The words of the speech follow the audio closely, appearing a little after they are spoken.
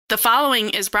The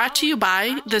following is brought to you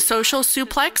by the Social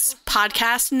Suplex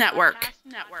Podcast Network.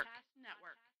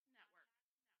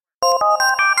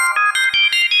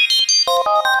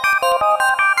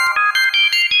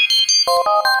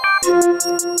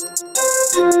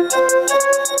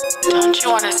 Don't you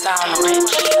want to sound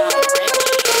rich?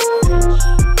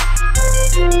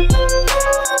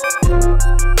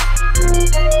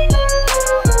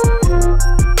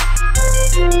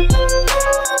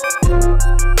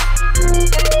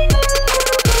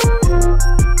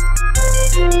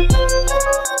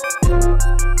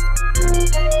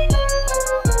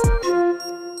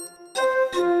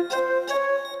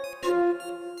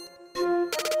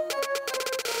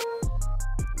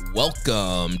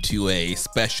 Welcome to a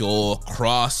special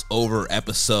crossover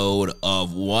episode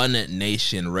of One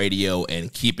Nation Radio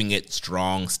and Keeping It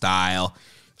Strong Style.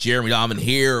 Jeremy Donovan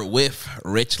here with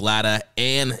Rich Latta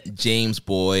and James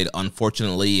Boyd.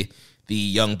 Unfortunately, the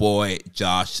young boy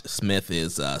Josh Smith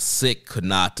is sick, could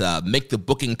not make the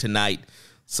booking tonight.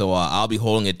 So I'll be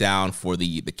holding it down for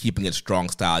the Keeping It Strong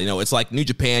Style. You know, it's like New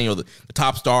Japan, the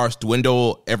top stars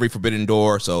dwindle every Forbidden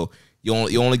Door. So you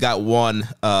only got one,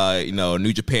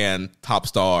 New Japan top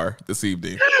star this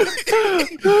evening.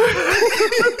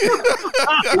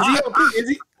 Is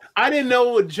he? I didn't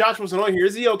know Josh wasn't on here.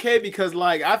 Is he okay? Because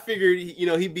I figured,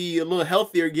 he'd be a little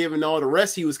healthier given all the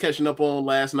rest he was catching up on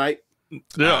last night.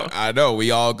 Yeah, I know. We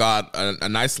all got a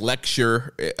nice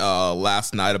lecture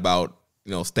last night about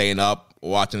staying up,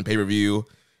 watching the pay-per-view,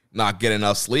 not getting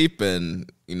enough sleep,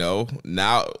 and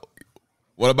now.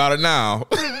 What about it now?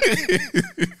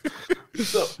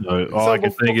 All I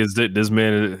can think is that this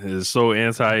man is so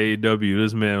anti-AEW.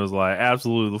 This man was like,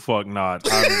 absolutely the fuck not.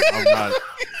 I'm not.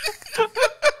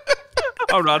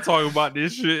 I'm not talking about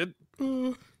this shit.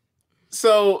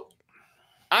 So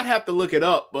I'd have to look it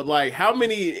up, but how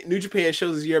many New Japan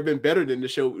shows has ever been better than the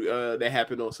show that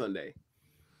happened on Sunday?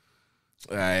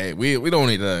 We don't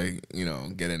need to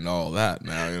get into all that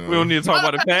now. We don't need to talk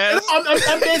about the past.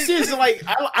 I'm dead serious.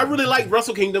 I really like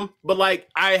Wrestle Kingdom, but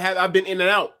I've been in and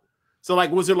out. So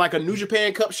was there a New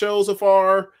Japan Cup show so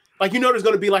far? There's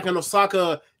going to be an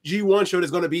Osaka G1 show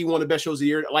that's going to be one of the best shows of the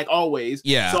year, like always.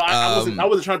 Yeah. So I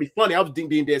wasn't trying to be funny. I was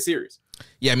being dead serious.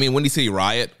 Yeah, I mean, Windy City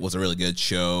Riot was a really good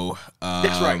show.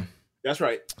 That's right.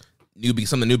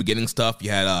 Some of the New Beginning stuff.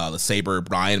 You had the Sabre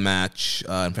Bryan match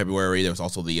in February. There was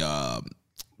also the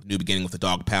New Beginning with the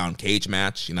Dog Pound cage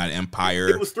match. United Empire.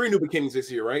 It was 3 New Beginnings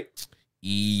this year, right?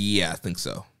 Yeah, I think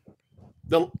so.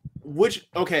 So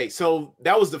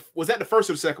that was that the first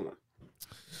or the second one?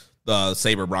 The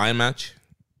Sabre Bryan match?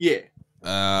 Yeah.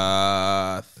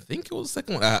 I think it was the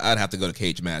second one. I'd have to go to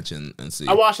cage match and see.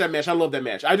 I watched that match. I love that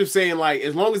match. I'm just saying,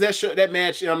 as long as that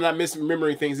match, I'm not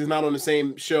misremembering things, it's not on the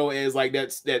same show as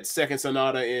that second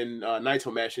Sonata and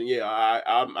Naito match. And yeah,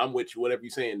 I'm with you. Whatever you're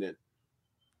saying then.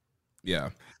 Yeah.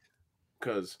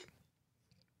 Because.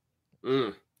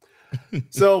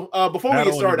 So before we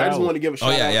get started, I just want to give a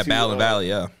shout out. Yeah, Battle and Valley,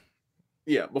 yeah.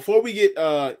 Yeah, before we get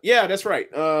yeah, that's right.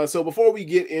 So before we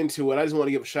get into it, I just want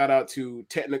to give a shout out to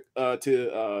what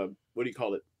do you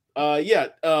call it?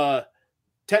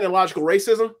 Technological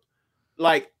racism.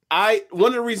 One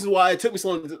of the reasons why it took me so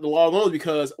long to log on is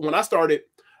because when I started,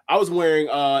 I was wearing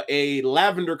a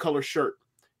lavender color shirt.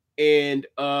 And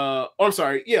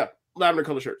lavender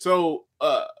color shirt. So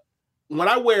when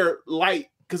I wear light,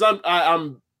 because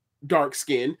I'm dark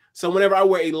skinned, so whenever I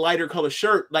wear a lighter color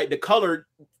shirt, the color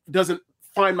doesn't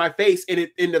find my face, and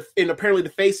apparently the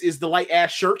face is the light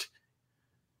ash shirt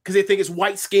because they think it's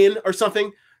white skin or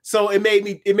something. So it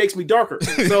makes me darker.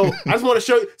 So I just want to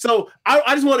show you. So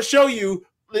I just want to show you.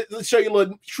 Let's show you a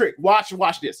little trick. Watch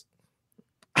this.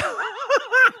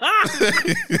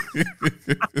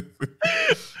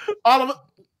 All of it.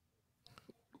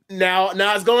 Now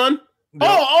it's gone. Yep.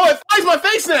 Oh, it finds my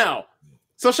face now.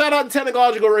 So shout out to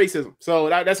technological racism. So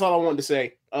that's all I wanted to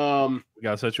say. We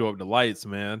gotta set you up the lights,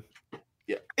 man.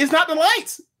 Yeah, it's not the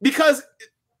lights because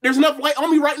there's enough light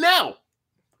on me right now.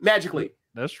 Magically,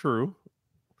 that's true.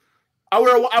 I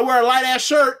wear a light ass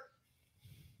shirt.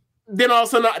 Then all of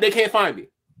a sudden they can't find me.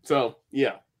 So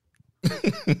yeah.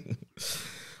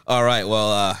 All right.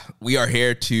 Well, we are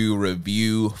here to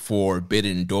review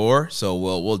Forbidden Door, so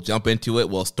we'll jump into it.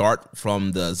 We'll start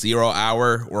from the 0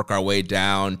 hour, work our way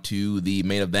down to the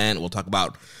main event. We'll talk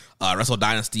about Wrestle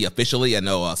Dynasty officially. I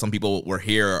know some people were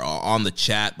here on the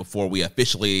chat before we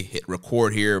officially hit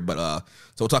record here, but so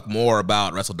we'll talk more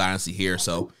about Wrestle Dynasty here.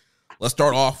 So let's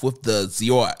start off with the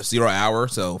 0 hour.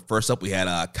 So first up, we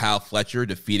had Kyle Fletcher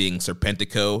defeating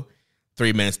Serpentico,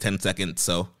 3 minutes 10 seconds.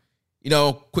 So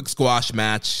quick squash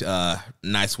match.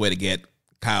 Nice way to get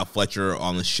Kyle Fletcher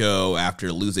on the show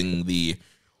after losing the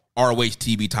ROH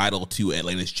TV title to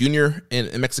Atlantis Jr.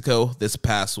 in Mexico this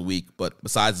past week. But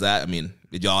besides that, I mean,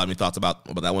 did y'all have any thoughts about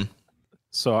that one?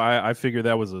 So I figured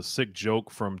that was a sick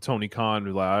joke from Tony Khan.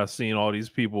 Like, I've seen all these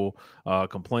people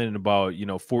complaining about,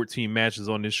 14 matches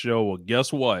on this show. Well,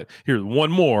 guess what? Here's one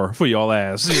more for y'all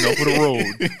ass, for the road.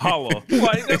 Holla.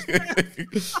 Like,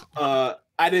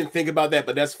 I didn't think about that,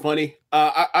 but that's funny.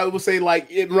 I would say, like,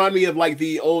 it reminded me of like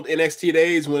the old NXT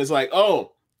days when it's like,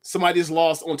 oh, somebody just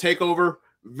lost on TakeOver.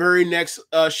 Very next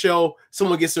show,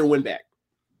 someone gets their win back.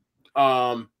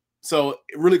 So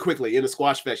really quickly in a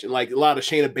squash fashion, like a lot of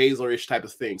Shayna Baszler-ish type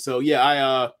of thing. So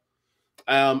yeah,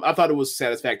 I thought it was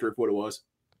satisfactory for what it was.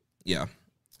 Yeah.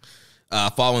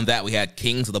 Following that, we had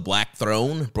Kings of the Black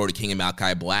Throne, Brody King and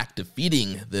Malachi Black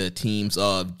defeating the teams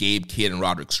of Gabe Kidd and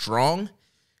Roderick Strong,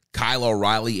 Kyle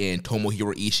O'Reilly and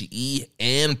Tomohiro Ishii,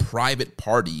 and Private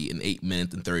Party in 8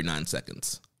 minutes and 39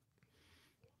 seconds.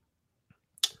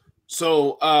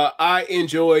 So I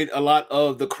enjoyed a lot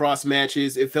of the cross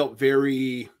matches. It felt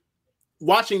very...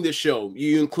 Watching this show,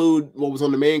 you include what was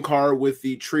on the main card with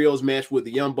the trios match with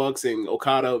the Young Bucks and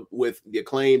Okada with the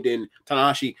Acclaimed and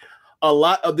Tanahashi. A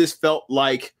lot of this felt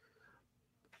like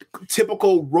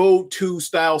typical Road to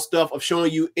style stuff of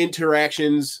showing you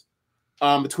interactions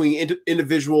between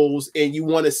individuals, and you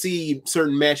want to see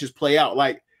certain matches play out.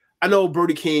 Like, I know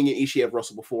Brody King and Ishii have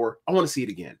wrestled before. I want to see it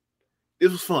again.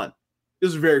 This was fun.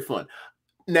 This was very fun.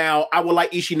 Now, I would like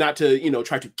Ishii not to,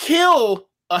 try to kill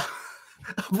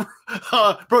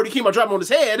Brody King, I drop him on his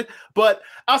head, but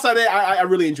outside of that, I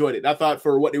really enjoyed it. I thought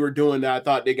for what they were doing, I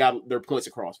thought they got their points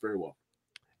across very well.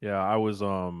 Yeah, I was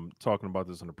talking about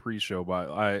this in the pre-show,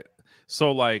 but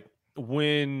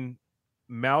when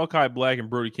Malachi Black and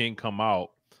Brody King come out,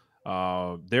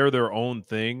 they're their own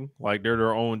thing, like they're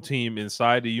their own team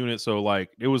inside the unit. So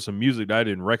like it was some music that I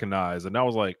didn't recognize, and I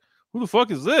was like, who the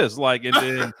fuck is this? Like, and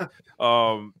then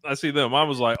I see them. I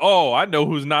was like, oh, I know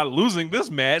who's not losing this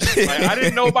match. Like, I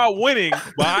didn't know about winning,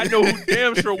 but I know who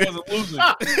damn sure wasn't losing.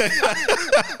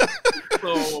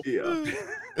 So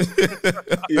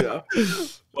yeah.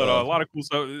 But a lot of cool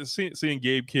stuff. Seeing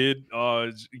Gabe Kidd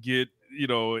get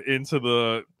into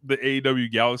the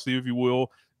AEW galaxy, if you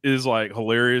will, is like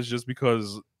hilarious. Just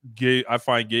because I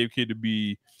find Gabe Kidd to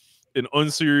be an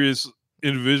unserious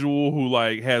individual who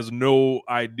like has no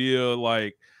idea,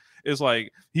 like it's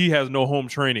like he has no home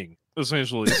training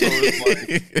essentially, so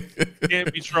it's like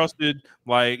can't be trusted.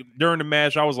 Like during the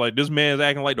match I was like, this man's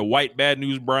acting like the white Bad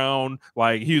News Brown,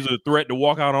 like he's a threat to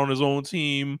walk out on his own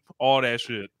team, all that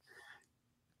shit.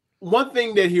 One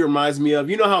thing that he reminds me of,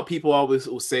 how people always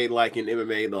will say like in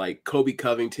MMA, like Kobe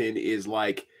Covington is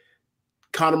like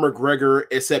Conor McGregor,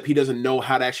 except he doesn't know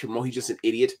how to actually promote, he's just an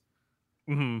idiot.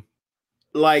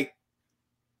 Like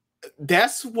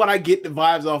that's what I get the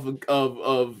vibes off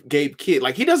of Gabe Kidd.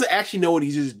 Like he doesn't actually know what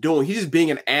he's just doing. He's just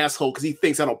being an asshole because he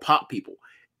thinks that'll pop people.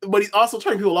 But he's also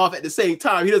turning people off at the same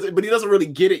time. He doesn't really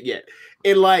get it yet.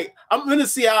 And like I'm gonna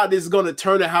see how this is gonna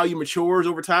turn and how he matures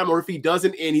over time, or if he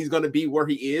doesn't, and he's gonna be where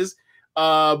he is.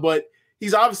 But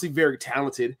he's obviously very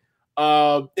talented.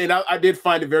 And I did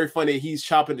find it very funny. He's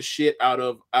chopping the shit out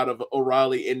of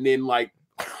O'Reilly, and then like.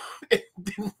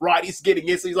 Then Roddy's getting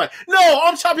in, so he's like, "No,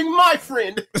 I'm chopping my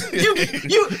friend.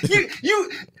 You.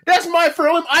 That's my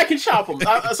friend. I can chop him." So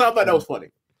I thought that was funny.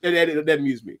 That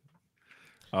amused me.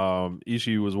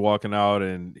 Ishii was walking out,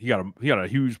 and he got a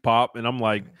huge pop, and I'm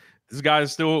like, this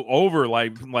guy's still over.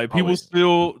 Like people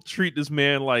still treat this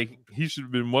man like he should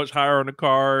have been much higher on the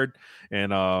card.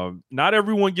 And not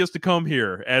everyone gets to come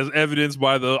here, as evidenced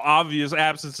by the obvious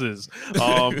absences.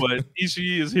 But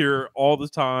Ishii is here all the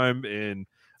time, and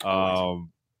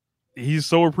he's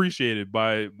so appreciated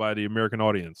by the American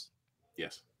audience.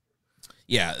 Yes.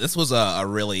 Yeah, this was a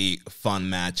really fun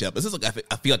matchup. This is like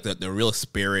I feel like the real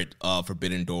spirit of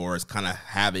Forbidden Door is kind of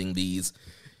having these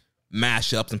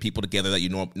mashups and people together that you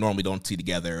normally don't see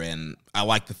together. And I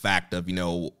like the fact of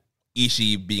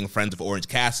Ishii being friends with Orange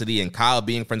Cassidy and Kyle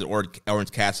being friends with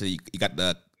Orange Cassidy. You got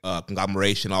the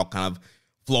conglomeration all kind of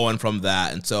flowing from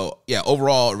that. And so yeah,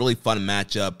 overall a really fun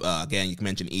matchup. Again, you can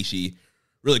mention Ishii.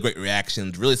 Really great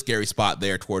reactions, really scary spot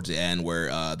there towards the end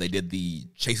where they did the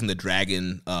Chasing the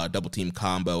Dragon double team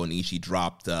combo, and Ishii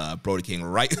dropped Brody King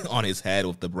right on his head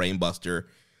with the brainbuster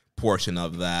portion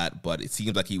of that. But it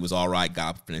seems like he was all right, got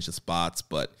up to finish the spots.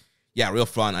 But yeah, real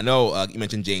fun. I know you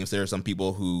mentioned James. There are some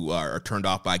people who are turned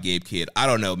off by Gabe Kidd. I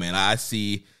don't know, man. I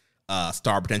see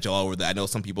star potential all over that. I know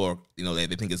some people are, they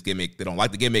think his gimmick. They don't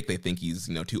like the gimmick. They think he's,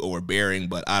 too overbearing.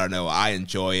 But I don't know. I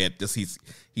enjoy it. Just he's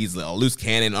a loose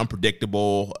cannon,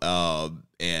 unpredictable,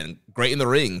 and great in the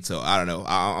ring. So I don't know.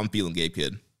 I'm feeling Gabe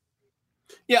Kidd.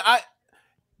 Yeah,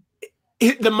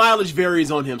 the mileage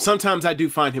varies on him. Sometimes I do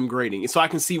find him grating, so I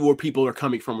can see where people are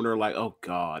coming from when they're like, "Oh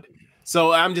God."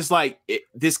 So I'm just like,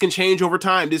 this can change over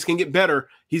time. This can get better.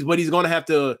 He's going to have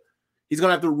to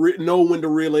know when to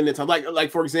reel in. Time.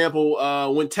 Like for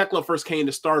example, when Tekla first came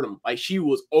to Stardom, like she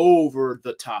was over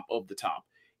the top of the top,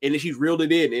 and then she reeled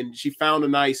it in, and she found a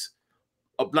nice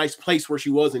place where she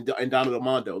was in Donna Del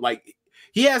Mondo. Like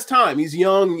he has time. He's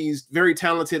young. He's very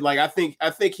talented. Like I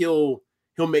think he'll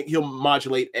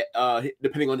modulate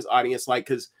depending on his audience. Like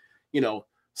because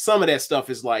some of that stuff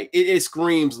is like it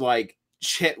screams like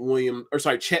Chet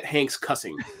Hanks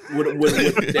cussing with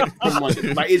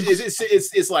London. Like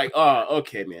it's like, oh,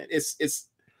 okay, man. It's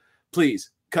please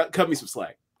cut me some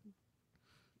slack.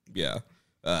 Yeah.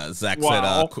 Zach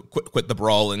said quit the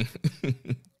brawling.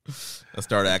 Let's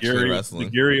start actually wrestling.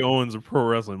 The Gary Owens of pro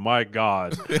wrestling. My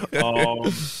God.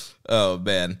 Oh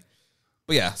man.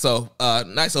 But yeah, so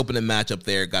nice opening match up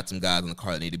there. Got some guys on the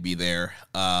card that need to be there.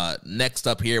 Next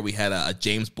up here, we had a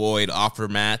James Boyd offer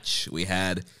match. We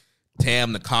had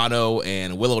Tam Nakano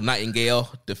and Willow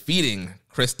Nightingale defeating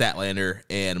Chris Statlander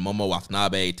and Momo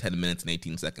Watanabe 10 minutes and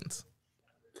 18 seconds.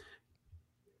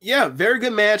 Yeah, very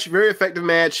good match, very effective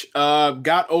match.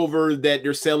 Got over that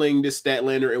they're selling this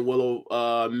Statlander and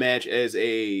Willow match as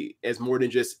more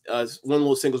than just one of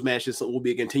those singles matches. So it will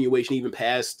be a continuation even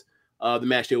past the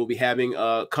match they will be having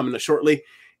coming up shortly.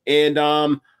 And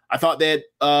I thought that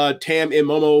Tam and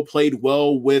Momo played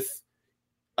well with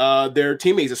their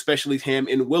teammates, especially Tam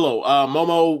and Willow.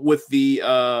 Momo with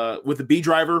the B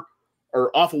driver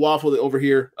or Awful Waffle over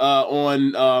here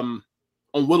on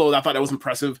Willow. I thought that was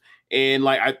impressive. And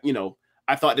like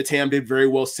I thought that Tam did very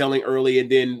well selling early and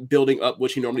then building up,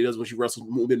 what she normally does when she wrestles,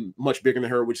 moving much bigger than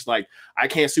her, which is like, I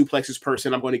can't suplex this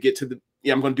person. I'm going to get to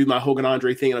I'm going to do my Hogan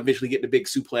Andre thing and eventually get the big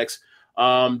suplex.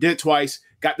 Did it twice,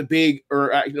 got the big,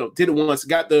 did it once,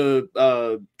 got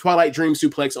the Twilight Dream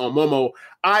suplex on Momo.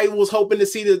 I was hoping to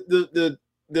see the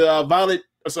Violet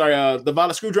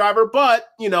screwdriver, but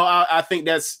I think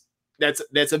that's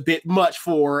a bit much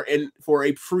for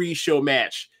a pre-show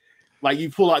match. Like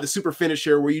you pull out the super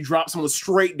finisher where you drop someone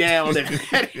straight down at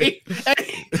a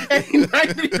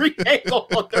 90-degree angle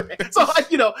on their head.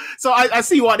 So I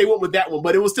see why they went with that one,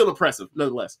 but it was still impressive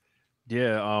nonetheless.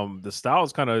 Yeah, the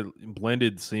styles kind of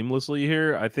blended seamlessly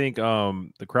here. I think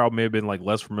the crowd may have been like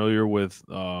less familiar with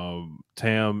Tam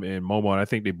and Momo, and I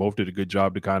think they both did a good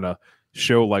job to kind of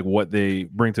show like what they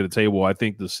bring to the table. I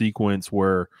think the sequence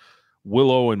where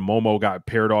Willow and Momo got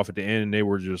paired off at the end and they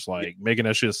were just like making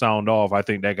that shit sound off, I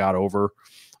think that got over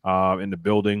in the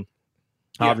building.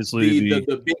 Yeah, obviously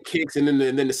the big kicks and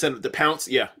then the set of the pounce.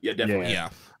 Yeah, definitely. Yeah.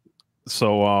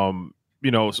 So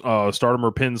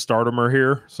Startimer pins Startimer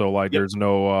here. So like there's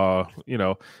no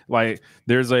like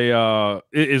there's a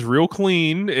it is real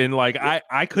clean, and like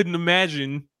I couldn't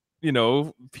imagine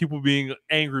people being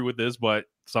angry with this, but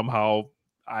somehow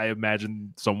I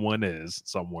imagine someone is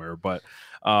somewhere. But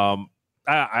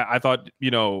I thought,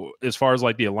 as far as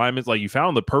like the alignments, like you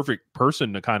found the perfect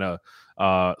person to kind of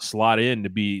slot in to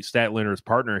be Statlander's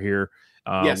partner here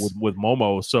with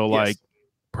Momo. So like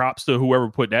props to whoever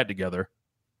put that together.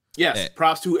 Yes,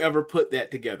 props to whoever put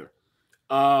that together.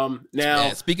 Now,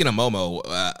 speaking of Momo,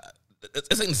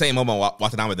 it's like the same Momo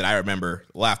Watanabe that I remember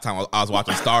last time I was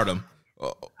watching Stardom.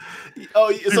 So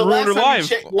last time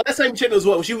you checked was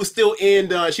what? She was still in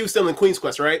Queen's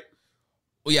Quest, right?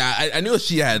 Well, yeah, I knew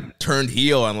she had turned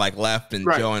heel and like left and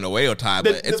joined Oedo Tai,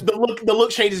 but the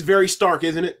look change is very stark,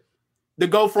 isn't it? To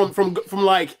go from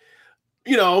like,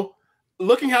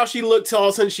 looking how she looked to all of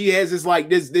a sudden she has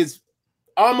this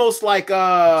almost like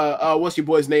what's your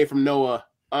boy's name from Noah?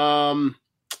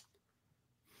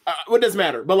 What doesn't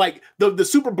matter, but like the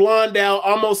super blonde out,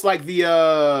 almost like the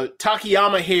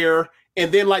Takayama hair,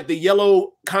 and then like the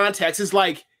yellow contacts is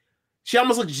like she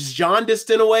almost looks jaundiced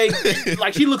in a way.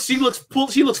 Like she looks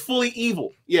fully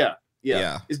evil. Yeah.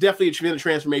 It's definitely a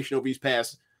transformation over these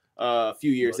past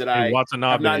few years that I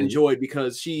have not enjoyed,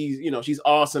 because she's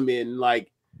awesome and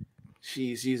like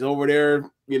she's over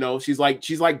there. She's like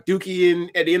Dookie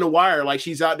at the end of Wire. Like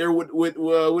she's out there with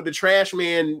the trash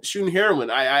man shooting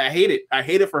heroin. I hate it. I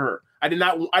hate it for her. I did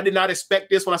not expect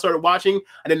this when I started watching.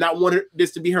 I did not want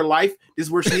this to be her life. This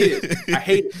is where she is. I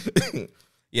hate it.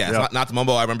 Yeah, not to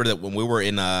mumble. I remember that when we were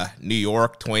in New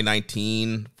York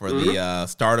 2019 for the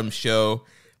Stardom show,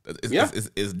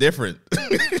 it's different.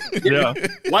 Yeah.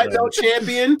 White belt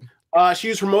champion. She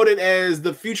was promoted as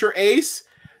the future ace.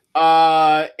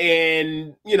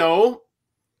 And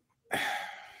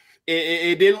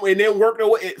it didn't work the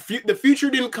way the future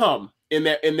didn't come in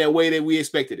that way that we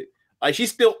expected it. Like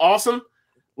she's still awesome.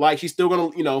 Like she's still gonna,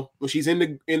 when she's in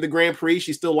the Grand Prix,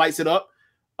 she still lights it up.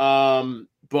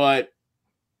 But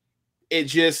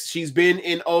she's been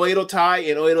in Oedo Tai,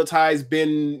 and Oedo Tai's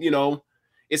been,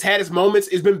 it's had its moments.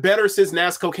 It's been better since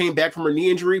Natsuko came back from her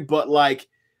knee injury, but like,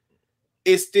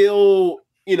 it's still,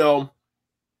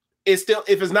 it's still,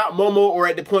 if it's not Momo or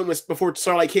at the point before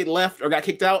Starlight Kid left or got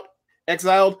kicked out,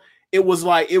 exiled, it was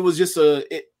just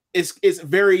it's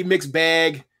very mixed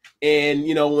bag. And,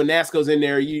 when Natsuko's in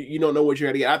there, you don't know what you're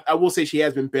going to get. I will say she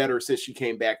has been better since she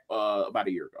came back about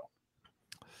a year ago.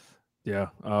 Yeah.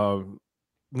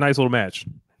 Nice little match.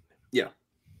 Yeah.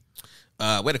 We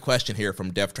had a question here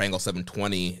from Def Triangle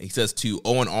 720. He says to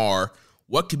ONR,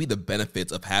 what could be the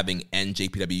benefits of having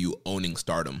NJPW owning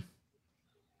Stardom?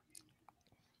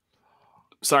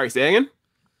 Sorry, say again?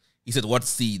 He said,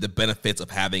 what's the benefits of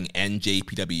having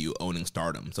NJPW owning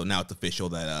Stardom? So now it's official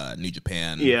that New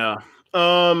Japan. Yeah.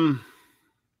 I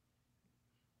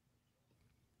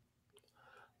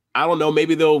don't know.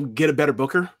 Maybe they'll get a better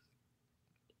booker.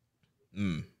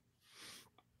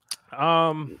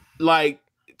 Like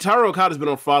Taro Okada's been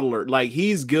on fraud alert. Like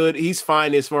he's good. He's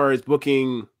fine as far as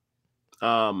booking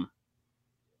the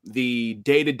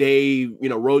day-to-day,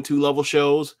 road to level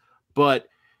shows, but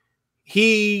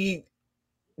he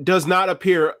does not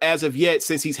appear as of yet,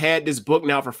 since he's had this book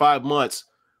now for 5 months,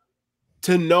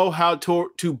 to know how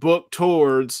to book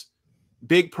towards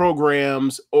big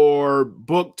programs or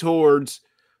book towards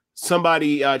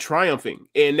somebody triumphing.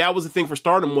 And that was the thing for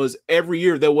Stardom, was every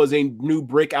year there was a new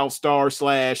breakout star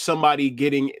 / somebody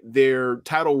getting their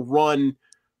title run,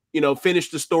 finish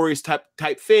the stories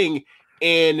type thing.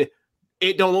 And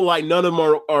it don't look like none of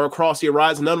them are across the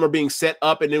horizon. None of them are being set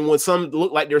up. And then when some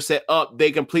look like they're set up,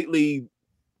 they completely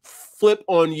flip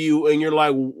on you. And you're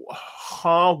like,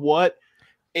 huh, what?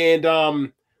 And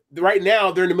right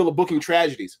now they're in the middle of booking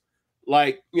tragedies.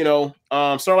 Like,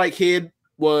 Starlight Kid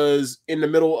was in the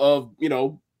middle of,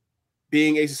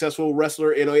 being a successful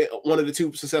wrestler in one of the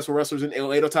 2 successful wrestlers in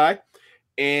Oedo Tai,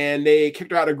 and they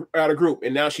kicked her out of group,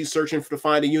 and now she's searching to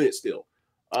find a unit still.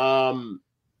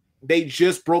 They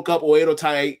just broke up Oedo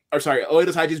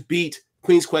Tai just beat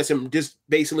Queen's Quest and just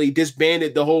basically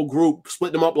disbanded the whole group,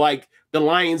 split them up like the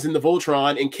Lions in the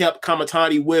Voltron, and kept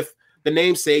Kamatani with the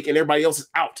namesake, and everybody else is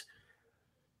out.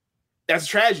 That's a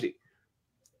tragedy.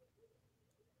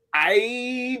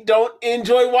 I don't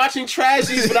enjoy watching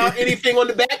tragedies without anything on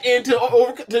the back end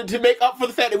to make up for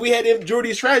the fact that we had endured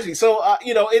these tragedies. So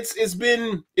it's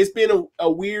been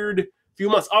a weird few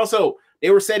months. Also, they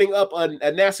were setting up a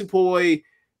Natsupoi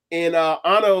and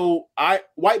Ano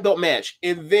white belt match,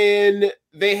 and then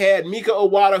they had Mika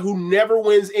Owada, who never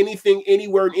wins anything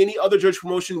anywhere in any other judge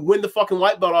promotion, win the fucking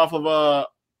white belt off of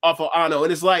Ano,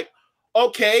 and it's like,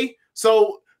 okay,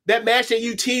 so that match that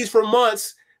you teased for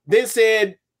months,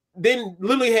 then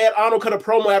literally had Ano cut a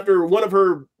promo after one of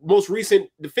her most recent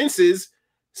defenses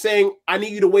saying, I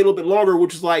need you to wait a little bit longer,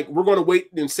 which is like, we're going to wait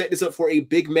and set this up for a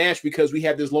big match because we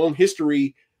have this long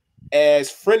history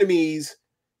as frenemies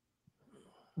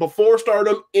before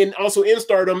Stardom and also in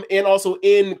Stardom and also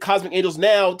in Cosmic Angels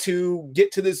now to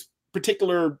get to this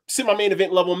particular semi-main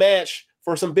event level match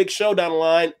for some big show down the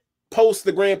line post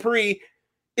the Grand Prix.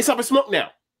 It's up in smoke now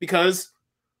because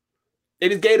they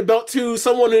just gave the belt to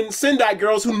someone in Sendai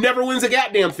Girls who never wins a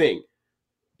goddamn thing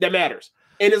that matters.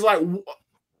 And it's like,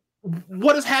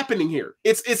 what is happening here?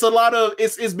 It's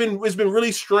been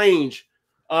really strange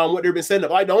what they've been setting up.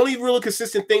 Like the only real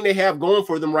consistent thing they have going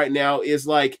for them right now is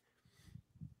like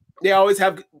they always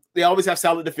have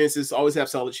solid defenses, always have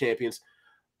solid champions.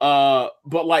 But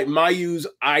like Mayu's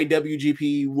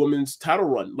IWGP Women's title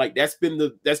run, like that's been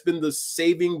the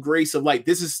saving grace of like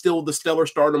this is still the stellar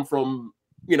Stardom from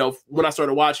when I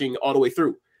started watching all the way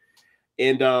through.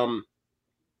 And,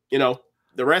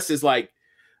 the rest is like,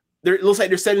 it looks like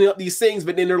they're setting up these things,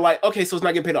 but then they're like, okay, so it's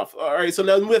not getting paid off. All right. So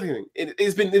now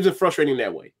it's been frustrating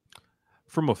that way.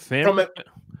 From a fan. I was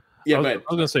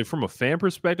going to say, from a fan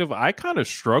perspective, I kind of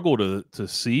struggle to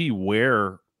see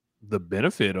where the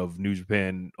benefit of New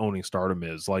Japan owning Stardom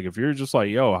is. Like, if you're just like,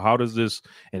 yo, how does this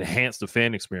enhance the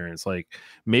fan experience? Like,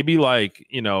 maybe like,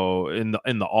 in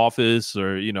the office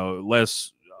or,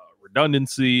 less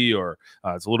redundancy or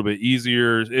it's a little bit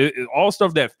easier. All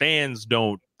stuff that fans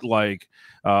don't like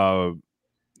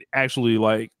actually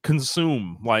like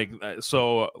consume. Like,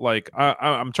 so like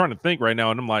I'm trying to think right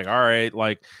now and I'm like, all right,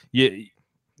 like, yeah,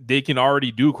 they can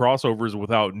already do crossovers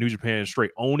without New Japan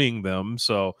straight owning them.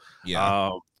 So, yeah.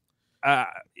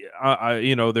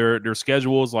 Their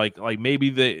schedules like maybe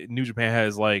the New Japan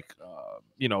has like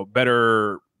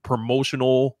better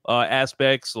promotional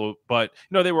aspects, but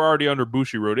they were already under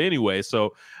Bushiroad anyway,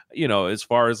 so as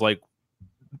far as like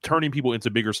turning people into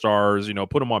bigger stars,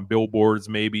 put them on billboards,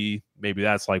 maybe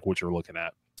that's like what you're looking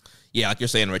at. Yeah, like you're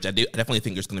saying, Rich, I definitely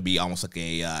think there's going to be almost like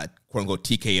a quote-unquote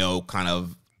TKO kind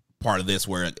of part of this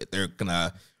where they're going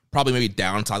to probably maybe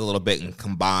downsize a little bit and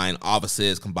combine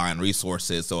offices, combine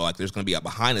resources. So, like, there's going to be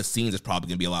behind the scenes, there's probably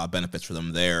going to be a lot of benefits for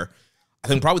them there. I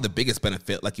think probably the biggest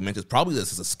benefit, like you mentioned, is probably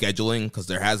this is a scheduling, because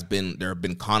there have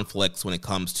been conflicts when it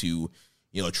comes to,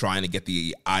 you know, trying to get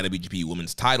the IWGP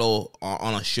Women's Title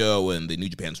on a show and the New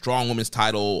Japan Strong Women's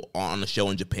Title on a show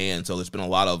in Japan. So there's been a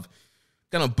lot of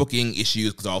kind of booking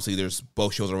issues, because obviously there's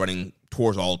both shows are running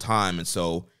tours all the time. And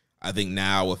so I think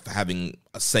now with having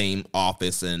a same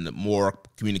office and more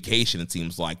communication, it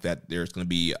seems like that there's going to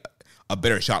be a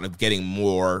better shot of getting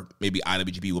more maybe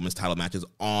IWGP Women's Title matches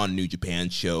on New Japan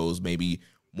shows, maybe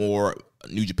more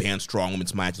New Japan Strong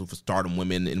Women's matches with Stardom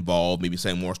Women involved, maybe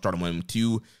saying more Stardom Women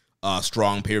to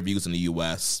strong pay-per-views in the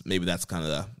U.S. Maybe that's kind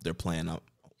of their plan. At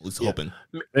least hoping.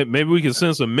 Maybe we can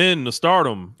send some men to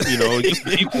Stardom. You know, just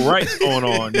equal rights going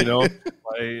on. You know,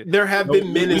 like, there have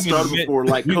been men in Stardom before,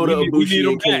 like Kota Ibushi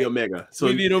and Kenny Omega. So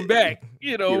we need them back.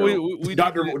 You know, we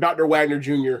Dr. Wagner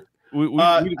Jr.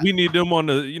 We need them on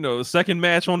the second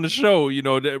match on the show. You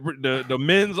know, the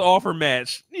men's offer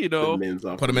match. You know,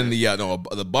 put them in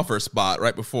the buffer spot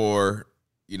right before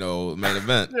main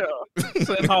event. Yeah,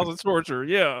 same house of torture.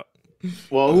 Yeah.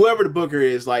 Well, whoever the booker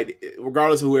is, like,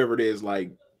 regardless of whoever it is, like,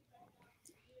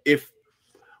 if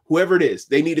whoever it is,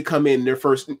 they need to come in. Their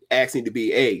first acts need to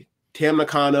be, hey, Tam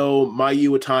Nakano, Mayu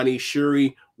Iwatani,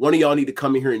 Shuri, one of y'all need to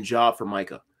come in here and job for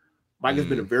Micah. Micah's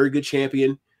been a very good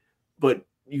champion, but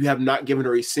you have not given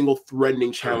her a single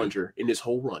threatening challenger in this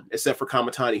whole run, except for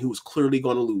Kamatani, who was clearly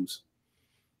going to lose.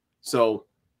 So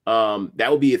that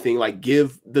would be a thing. Like,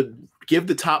 give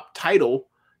the top title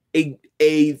a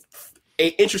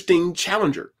interesting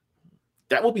challenger.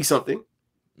 That would be something.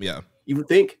 Yeah, you would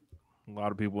think. A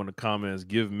lot of people in the comments,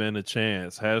 give men a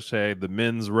chance. Hashtag the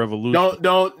men's revolution.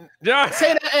 Don't say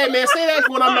that. Hey man, say that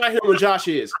when I'm not here when Josh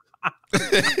is.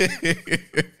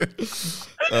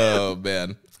 Oh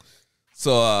man.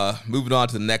 So moving on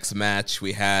to the next match,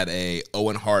 we had a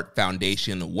Owen Hart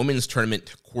Foundation Women's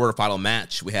Tournament quarterfinal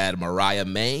match. We had Mariah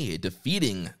May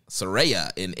defeating Saraya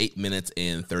in 8 minutes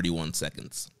and 31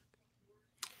 seconds.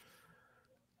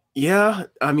 Yeah,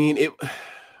 I mean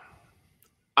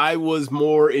I was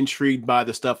more intrigued by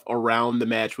the stuff around the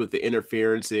match with the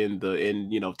interference in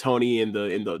Tony in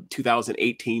the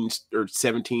 2018 or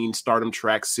 17 Stardom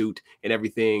tracksuit and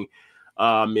everything,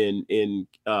 in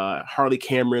Harley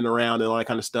Cameron around and all that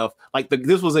kind of stuff. Like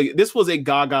this was a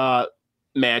Gaga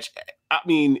match. I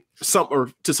mean,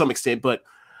 to some extent, but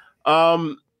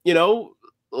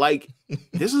like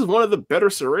this is one of the better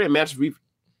Saraya matches we've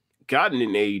gotten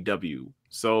in AEW.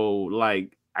 So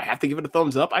like I have to give it a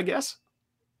thumbs up, I guess.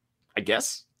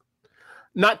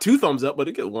 Not 2 thumbs up, but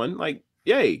a good one. Like,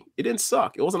 yay, it didn't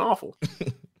suck. It wasn't awful.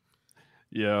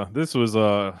 Yeah, this was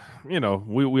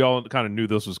we all kind of knew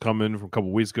this was coming from a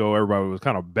couple weeks ago. Everybody was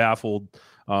kind of baffled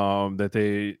that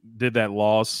they did that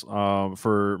loss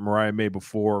for Mariah May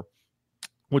before,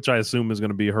 which I assume is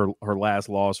going to be her last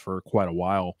loss for quite a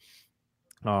while.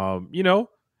 Looking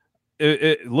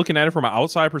at it from an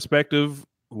outside perspective,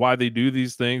 why they do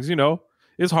these things,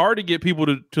 it's hard to get people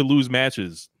to lose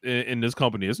matches in this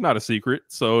company. It's not a secret.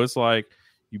 So it's like,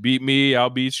 you beat me,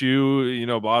 I'll beat you,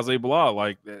 blah, blah, blah.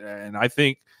 Like, and I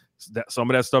think that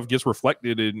some of that stuff gets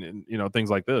reflected in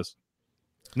things like this.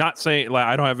 Not saying, like,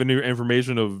 I don't have any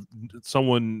information of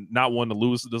someone not wanting to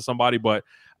lose to somebody, but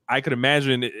I could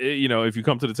imagine, if you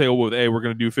come to the table with, hey, we're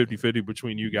going to do 50-50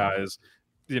 between you guys,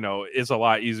 it's a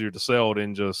lot easier to sell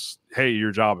than just, hey,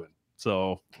 you're jobbing.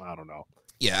 So I don't know.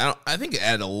 Yeah, I think it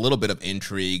added a little bit of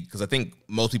intrigue, because I think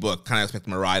most people are kind of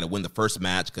expecting Mariah to win the first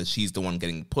match because she's the one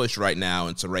getting pushed right now,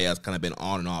 and Saraya's kind of been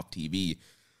on and off TV.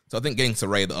 So I think getting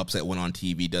Saraya the upset win on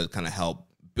TV does kind of help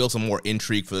build some more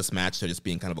intrigue for this match to just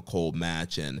being kind of a cold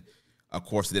match. And, of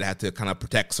course, they did have to kind of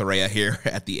protect Saraya here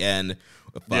at the end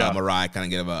with Mariah kind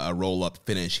of get a roll-up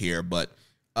finish here. But,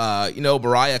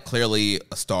 Mariah clearly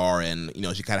a star, and,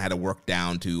 she kind of had to work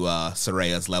down to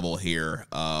Saraya's level here.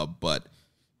 But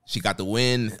she got the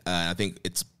win. I think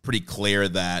it's pretty clear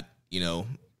that,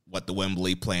 what the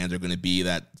Wembley plans are going to be,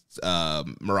 that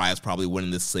Mariah's probably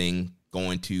winning this thing,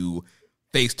 going to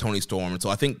face Toni Storm. And so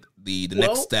I think the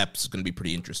next steps is going to be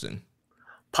pretty interesting.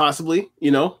 Possibly,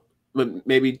 but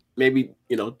maybe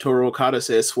Toru Okada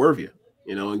says swerve you,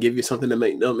 and give you something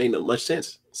that don't make much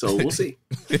sense. So we'll see.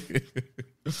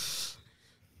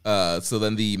 So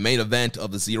then the main event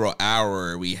of the 0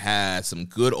 hour, we had some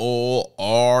good old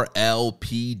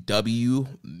RLPW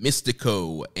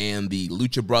Mystico and the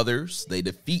Lucha Brothers. They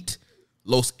defeat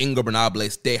Los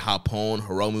Ingobernables de Japón,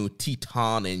 Hiromu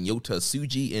Titan, and Yota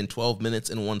Tsuji in 12 minutes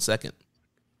and 1 second.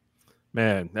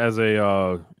 Man, as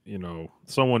a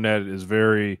someone that is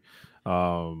very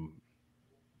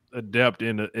adept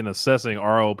in assessing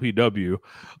RLPW,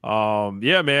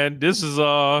 yeah, man, this is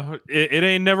it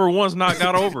ain't never once not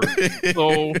got over.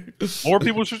 So more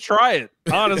people should try it,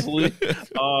 honestly.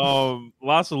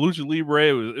 Lots of Lucha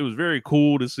Libre. It was very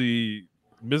cool to see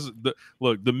the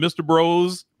Mr.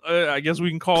 Bros, I guess we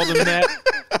can call them that.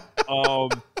 All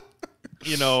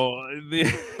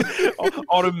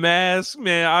the masks,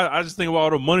 man. I just think about all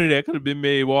the money that could have been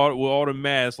made with all the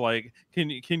masks. Like, can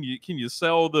you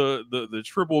sell the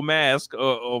triple mask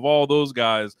of all those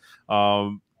guys?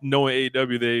 Knowing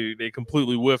AEW, they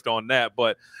completely whiffed on that.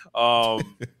 But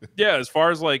yeah, as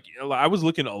far as like, I was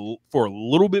looking for a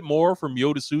little bit more from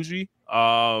Yota Tsuji.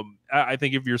 I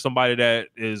think if you're somebody that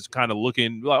is kind of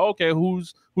looking like, okay,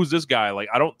 who's this guy? Like,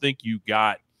 I don't think you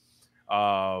got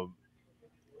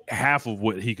half of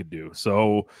what he could do.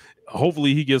 So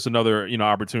hopefully he gets another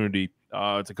opportunity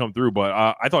to come through. But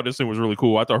I thought this thing was really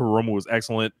cool. I thought Hiromu was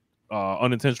excellent,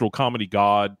 unintentional comedy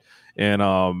god,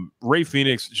 and Ray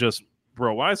Phoenix just,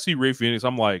 bro, when I see Ray Phoenix,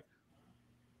 I'm like,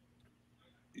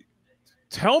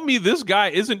 tell me this guy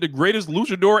isn't the greatest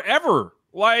luchador ever.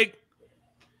 Like,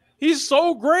 he's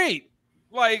so great.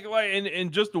 Like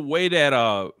and just the way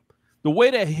that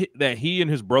he and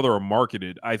his brother are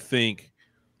marketed, I think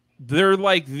they're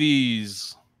like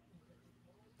these,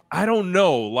 I don't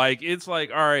know, like, it's like,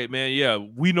 all right, man, yeah,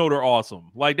 we know they're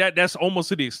awesome. Like that's almost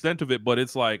to the extent of it, but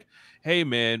it's like, hey,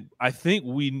 man, I think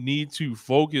we need to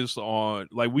focus on,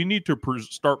 like, we need to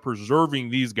start preserving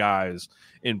these guys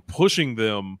and pushing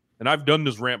them. And I've done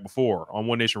this rant before on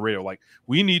One Nation Radio. Like,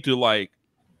 we need to, like,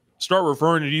 start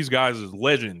referring to these guys as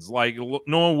legends, like,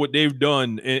 knowing what they've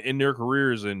done in their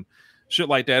careers and shit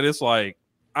like that. It's like,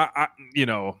 I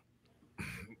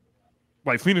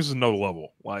like, Phoenix is another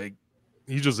level. Like,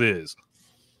 he just is.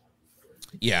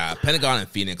 Yeah, Pentagon and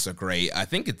Phoenix are great. I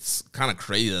think it's kind of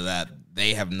crazy that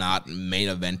they have not main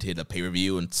evented a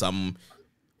pay-per-view in some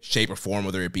shape or form,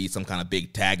 whether it be some kind of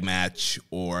big tag match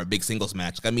or a big singles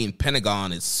match. I mean,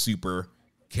 Pentagon is super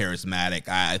charismatic.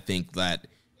 I think that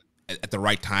at the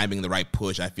right timing, the right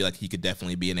push, I feel like he could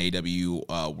definitely be an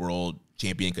AEW World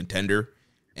Champion contender.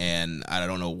 And I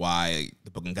don't know why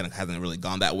the booking kind of hasn't really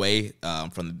gone that way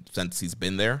since he's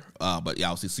been there. But yeah,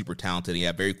 obviously super talented.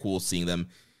 Yeah, very cool seeing them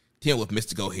team up with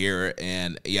Mystico here.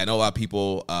 And yeah, I know a lot of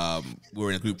people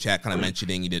were in a group chat kind of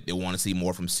mentioning that they want to see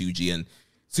more from Tsuji. And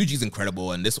Tsuji's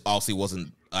incredible. And this obviously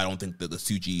wasn't, I don't think, the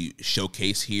Tsuji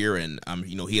showcase here. And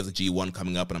he has a G1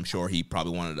 coming up, and I'm sure he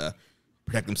probably wanted to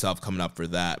protect himself coming up for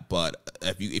that. But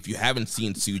if you haven't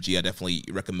seen Tsuji, I definitely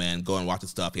recommend go and watch the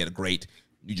stuff. He had a great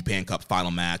New Japan Cup final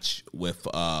match with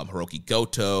Hiroki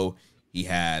Goto. He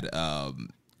had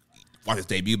watched his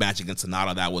debut match against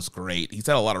Sonata. That was great. He's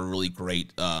had a lot of really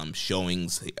great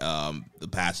showings the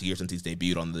past year since he's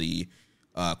debuted on the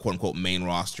quote-unquote main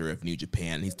roster of New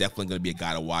Japan. He's definitely going to be a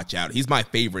guy to watch out. He's my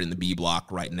favorite in the B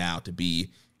block right now to be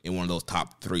in one of those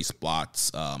top 3 spots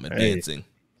advancing. Hey,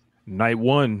 night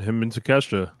 1, him and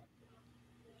Takeshita.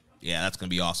 Yeah, that's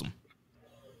going to be awesome.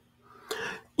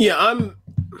 Yeah,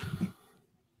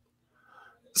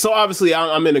 So obviously,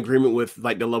 I'm in agreement with,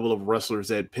 like, the level of wrestlers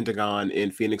that Pentagon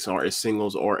and Phoenix are as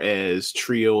singles or as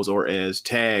trios or as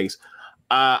tags.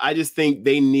 I just think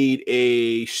they need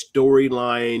a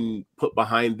storyline put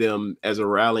behind them as a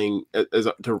rallying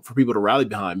for people to rally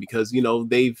behind, because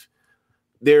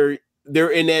they're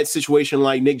in that situation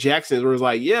like Nick Jackson, where it's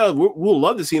like, yeah, we'll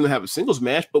love to see them have a singles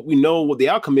match, but we know what the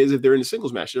outcome is. If they're in a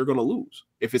singles match, they're going to lose.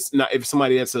 If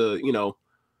somebody that's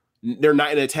they're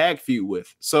not in a tag feud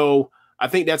with. So I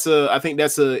think that's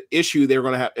a issue they're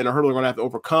going to have, and a hurdle they're going to have to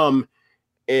overcome,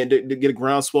 and to get a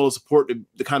groundswell of support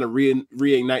to kind of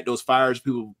reignite those fires.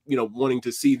 People, wanting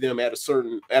to see them at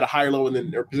a higher level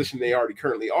than their position they already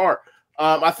currently are.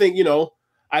 I think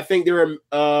they're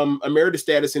emeritus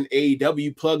status in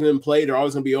AEW, plug and play. They're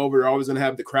always going to be over. They're always going to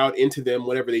have the crowd into them,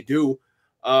 whatever they do.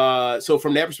 So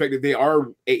from that perspective, they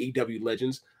are AEW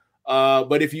legends.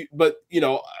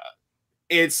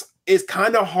 It's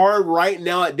kind of hard right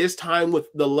now at this time with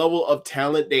the level of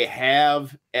talent they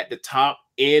have at the top,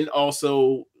 and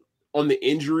also on the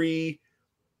injury,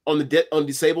 on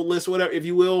disabled list, whatever, if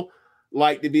you will,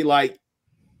 like, to be like,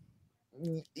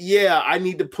 yeah, I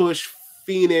need to push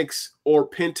Phoenix or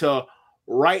Penta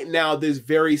right now, this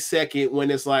very second,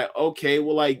 when it's like, okay,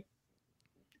 well, like,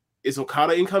 is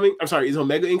Okada incoming? I'm sorry, is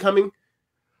Omega incoming?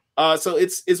 So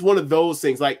it's one of those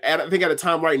things. Like, I think at a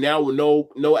time right now with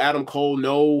no Adam Cole,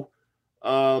 no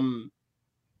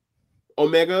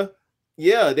Omega,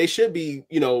 yeah, they should be,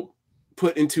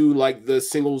 put into, like, the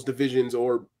singles divisions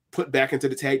or put back into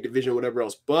the tag division, whatever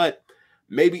else. But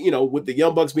maybe, with the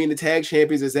Young Bucks being the tag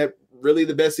champions, is that really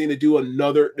the best thing to do?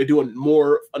 Another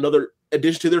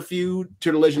addition to their feud,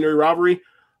 to the legendary rivalry?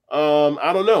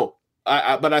 I don't know.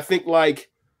 But I think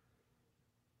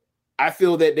I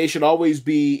feel that they should always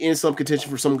be in some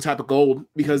contention for some type of gold,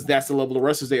 because that's the level of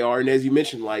wrestlers they are. And as you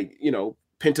mentioned,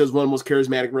 Penta is one of the most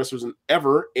charismatic wrestlers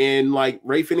ever, and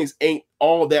Ray Phoenix ain't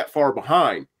all that far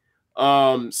behind.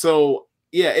 So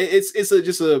yeah,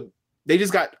 they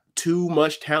just got too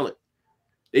much talent.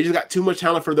 They just got too much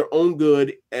talent for their own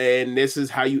good, and this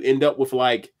is how you end up with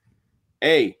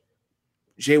hey,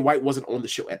 Jay White wasn't on the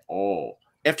show at all.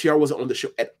 FTR wasn't on the show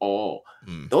at all.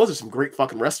 Those are some great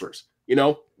fucking wrestlers.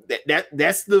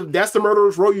 That's the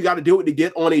murderer's row you got to do it to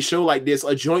get on a show like this,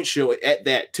 a joint show at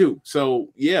that too. So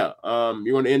yeah,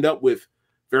 you're going to end up with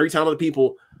very talented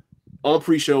people on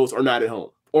pre-shows or not at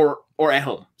home or at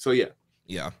home. So yeah.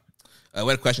 Yeah. We had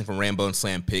a question from Rambo and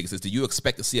Slam Pig. It says, do you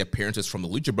expect to see appearances from the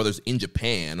Lucha Brothers in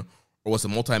Japan, or was the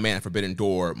multi-man Forbidden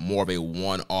Door more of a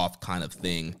one-off kind of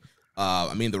thing?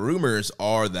 The rumors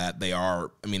are that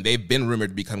they've been rumored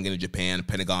to be coming into Japan.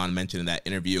 Pentagon mentioned in that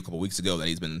interview a couple weeks ago that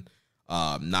he's been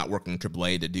not working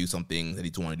AAA to do something that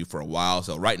he's wanted to do for a while.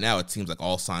 So right now it seems like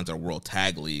all signs are World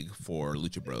Tag League for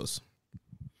Lucha Bros.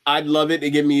 I'd love it to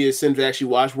give me a incentive to actually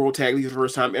watch World Tag League for the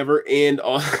first time ever. And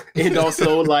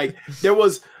also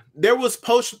there was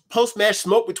post-match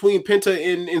smoke between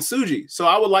Penta and Tsuji. So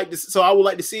I would like to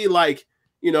see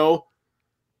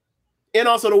and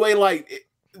also the way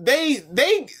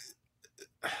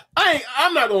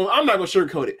I'm not gonna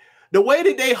sugarcoat it. The way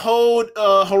that they hold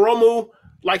Hiromu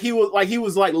he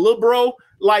was little bro,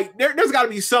 there's got to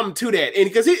be something to that, and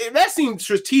because that seemed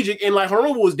strategic, and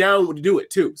Hiromu was down to do it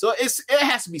too. So it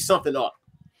has to be something up.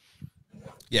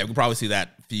 Yeah, we could probably see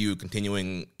that feud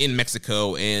continuing in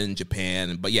Mexico and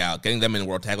Japan. But yeah, getting them in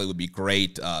World Tag League would be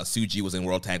great. Tsuji was in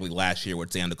World Tag League last year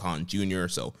with Xander Khan Jr.,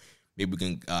 so maybe we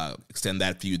can extend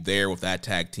that feud there with that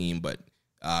tag team. But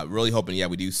really hoping,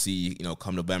 we do see,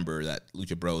 come November, that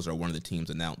Lucha Bros are one of the teams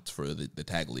announced for the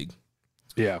tag league.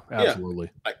 Yeah, absolutely.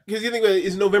 Because you think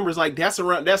it's November's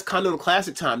that's Continental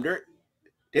Classic time. They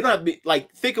don't have to be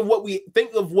think of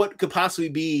what could possibly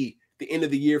be the end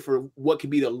of the year for what could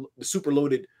be the super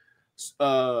loaded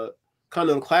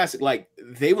Continental Classic.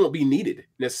 They won't be needed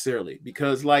necessarily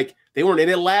because they weren't in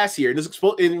it last year.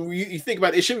 And you think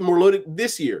about it should be more loaded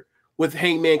this year with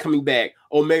Hangman coming back,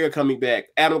 Omega coming back,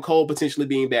 Adam Cole potentially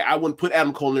being back. I wouldn't put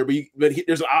Adam Cole in there, but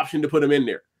there's an option to put him in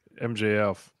there.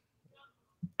 MJF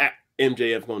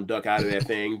going to duck out of that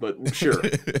thing, but sure.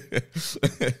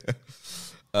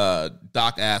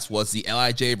 Doc asks, was the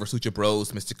LIJ versus Lucha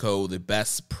Bros Mystico the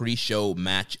best pre-show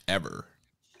match ever?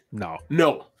 No.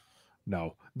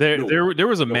 There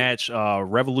was a match,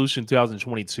 Revolution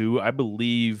 2022. I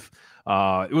believe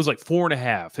it was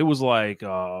 4.5. It was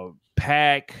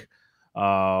Pac.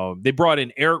 They brought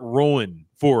in Eric Rowan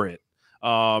for it.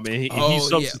 And he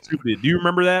substituted. Yeah. Do you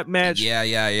remember that match? Yeah.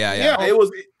 It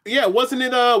was. Yeah, wasn't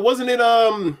it?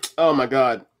 Oh my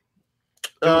God.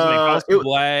 It was House of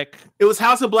Black. It was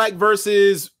House of Black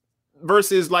versus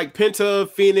Penta,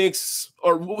 Phoenix,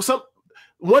 or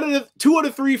two of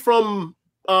the three from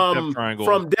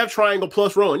Death Triangle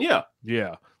plus Rowan. Yeah.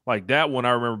 That one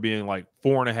I remember being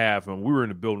 4.5, and we were in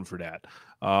the building for that.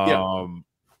 And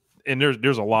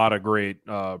there's a lot of great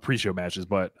pre-show matches,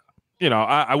 but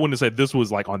I wouldn't say this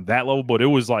was on that level, but it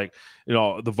was the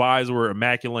vibes were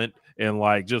immaculate.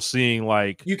 And just seeing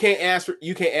you can't ask for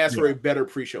a better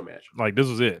pre-show match. This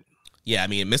was it. Yeah,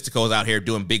 Mystico was out here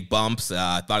doing big bumps.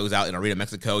 I thought he was out in Arena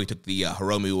Mexico. He took the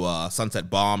Hiromu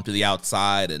Sunset Bomb to the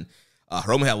outside, and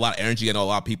Hiromu had a lot of energy. I know a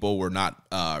lot of people were not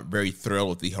very thrilled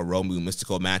with the Hiromu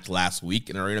Mystico match last week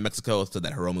in Arena Mexico. So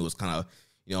that Hiromu was kind of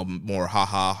more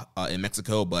in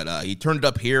Mexico, but he turned it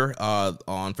up here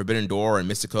on Forbidden Door, and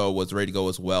Mystico was ready to go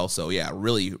as well. So yeah,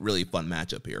 really really fun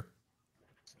matchup here.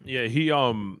 Yeah, he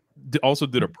also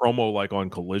did a promo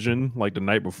on Collision the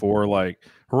night before.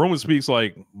 Hiromu speaks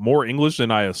more English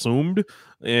than I assumed,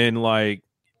 and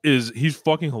he's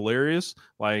fucking hilarious.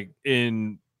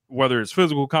 In whether it's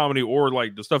physical comedy or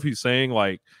the stuff he's saying,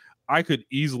 I could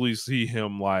easily see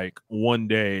him one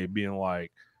day being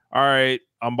all right,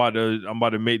 I'm about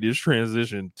to make this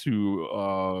transition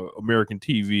to American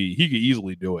TV. He could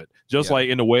easily do it. Just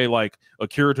in a way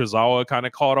Akira Tozawa kind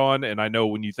of caught on. And I know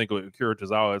when you think of Akira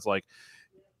Tozawa, it's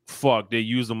fuck, they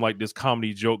used him this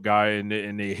comedy joke guy and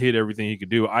they hit everything he could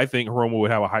do. I think Hiromu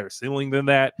would have a higher ceiling than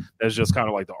that. That's just kind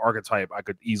of the archetype I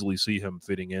could easily see him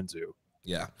fitting into.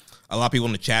 Yeah. A lot of people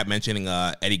in the chat mentioning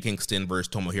Eddie Kingston versus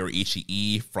Tomohiro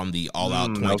Ishii from the All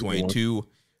Out 2022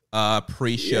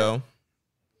 pre-show. Yeah.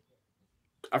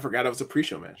 I forgot it was a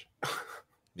pre-show match.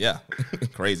 Yeah.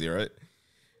 Crazy, right?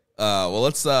 Well,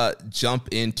 let's jump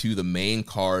into the main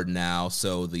card now.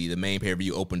 So the main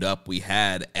pay-per-view opened up. We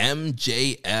had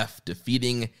MJF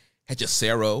defeating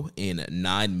Hechicero in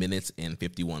 9 minutes and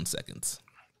 51 seconds.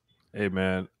 Hey,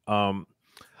 man.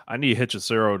 I need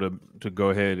Hechicero to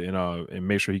go ahead and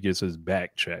make sure he gets his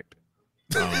back checked.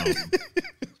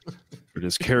 For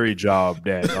this carry job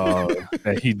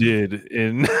that he did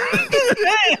in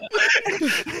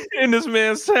in this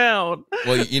man's town.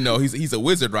 Well, he's a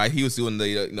wizard, right? He was doing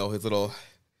the his little.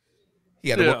 He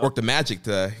had to work the magic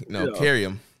to carry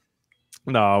him.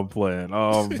 No, I'm playing.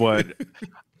 But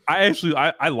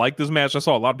I like this match. I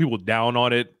saw a lot of people down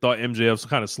on it. Thought MJF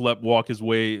kind of sleptwalk his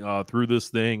way through this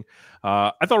thing.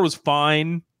 I thought it was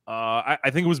fine. I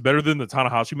think it was better than the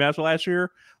Tanahashi match last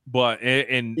year. But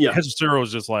Hechicero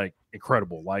is just like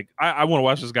incredible. Like I want to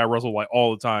watch this guy wrestle like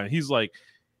all the time. He's like,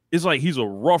 it's like he's a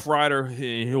rough rider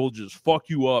and he'll just fuck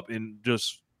you up in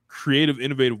just creative,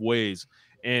 innovative ways.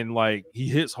 And like he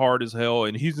hits hard as hell.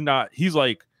 And he's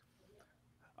like,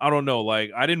 I don't know.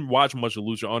 Like I didn't watch much of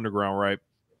Lucha Underground, right?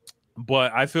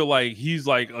 But I feel like he's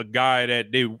like a guy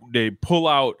that they pull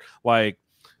out like.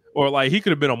 Or like he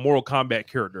could have been a Mortal Kombat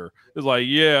character. It's like,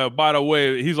 yeah, by the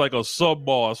way, he's like a sub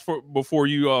boss before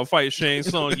you fight Shane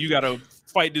Tsung. You gotta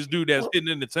fight this dude that's hidden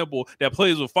in the temple that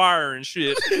plays with fire and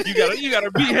shit. You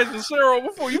gotta beat Hechicero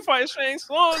before you fight Shane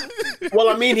Tsung. Well,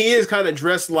 I mean, he is kind of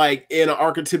dressed like in an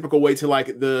archetypical way to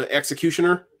like the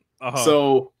Executioner.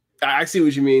 So I see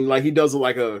what you mean. Like he does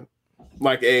like a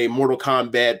Mortal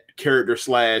Kombat character /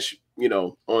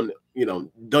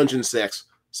 dungeon sex.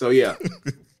 So yeah.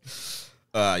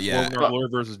 Glory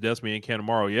versus Destiny and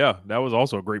Kanemaru. Yeah, that was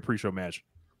also a great pre-show match.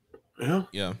 Yeah.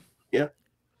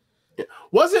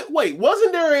 Wasn't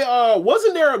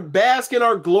there a Bask in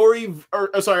Our Glory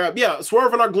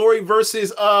Swerve in Our Glory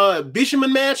versus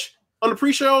Bishamon match on the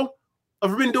pre-show of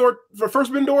Forbidden Door for first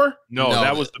Forbidden Door? No,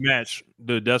 that was the match.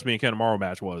 The Destiny and Kanemaru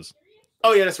match was.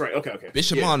 Oh yeah, that's right. Okay.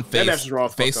 Bishamon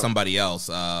faced somebody else.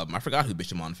 I forgot who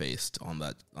Bishamon faced on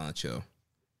that show.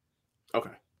 Okay.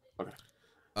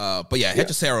 But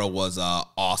Hechicero was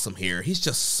awesome here. He's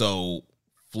just so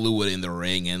fluid in the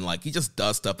ring, and like he just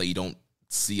does stuff that you don't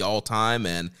see all the time.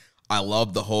 And I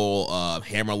love the whole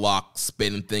hammerlock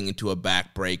spin thing into a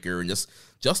backbreaker, and just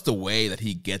the way that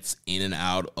he gets in and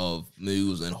out of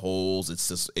moves and holes.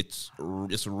 It's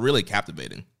really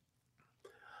captivating.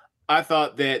 I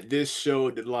thought that this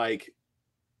showed that like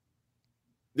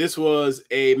this was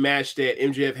a match that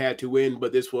MJF had to win,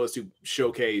 but this was to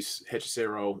showcase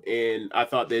Hechicero. And I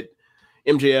thought that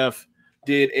MJF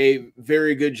did a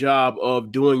very good job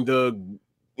of doing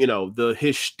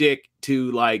his shtick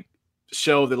to like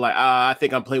show that like, I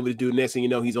think I'm playing with this dude next thing you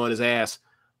know, he's on his ass.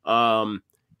 And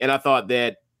I thought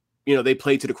that, they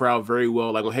played to the crowd very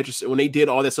well. Like when they did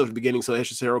all that stuff at the beginning, so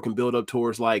Hechicero can build up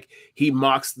towards like he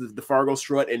mocks the Fargo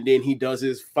strut and then he does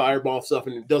his fireball stuff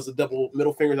and does the double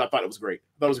middle fingers. I thought it was great.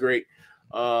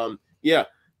 I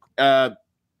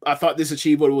thought this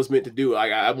achieved what it was meant to do.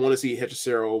 Like I want to see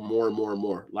Hechicero more and more and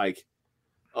more, like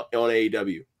on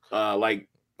AEW. I want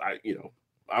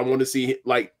to see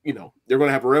they're going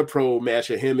to have a Rev Pro match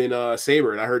of him and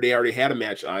Saber, and I heard they already had a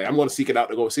match. I'm going to seek it out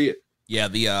to go see it. Yeah,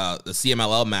 the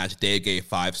CMLL match, Dave gave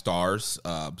 5 stars.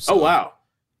 Oh, wow.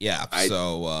 Yeah,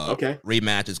 okay.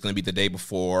 Rematch is going to be the day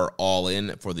before All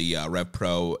In for the Rev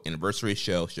Pro anniversary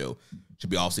show. Should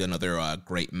be also another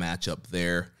great matchup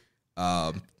there.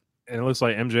 And it looks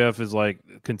like MJF is like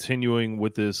continuing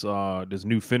with this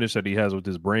new finish that he has with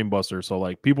his Brainbuster. So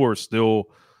like people are still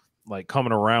like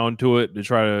coming around to it to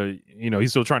try to,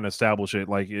 he's still trying to establish it.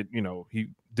 Like it, he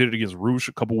did it against Roosh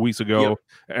a couple weeks ago. Yep.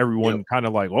 Everyone kind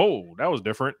of like, oh, that was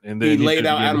different. And then he laid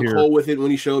out Adam Cole with it when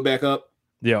he showed back up.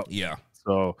 Yeah. Yeah.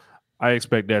 So I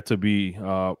expect that to be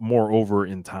more over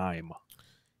in time.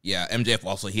 Yeah. MJF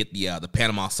also hit the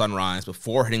Panama Sunrise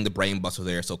before hitting the Brainbuster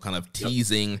there. So kind of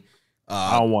teasing.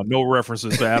 I don't want no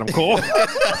references to Adam Cole.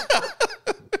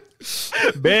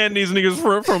 Ban these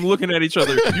niggas from looking at each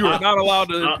other. You are not allowed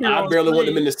to. I barely want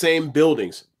them in the same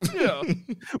buildings. Yeah.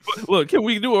 But look, can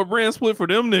we do a brand split for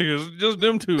them niggas? Just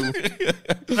them two.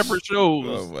 Separate shows.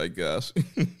 Oh my gosh.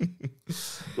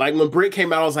 Like when Britt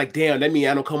came out, I was like, damn, that means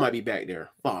Adam Cole might be back there.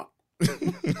 Fuck.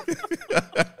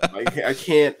 I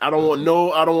can't. I don't want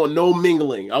no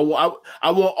mingling. I want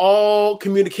all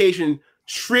communication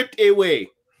stripped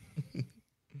away.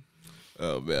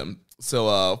 Oh man.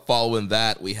 So following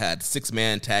that, we had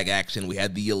 6-man tag action. We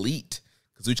had the Elite,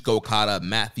 Kazuchika Okada,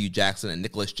 Matthew Jackson, and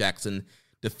Nicholas Jackson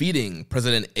defeating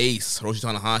President Ace, Hiroshi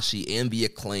Tanahashi, and the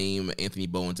Acclaim, Anthony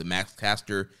Bowens, and Max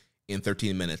Caster in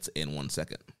 13 minutes and 1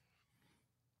 second.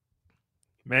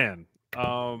 Man,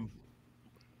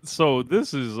 so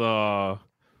this is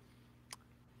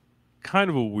kind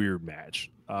of a weird match.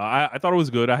 I thought it was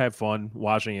good. I had fun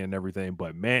watching it and everything,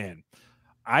 but man,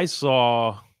 I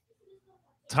saw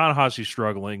Tanahashi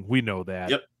struggling. We know that.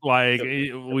 Yep.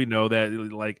 We know that.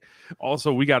 Like,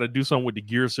 also, we got to do something with the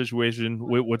gear situation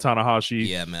with Tanahashi.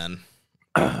 Yeah, man.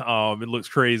 It looks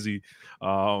crazy.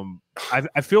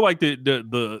 I feel like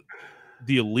the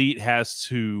elite has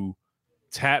to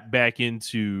tap back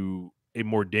into a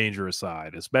more dangerous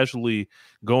side, especially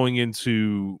going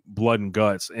into Blood and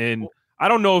Guts. And I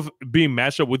don't know if being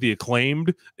matched up with the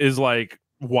Acclaimed is like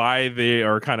why they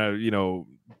are kind of,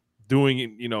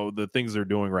 doing, the things they're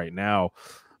doing right now.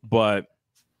 But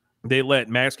they let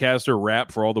Max Caster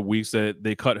rap for all the weeks that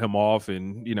they cut him off.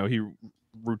 And, he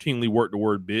routinely worked the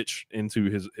word bitch into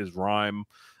his rhyme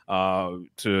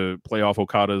to play off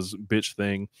Okada's bitch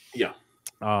thing. Yeah.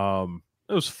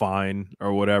 It was fine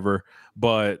or whatever.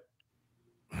 But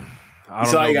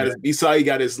You saw he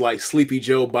got his like Sleepy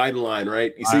Joe Biden line,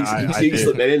 right? You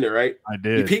slipped that in there, right? I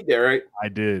did. You peeked there, right? I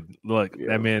did. Look,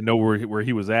 that man know where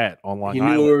he was at on Long He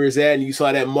Island. knew where he was at, and you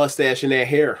saw that mustache and that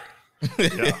hair.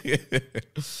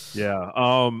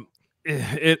 Yeah.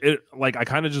 It like I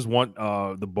kind of just want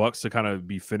the Bucks to kind of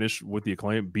be finished with the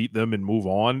Acclaim, beat them, and move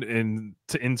on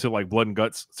into like Blood and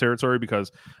Guts territory,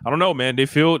 because I don't know, man. They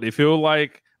feel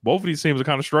like both of these teams are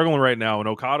kind of struggling right now, and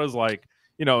Okada's like,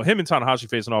 him and Tanahashi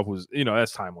facing off was,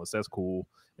 that's timeless. That's cool.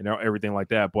 Everything like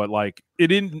that. But like, I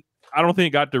don't think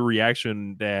it got the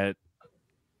reaction that,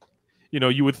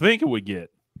 you would think it would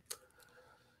get.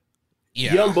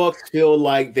 Yeah. Young Bucks feel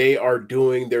like they are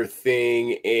doing their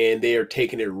thing and they are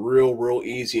taking it real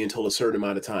easy until a certain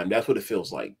amount of time. That's what it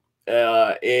feels like.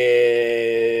 And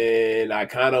I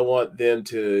kind of want them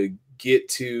to get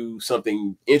to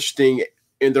something interesting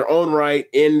in their own right,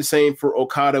 and the same for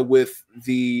Okada with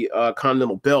the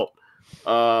Continental Belt.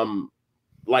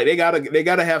 Like they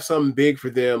gotta have something big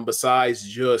for them besides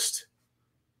just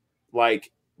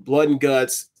like Blood and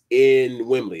Guts in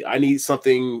Wembley. I need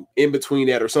something in between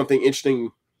that or something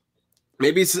interesting.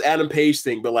 Maybe it's an Adam Page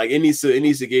thing, but like it needs to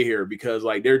get here, because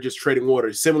like they're just treading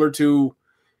water. Similar to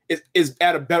it's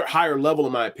at a higher level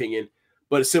in my opinion,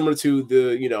 but it's similar to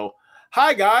the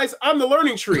hi guys, I'm the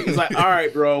learning tree. It's like, all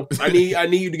right, bro, I need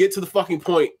you to get to the fucking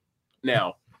point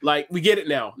now. Like, we get it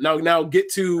now. Now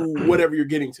get to whatever you're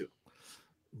getting to.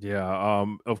 Yeah.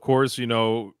 Of course,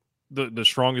 the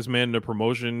strongest man in the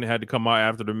promotion had to come out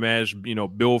after the match.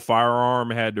 Bill Firearm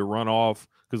had to run off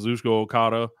Kazuchika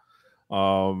Okada.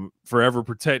 Forever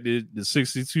protected the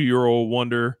 62-year-old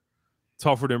wonder,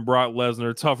 tougher than Brock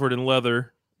Lesnar, tougher than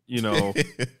leather. Yeah.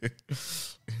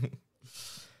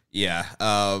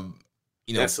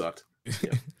 That sucked.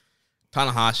 Yeah.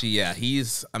 Tanahashi, yeah,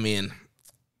 the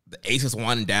ace is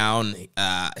one down.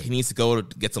 He needs to go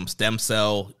to get some stem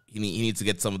cell. He needs to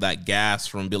get some of that gas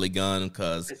from Billy Gunn,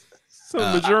 because some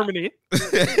of Germany.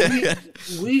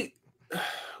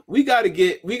 we gotta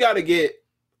get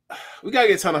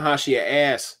Tanahashi an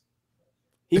ass.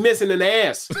 He missing an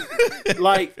ass.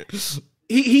 Like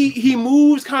he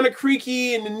moves kind of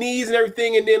creaky in the knees and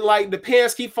everything, and then like the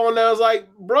pants keep falling down. I was like,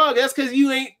 bro, that's because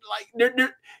you ain't like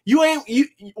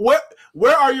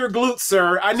where are your glutes,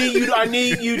 sir? I need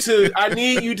you to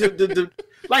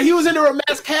like, he was in a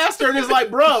Max Caster, and it's like,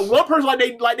 bro, one person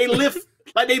they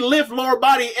lift lower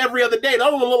body every other day. The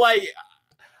other one look like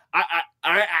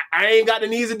I ain't got the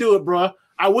knees to do it, bro.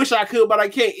 I wish I could, but I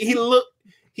can't. He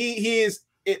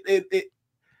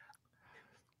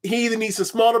either needs some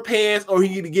smaller pants or he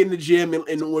need to get in the gym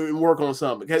and work on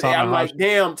something. Because I'm like,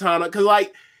 damn, Tana, because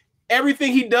like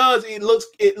everything he does, it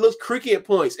looks creaky at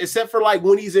points, except for like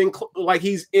when he's in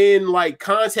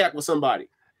contact with somebody.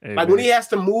 Hey, like, man, when he has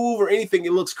to move or anything,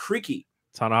 it looks creaky.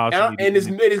 Tanahashi, and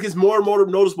it gets more and more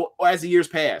noticeable as the years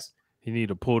pass. He need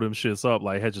to pull them shits up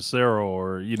like Hechicero,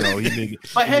 or he need.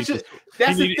 But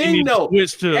that's the thing, though.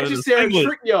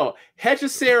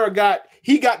 Hechicero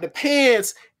got the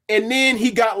pants, and then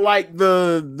he got like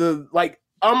the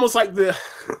almost like the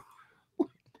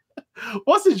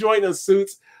what's the joint of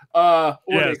suits? What are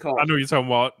they called? I know what you're talking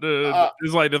about.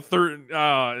 It's like the third.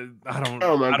 I don't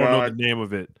know the name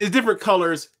of it. It's different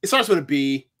colors. It starts with a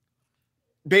B.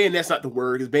 Bayonet's not the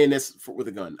word, because bayonet's with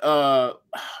a gun.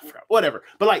 Whatever.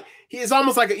 But like, it's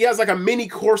almost like he has like a mini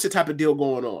corset type of deal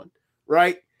going on,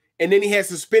 right? And then he has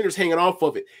suspenders hanging off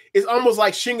of it. It's almost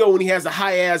like Shingo when he has the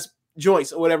high ass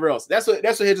joints or whatever else. That's what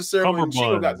Hechicero and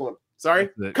Shingo got going on. Sorry,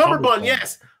 cummerbund.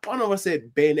 Yes, I don't know what I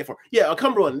said bayonet for. Yeah, a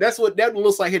cummerbund. That's what that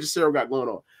looks like. Hechicero got going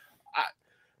on.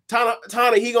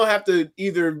 Tana, he gonna have to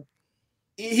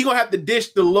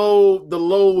dish the low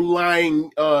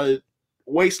lying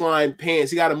waistline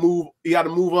pants. He got to move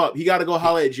up. He got to go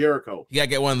holler at Jericho. He got to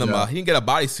get one of them. He can get a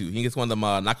bodysuit. He gets one of them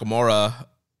Nakamura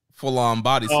full on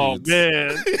bodysuits. Oh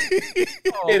man,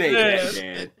 It ain't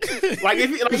that bad. Like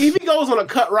if he goes on a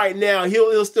cut right now,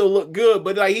 he'll still look good.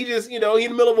 But like he just he's in the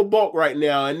middle of a bulk right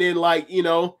now, and then like he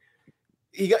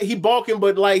bulking,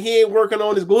 but like he ain't working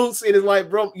on his glutes, and it's like,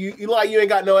 bro, you ain't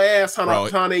got no ass,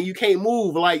 Tana, you can't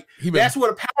move. Like that's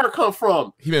where the power come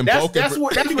from. That's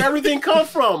where everything comes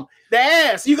from. The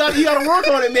ass. You got to work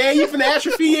on it, man. You finna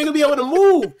atrophy, you ain't gonna be able to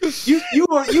move.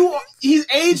 He's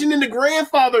aging into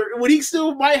grandfather when he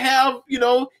still might have,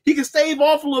 he can stave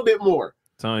off a little bit more.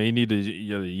 Tell him he need to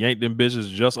yank them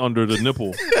bitches just under the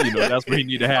nipple. That's what he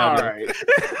need to have. All right.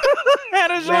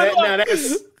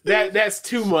 That's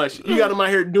too much. You got him out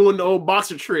here doing the old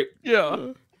boxer trick.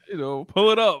 Yeah.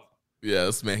 Pull it up.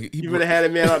 Yes, man. You would have had a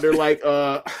man out there like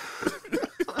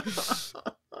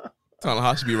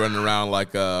Tanahashi be running around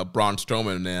like Braun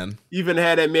Strowman, man. Even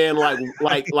had that man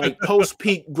like post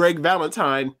peak Greg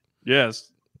Valentine.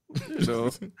 Yes.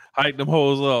 Hike them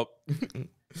hoes up.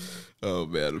 Oh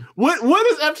man. What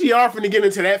is FTR finna get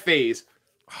into that phase?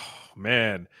 Oh,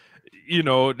 man.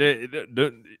 I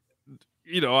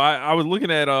was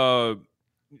looking at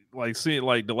seeing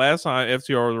like the last time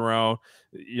FTR was around,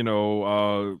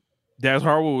 Dax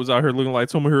Harwood was out here looking like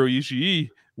Tomohiro Ishii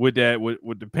with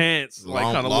the pants like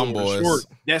kind of long short.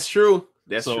 That's true.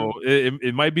 So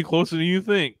it might be closer than you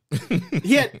think.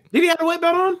 Yeah. Did he have a weight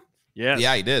belt on? Yeah.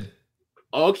 Yeah, he did.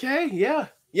 Okay. Yeah.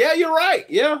 Yeah, you're right.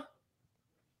 Yeah.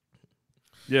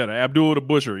 Yeah, the Abdul the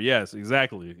Butcher. Yes,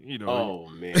 exactly. Oh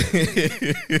man.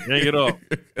 Hang it up.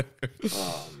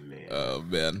 Oh man. Oh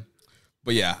man.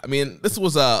 But yeah, I mean, this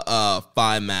was a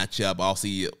fine matchup.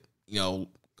 Obviously,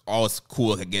 always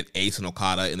cool to get Ace and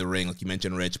Okada in the ring, like you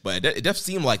mentioned, Rich. But it just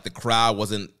seemed like the crowd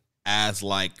wasn't as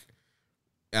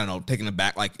taken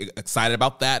aback, like excited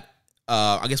about that.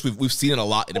 I guess we've seen it a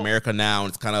lot in America now, and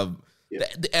it's kind of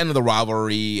the end of the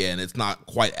rivalry, and it's not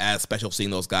quite as special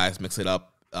seeing those guys mix it up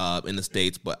in the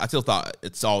States. But I still thought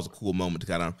it's always a cool moment to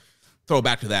kind of throw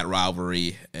back to that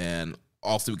rivalry. And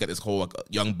also we got this whole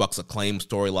Young Bucks Acclaim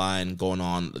storyline going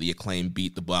on. The Acclaim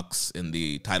beat the Bucks in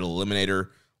the title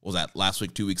eliminator. What was that, last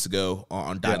week, 2 weeks ago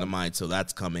on Dynamite? So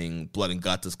that's coming. Blood and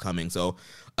Guts is coming. So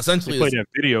essentially, they played that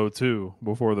video too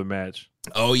before the match.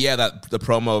 Oh yeah, the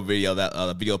promo video,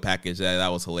 that video package, that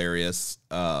was hilarious.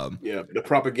 The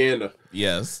propaganda.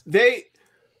 Yes.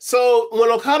 So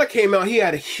when Okada came out, he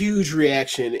had a huge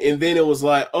reaction, and then it was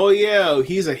like, oh yeah,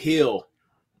 he's a heel.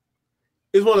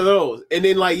 It's one of those, and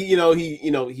then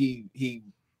he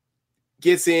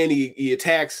gets in, he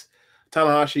attacks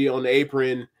Tanahashi on the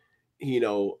apron.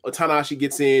 Tanahashi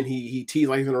gets in, he teases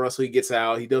like he's gonna wrestle, he gets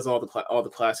out, he does all the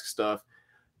classic stuff,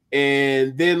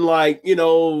 and then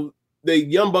the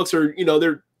Young Bucks are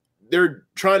they're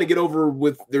trying to get over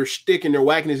with their shtick and their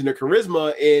wackiness and their charisma,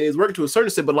 and it's working to a certain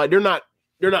extent, but they're not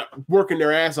working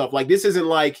their ass off. Like this isn't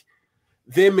like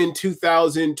them in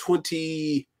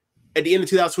 2020 at the end of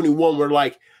 2021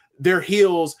 where they're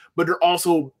heels, but they're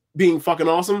also being fucking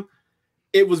awesome.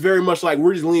 It was very much like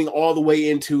we're just leaning all the way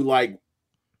into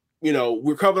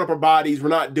we're covering up our bodies, we're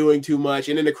not doing too much,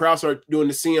 and then the crowd started doing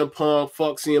the CM Punk,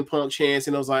 fuck CM Punk chants,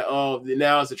 and I was like, oh,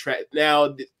 now it's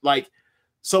now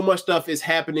so much stuff is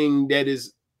happening that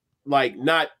is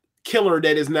not killer,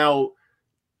 that is now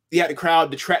you had the crowd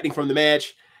detracting from the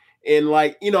match. And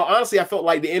honestly, I felt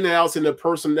like the in and outs and the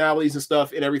personalities and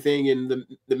stuff and everything and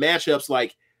the matchups,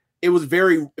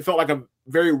 it felt like a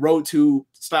very Road to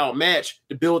style match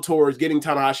to build towards getting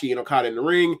Tanahashi and Okada in the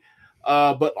ring.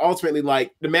 But ultimately,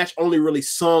 the match only really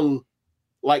sung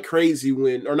like crazy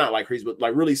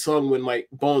but really sung when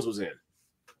Bones was in.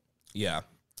 Yeah.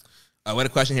 We had a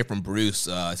question here from Bruce.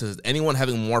 It says, is anyone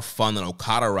having more fun than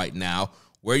Okada right now?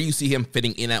 Where do you see him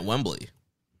fitting in at Wembley?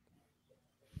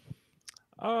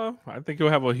 I think he'll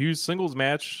have a huge singles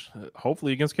match,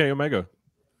 hopefully against Kenny Omega.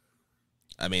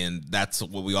 I mean, that's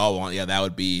what we all want. Yeah, that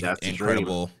would be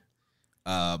incredible.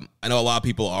 I know a lot of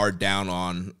people are down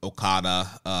on Okada,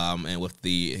 and with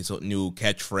his new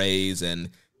catchphrase, and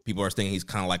people are thinking he's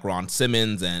kind of like Ron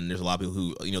Simmons, and there's a lot of people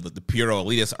who, the puro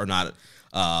elitists are not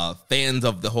fans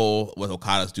of the whole what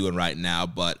Okada's doing right now.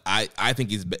 But I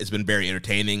think it's been very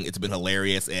entertaining. It's been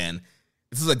hilarious, and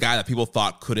this is a guy that people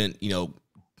thought couldn't,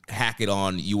 hack it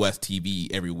on US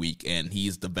TV every week, and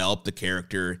he's developed the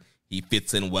character. He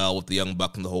fits in well with the Young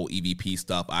Buck and the whole EVP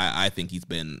stuff. I think he's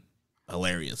been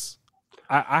hilarious.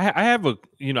 I have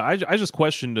I just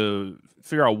question to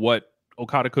figure out what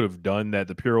Okada could have done that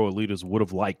the Puro Elites would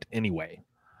have liked anyway.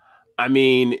 I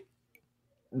mean,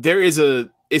 it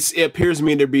appears to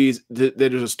me that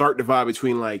there's a stark divide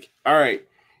between all right,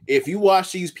 if you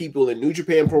watch these people in New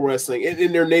Japan Pro Wrestling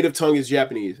and their native tongue is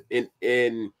Japanese,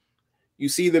 and you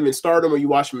see them in Stardom or you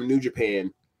watch them in New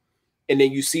Japan, and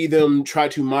then you see them try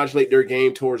to modulate their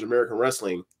game towards American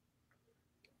wrestling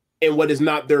in what is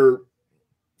not their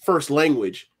first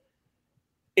language,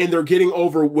 and they're getting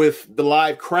over with the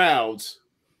live crowds,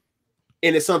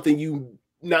 and it's something you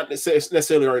not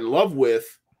necessarily are in love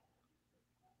with,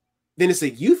 then it's a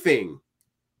you thing.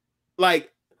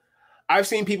 Like, I've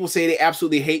seen people say they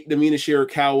absolutely hate Tamina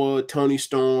Shirakawa, Toni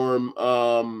Storm,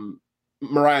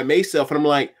 Mariah Mayself, and I'm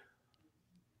like,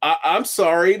 I'm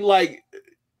sorry, like,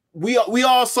 we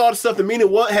all saw the stuff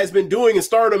Tamina has been doing in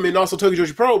Stardom and also Tokyo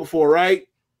Joshi Pro before, right?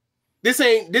 This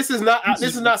is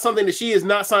not something that she is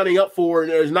not signing up for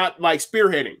and is not like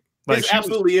spearheading. Like, this is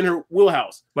absolutely in her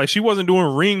wheelhouse. Like, she wasn't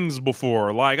doing rings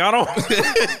before. Like, I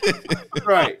don't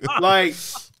right. Like,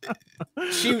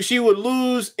 she would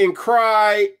lose and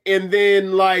cry and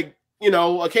then, like, you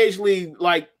know, occasionally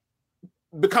like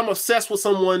become obsessed with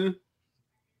someone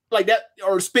like that,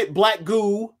 or spit black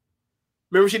goo.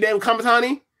 Remember she did with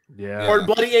Kamatani? Yeah. Or the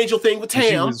Bloody Angel thing with Tam.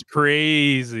 She was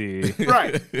crazy.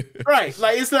 Right. Right.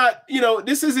 Like, it's not, you know,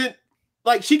 this isn't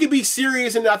like, she could be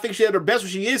serious, and I think she had her best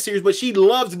when she is serious, but she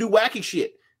loves to do wacky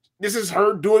shit. This is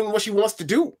her doing what she wants to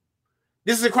do.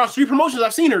 This is across 3 promotions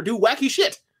I've seen her do wacky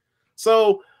shit.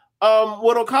 So,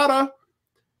 with Okada,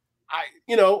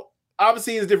 you know,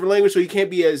 obviously it's a different language, so he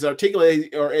can't be as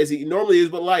articulate or as he normally is,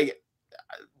 but like,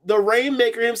 the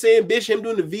Rainmaker, him saying bitch, him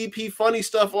doing the VP funny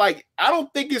stuff, like, I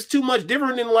don't think it's too much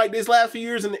different than like this last few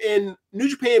years in New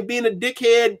Japan being a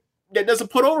dickhead that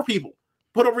doesn't put over people,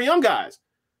 put over young guys.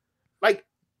 Like,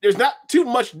 there's not too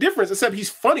much difference, except he's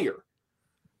funnier.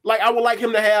 Like, I would like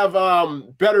him to have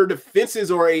better defenses,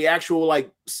 or a actual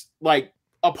like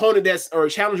opponent or a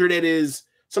challenger that is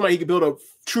somebody he could build a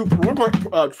true program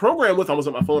with. I almost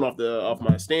on my phone off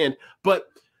my stand, but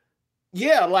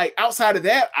yeah, like, outside of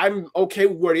that, I'm okay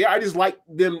with where they are. I just like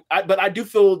them, but I do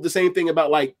feel the same thing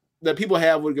about, like, that people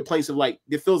have with complaints of, like,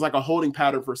 it feels like a holding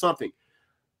pattern for something.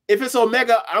 If it's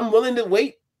Omega, I'm willing to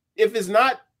wait. If it's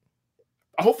not,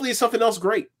 hopefully it's something else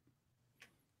great.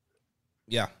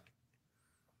 Yeah.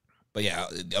 But yeah,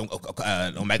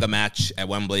 an Omega match at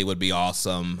Wembley would be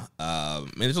awesome. I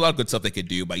mean, there's a lot of good stuff they could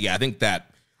do, but yeah, I think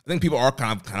people are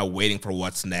kind of waiting for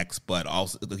what's next. But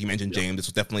also, like you mentioned, James, this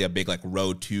was definitely a big like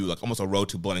almost a road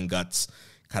to blood and guts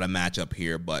kind of matchup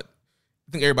here. But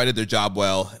I think everybody did their job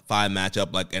well. Fine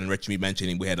matchup, like, and Rich, me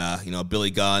mentioning, we had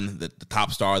Billy Gunn, the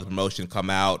top star of the promotion, come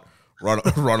out,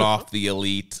 run off the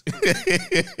Elite.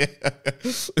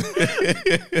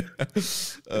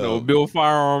 Bill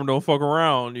Firearm don't fuck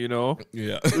around, you know.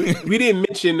 Yeah. we didn't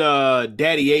mention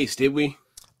Daddy Ace, did we?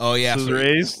 Oh yeah, Scissor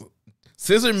Ace.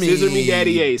 Scissor me,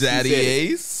 Daddy Ace. Daddy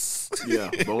Ace.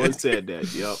 Yeah, Bowen said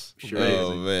that. Yep, sure.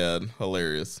 Oh man,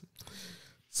 hilarious.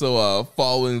 So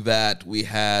following that, we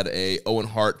had a Owen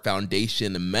Hart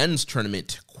Foundation men's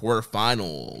tournament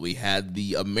quarterfinal. We had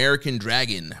the American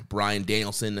Dragon, Bryan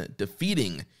Danielson,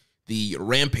 defeating the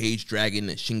Rampage Dragon,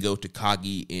 Shingo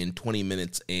Takagi, in 20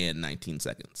 minutes and 19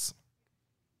 seconds.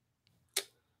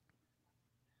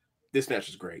 This match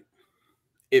was great.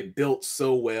 It built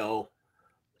so well.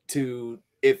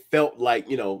 It felt like,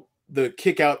 the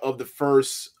kick out of the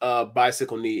first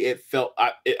bicycle knee. It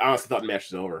honestly thought the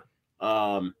match was over.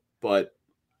 But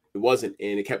it wasn't,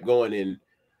 and it kept going. And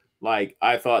like,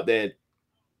 I thought that,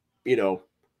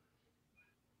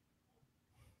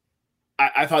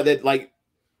 I thought that, like,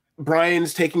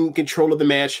 Bryan's taking control of the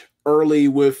match early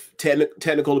with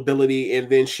technical ability, and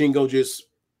then Shingo just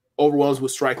overwhelms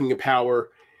with striking and power.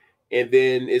 And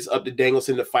then it's up to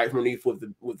Danielson to fight from underneath with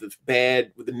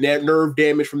the nerve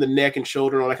damage from the neck and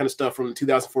shoulder and all that kind of stuff from the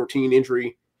 2014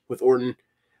 injury with Orton,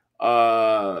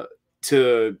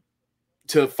 to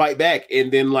fight back.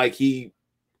 And then, like, he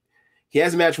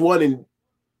has match won, and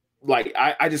like,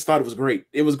 I just thought it was great.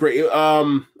 It was great.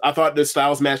 I thought the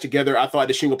styles matched together. I thought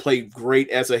the Shingo played great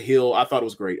as a heel. I thought it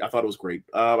was great. I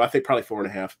think probably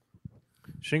 4.5.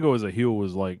 Shingo as a heel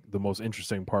was like the most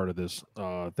interesting part of this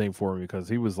thing for me, because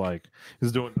he was doing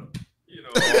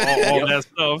all that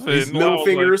stuff, and middle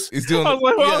fingers. He's doing. I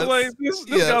was like, this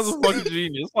guy's a fucking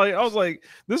genius. Like, I was like,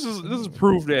 this is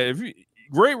proof that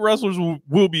great wrestlers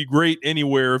will be great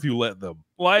anywhere if you let them.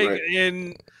 Like, right.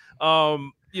 And are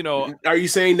you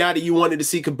saying now that you wanted to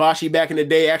see Kabashi back in the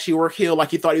day actually work heel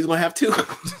like you thought he was going to have to?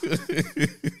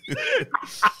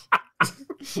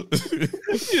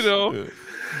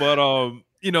 But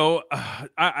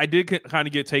I did kind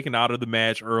of get taken out of the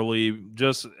match early.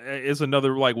 Just, it's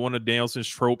another, like, one of Danielson's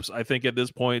tropes, I think, at this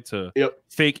point, to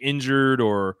fake injured,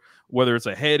 or whether it's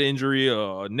a head injury,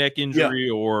 a neck injury,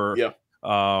 or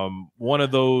one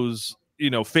of those,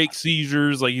 fake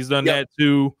seizures. Like, he's done that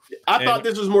too. I thought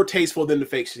this was more tasteful than the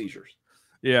fake seizures.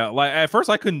 Yeah, like at first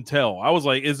I couldn't tell. I was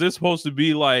like, is this supposed to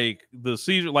be like the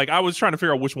seizure? Like I was trying to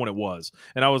figure out which one it was.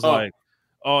 And I was like,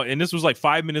 oh, and this was like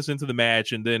 5 minutes into the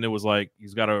match, and then it was like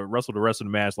he's got to wrestle the rest of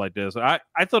the match like this. I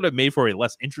thought it made for a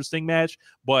less interesting match,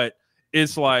 but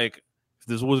it's like if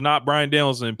this was not Bryan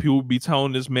Danielson, people would be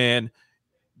telling this man,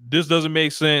 this doesn't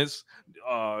make sense.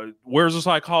 Where's the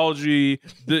psychology?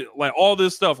 Like all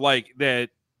this stuff like that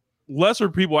lesser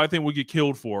people I think would get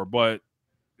killed for, but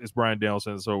it's Bryan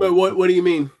Danielson. So but what do you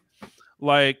mean?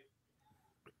 Like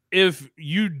if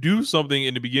you do something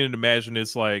in the beginning of the match and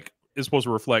it's like it's supposed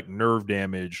to reflect nerve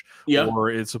damage, or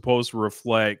it's supposed to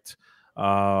reflect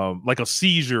like a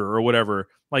seizure or whatever.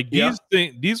 Like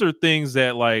these are things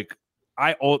that like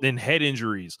in head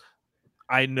injuries,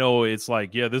 I know it's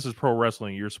like, yeah, this is pro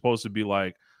wrestling. You're supposed to be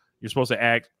like, you're supposed to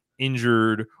act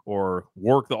injured or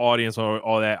work the audience or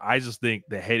all that. I just think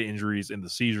the head injuries and the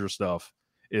seizure stuff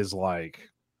is like,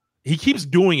 he keeps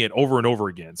doing it over and over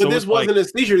again. But so this wasn't like, a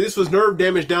seizure. This was nerve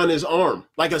damage down his arm,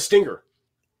 like a stinger.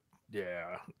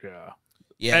 Yeah.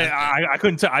 I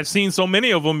couldn't tell. I've seen so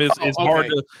many of them. It's hard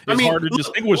to hard to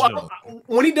distinguish them.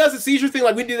 When he does the seizure thing,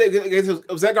 like we did that,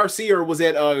 was that Garcia or was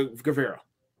that Guevara?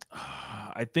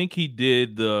 I think he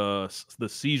did the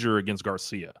seizure against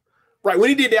Garcia. Right. When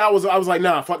he did that, I was like,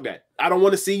 nah, fuck that. I don't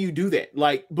want to see you do that.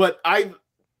 Like, but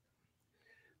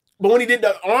when he did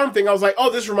the arm thing, I was like, oh,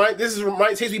 this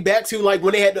takes me back to like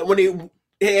when they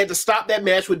had to stop that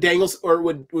match with Daniels or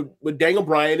with Daniel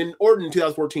Bryan and Orton in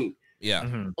 2014. Yeah.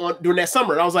 During that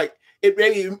summer. And I was like, it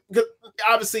maybe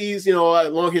obviously he's, a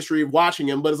long history of watching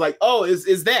him, but it's like, oh,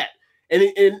 is that?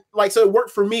 And like, so it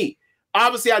worked for me.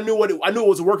 Obviously I knew it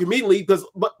was a work immediately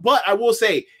but I will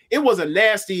say it was a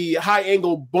nasty high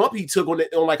angle bump he took on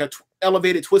like a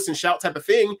elevated twist and shout type of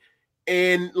thing.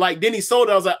 And like, then he sold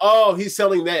it. I was like, oh, he's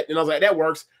selling that. And I was like, that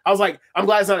works. I was like, I'm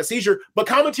glad it's not a seizure, but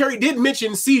commentary did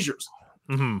mention seizures.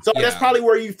 So that's probably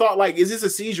where you thought like, is this a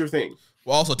seizure thing?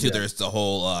 Well, also too, there's the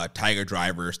whole Tiger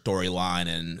Driver storyline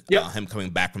and him coming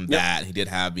back from that. He did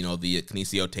have the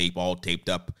kinesio tape all taped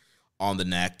up on the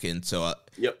neck, and so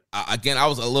again, I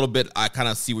was a little bit. I kind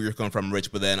of see where you're coming from,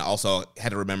 Rich, but then also had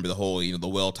to remember the whole the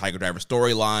Will Tiger Driver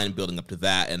storyline building up to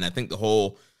that, and I think the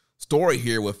whole story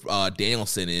here with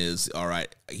Danielson is all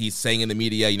right. He's saying in the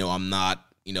media, I'm not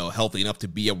healthy enough to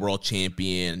be a world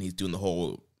champion, and he's doing the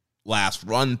whole last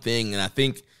run thing, and I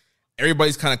think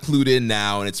everybody's kind of clued in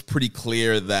now, and it's pretty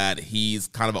clear that he's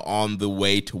kind of on the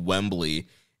way to Wembley.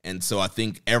 And so I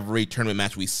think every tournament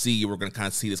match we see, we're going to kind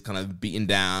of see this kind of beaten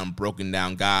down, broken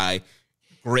down guy,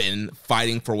 gritting,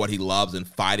 fighting for what he loves and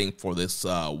fighting for this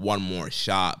one more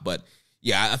shot. But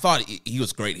yeah, I thought he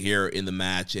was great here in the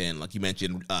match. And like you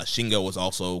mentioned, Shingo was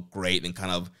also great and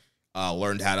kind of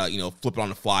learned how to, flip it on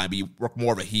the fly and work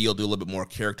more of a heel, do a little bit more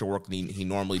character work than he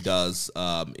normally does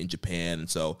in Japan. And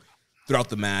so throughout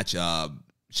the match,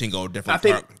 Shingo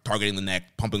definitely targeting the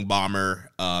neck, pumping bomber,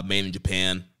 made in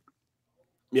Japan.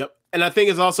 Yep. And I think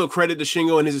it's also credit to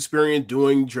Shingo and his experience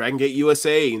doing Dragon Gate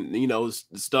USA and,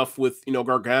 stuff with,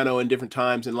 Gargano and different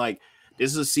times. And like,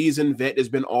 this is a seasoned vet that's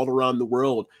been all around the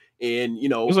world. And,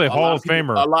 he's a Hall of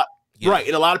Famer. Right.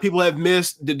 And a lot of people have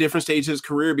missed the different stages of his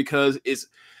career because it's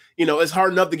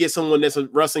hard enough to get someone that's a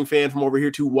wrestling fan from over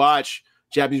here to watch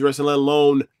Japanese wrestling, let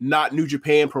alone not New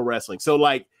Japan Pro Wrestling. So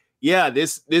like, yeah,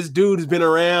 this dude has been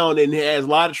around and has a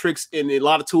lot of tricks and a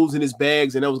lot of tools in his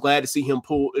bags, and I was glad to see him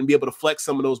pull and be able to flex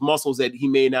some of those muscles that he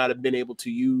may not have been able to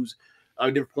use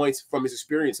at different points from his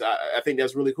experience. I think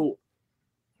that's really cool.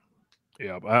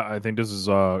 Yeah, I think this is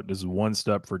one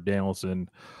step for Danielson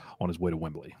on his way to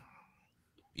Wembley.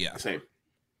 Yeah, same.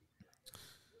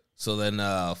 So then,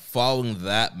 following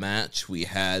that match, we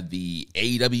had the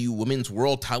AEW Women's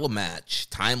World Title match.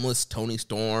 Timeless Toni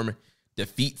Storm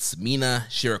defeats Mina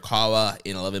Shirakawa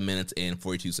in 11 minutes and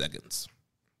 42 seconds.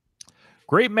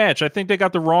 Great match. I think they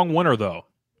got the wrong winner though,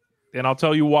 and I'll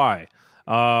tell you why.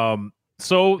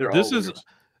 So this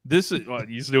is well,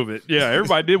 you stupid. Yeah,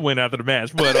 everybody did win after the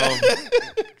match, but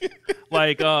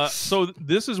so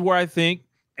this is where I think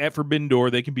at Forbidden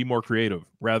Door they can be more creative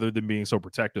rather than being so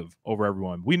protective over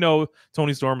everyone. We know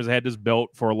Toni Storm has had this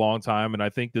belt for a long time, and I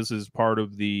think this is part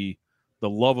of the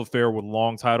love affair with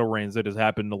long title reigns that has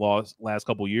happened the last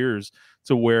couple of years,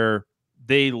 to where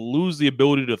they lose the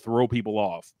ability to throw people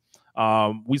off.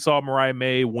 We saw Mariah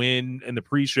May win in the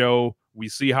pre-show. We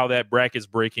see how that bracket's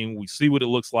breaking. We see what it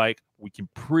looks like. We can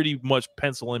pretty much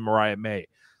pencil in Mariah May.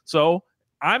 So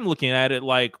I'm looking at it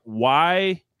like,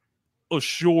 why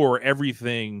assure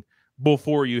everything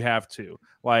before you have to?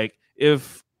 Like,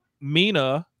 if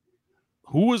Mina,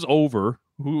 who was over,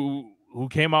 who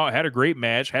came out, had a great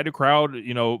match, had the crowd,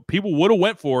 people would have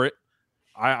went for it.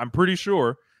 I'm pretty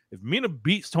sure. if Mina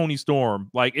beats Toni Storm,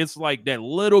 like it's like that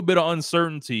little bit of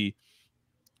uncertainty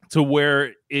to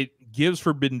where it gives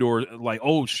Forbidden Door like,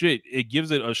 oh shit, it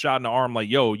gives it a shot in the arm. Like,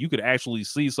 yo, you could actually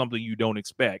see something you don't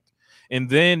expect. And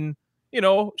then,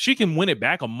 she can win it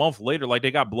back a month later. Like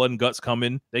they got Blood and Guts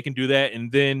coming. They can do that. And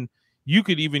then you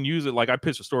could even use it. Like I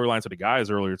pitched a storyline to the guys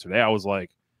earlier today. I was like,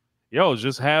 yo,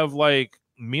 just have like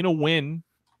Mina win,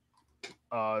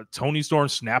 Toni Storm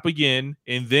snap again.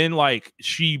 And then like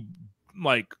she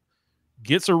like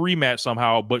gets a rematch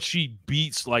somehow, but she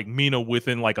beats like Mina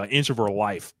within like an inch of her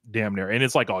life, damn near. And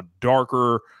it's like a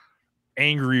darker,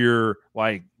 angrier,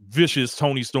 like vicious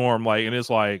Toni Storm. Like, and it's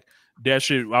like that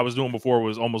shit I was doing before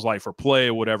was almost like for play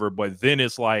or whatever. But then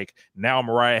it's like now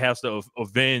Mariah has to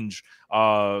avenge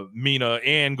Mina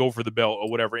and go for the belt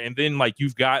or whatever. And then like you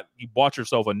bought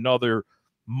yourself another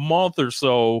month or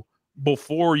so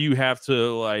before you have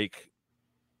to like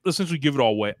essentially give it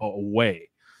all away.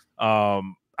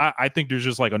 I think there's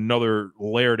just like another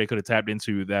layer they could have tapped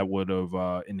into that would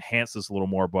have enhanced this a little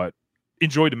more, but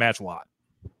enjoyed the match a lot.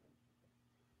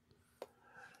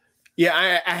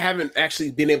 Yeah, I haven't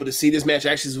actually been able to see this match.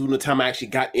 Actually, this was the time I actually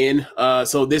got in.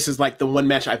 So this is like the one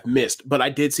match I've missed, but I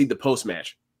did see the post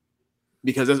match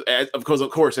because,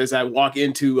 of course, as I walk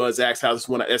into Zach's house,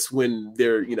 that's when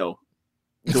they're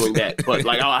doing that. But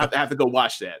like I'll have to go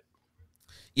watch that.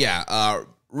 Yeah.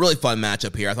 Really fun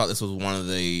matchup here. I thought this was one of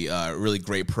the really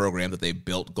great programs that they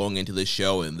built going into this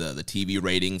show, and the TV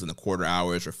ratings and the quarter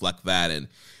hours reflect that. And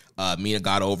Mina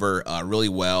got over really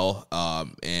well.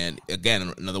 And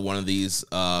again, another one of these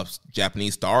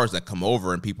Japanese stars that come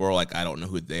over and people are like, I don't know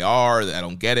who they are. I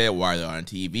don't get it. Why are they on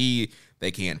TV?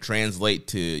 They can't translate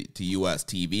to US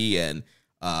TV. And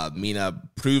Mina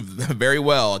proved very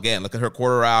well. Again, look at her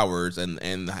quarter hours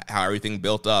and how everything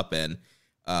built up. And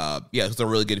it was a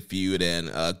really good feud and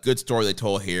a good story they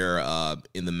told here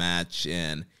in the match.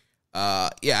 And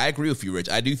I agree with you, Rich.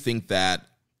 I do think that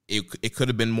it could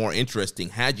have been more interesting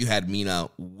had you had Mina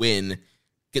win,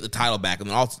 get the title back, and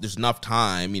then also there's enough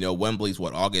time. Wembley's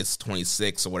August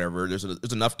 26th or whatever.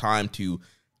 There's enough time to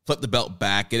flip the belt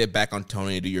back, get it back on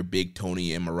Toni, do your big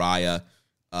Toni and Mariah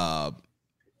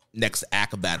next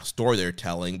act of that story they're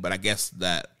telling. But I guess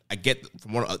that I get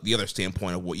from the other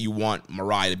standpoint of what you want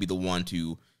Mariah to be the one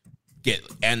to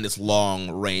end this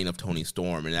long reign of Toni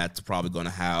Storm, and that's probably going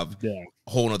to have a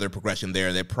whole nother progression there.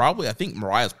 I think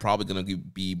Mariah's probably going to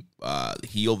be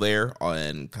heel there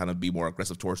and kind of be more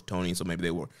aggressive towards Toni. So maybe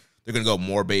they're going to go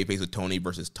more babyface with Toni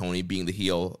versus Toni being the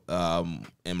heel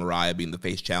and Mariah being the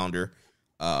face challenger.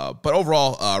 But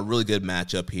overall, really good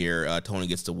matchup here. Toni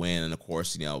gets to win, and of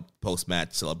course,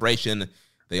 post-match celebration.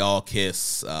 They all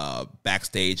kiss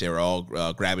backstage. They were all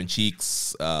grabbing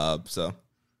cheeks. They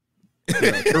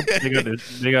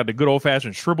got the good old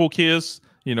fashioned triple kiss.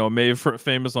 Made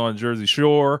famous on Jersey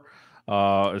Shore.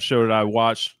 A show that I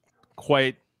watched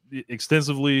quite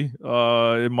extensively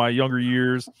in my younger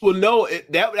years. Well, no,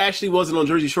 that actually wasn't on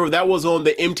Jersey Shore. That was on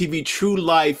the MTV True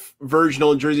Life version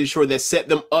on Jersey Shore that set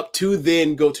them up to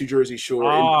then go to Jersey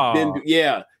Shore. And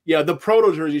then, the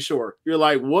proto Jersey Shore. You're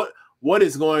like, what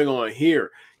is going on here?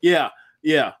 Yeah.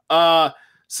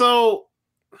 So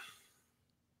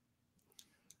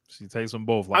she takes them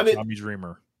both like Tommy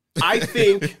Dreamer. I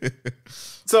think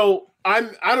so. I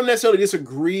don't necessarily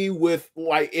disagree with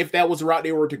like if that was the route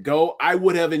they were to go. I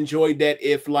would have enjoyed that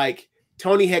if like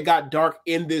Toni had got dark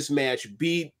in this match,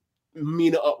 beat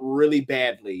Mina up really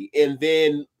badly, and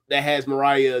then that has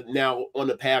Mariah now on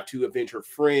the path to avenge her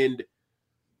friend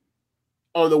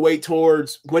on the way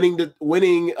towards winning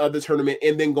the tournament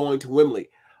and then going to Wembley.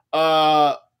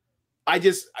 Because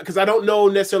I don't know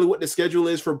necessarily what the schedule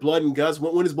is for Blood and Guts.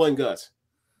 When is Blood and Guts?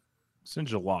 It's in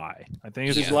July. I think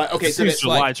it's July. Okay, so it's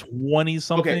July 20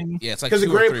 something. Okay. Yeah, it's like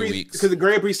 2 or 3 weeks. Because the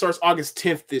Grand Prix starts August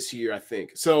 10th this year, I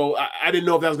think. So I didn't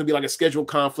know if that was going to be like a scheduled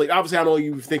conflict. Obviously, I know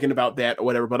you were thinking about that or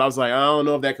whatever, but I was like, I don't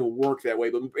know if that could work that way,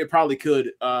 but it probably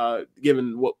could,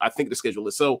 given what I think the schedule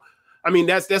is. So, I mean,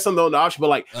 that's something on the option, but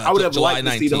like I would have liked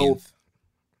to see the whole.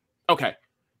 Okay,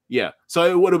 yeah. So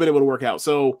it would have been able to work out.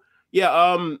 So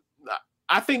yeah,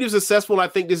 I think this is successful. I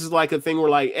think this is like a thing where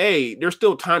like, hey, there's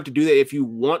still time to do that if you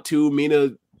want to.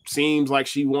 Mina seems like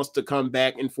she wants to come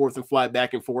back and forth and fly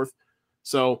back and forth.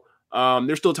 So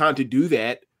there's still time to do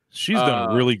that. She's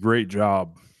done a really great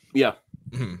job. Yeah,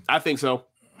 I think so.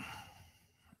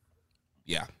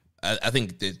 Yeah, I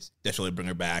think that should bring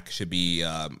her back. Should be,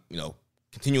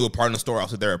 continue a part of the story.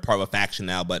 Also, they're a part of a faction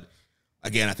now. But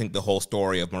again, I think the whole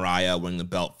story of Mariah winning the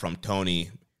belt from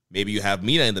Toni. Maybe you have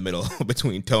Mina in the middle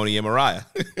between Toni and Mariah.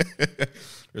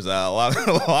 There's a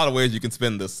lot of ways you can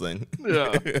spin this thing.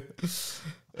 Yeah.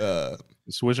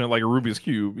 switching it like a Rubik's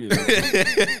Cube,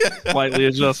 slightly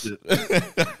adjusted.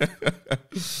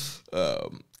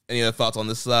 Any other thoughts on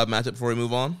this matchup before we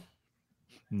move on?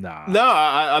 Nah. No,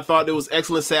 I thought it was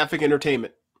excellent sapphic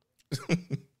entertainment.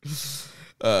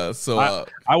 I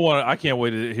can't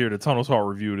wait to hear the Tunnel Talk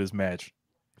review of this match.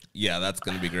 Yeah, that's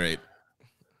gonna be great.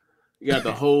 You got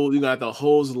the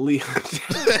hose lead.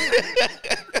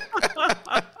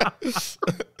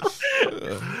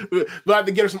 We'll have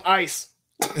to get her some ice.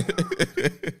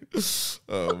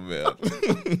 Oh man.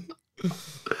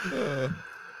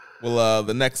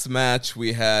 The next match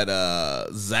we had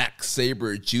Zack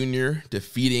Sabre Jr.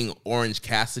 defeating Orange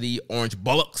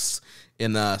Bullocks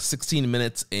in 16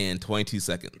 minutes and 22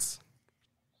 seconds.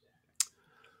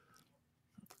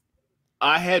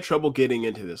 I had trouble getting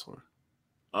into this one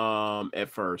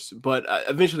at first, but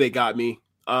eventually they got me.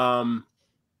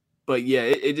 But yeah,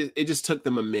 it just took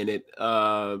them a minute.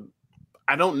 I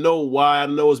don't know why. I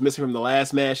don't know what was missing from the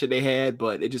last match that they had,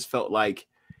 but it just felt like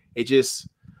it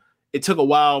took a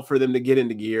while for them to get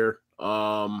into gear.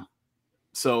 But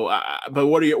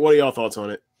what are y'all thoughts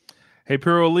on it? Hey,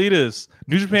 Pirolitas,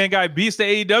 New Japan guy beats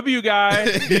the AEW guy.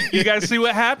 You guys see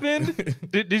what happened?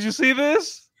 Did you see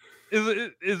this?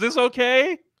 Is this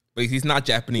okay? But he's not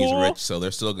Japanese rich, so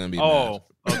they're still going to be mad.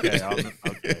 Okay.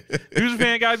 Okay. New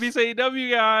Japan guy beats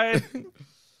AEW guy.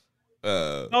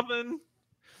 Nothing.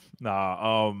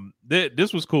 Nah.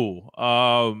 This was cool.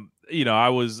 I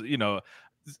was,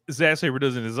 Zack Sabre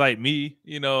doesn't excite me,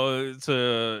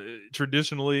 to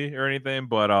traditionally or anything,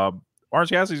 but Orange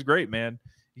Cassidy's great, man.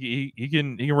 He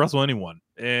can wrestle anyone,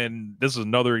 and this is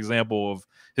another example of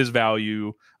his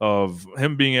value, of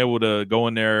him being able to go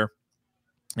in there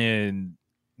and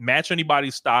match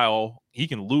anybody's style. He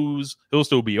can lose, he'll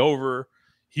still be over.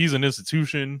 He's an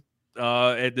institution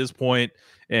at this point,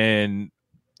 and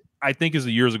I think as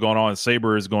the years have gone on,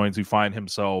 Sabre is going to find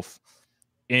himself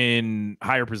in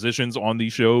higher positions on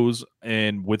these shows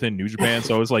and within New Japan.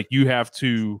 So it's like you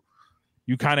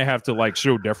kind of have to like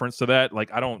show deference to that.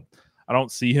 Like I don't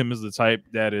see him as the type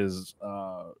that is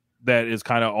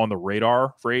kind of on the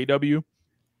radar for AEW,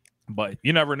 but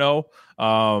you never know.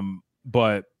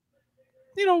 But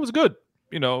it was good,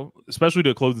 especially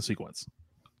the closing sequence.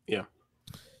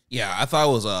 Yeah, I thought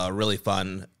it was a really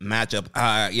fun matchup.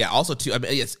 Also too,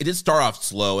 it did start off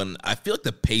slow, and I feel like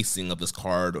the pacing of this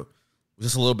card was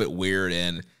just a little bit weird.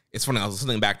 And it's funny, I was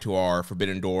listening back to our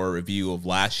Forbidden Door review of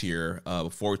last year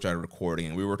before we started recording,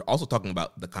 and we were also talking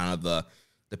about the kind of the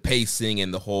pacing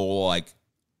and the whole like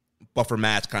buffer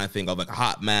match kind of thing of like a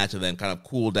hot match and then kind of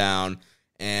cool down.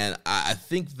 And I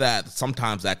think that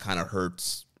sometimes that kind of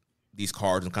hurts these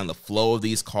cards and kind of the flow of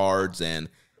these cards. And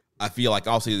I feel like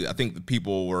obviously I think the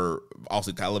people were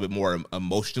also kind of a little bit more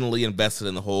emotionally invested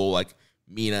in the whole like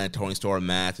Mina and Toni Storm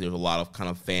match. There's a lot of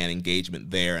kind of fan engagement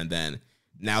there. And then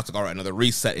now it's like, all right, another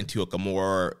reset into like a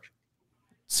more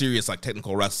serious like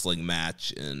technical wrestling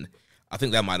match. And I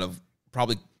think that might have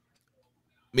probably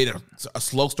made a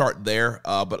slow start there,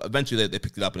 but eventually they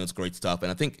picked it up and it's great stuff.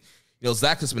 And I think,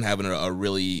 Zach has been having a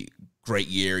really great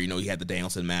year. He had the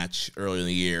Danielson match earlier in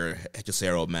the year,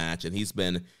 Hechicero match, and he's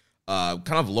been kind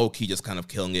of low-key just kind of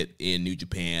killing it in New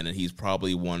Japan, and he's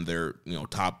probably one of their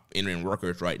top in-ring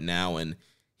workers right now, and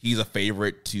he's a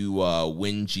favorite to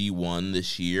win G1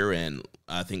 this year, and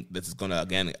I think this is going to,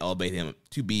 again, elevate him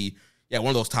to be one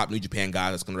of those top New Japan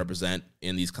guys that's going to represent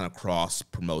in these kind of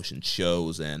cross-promotion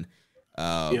shows. And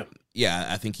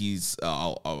I think he's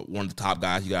one of the top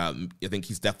guys. I think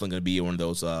he's definitely going to be one of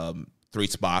those 3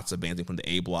 spots advancing from the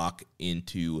A block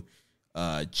into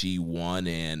G1,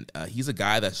 and he's a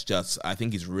guy that's just, I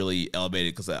think he's really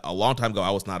elevated, because a long time ago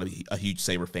I was not a huge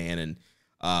Sabre fan, and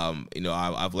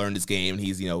I've learned his game.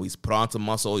 He's put on some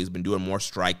muscle. He's been doing more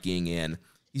striking, and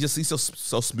he's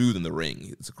so smooth in the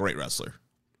ring. He's a great wrestler.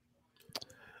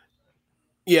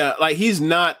 Yeah, like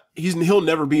he'll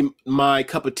never be my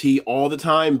cup of tea all the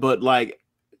time, but like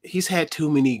he's had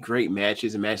too many great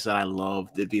matches and matches that I love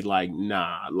that'd be like,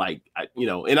 nah, like,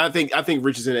 and I think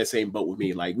Rich is in that same boat with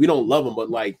me. Like, we don't love him, but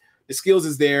like the skills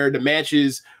is there. The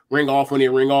matches ring off when they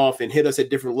ring off and hit us at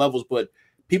different levels, but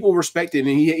people respect it. And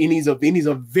he's one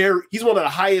of the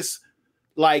highest,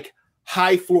 like,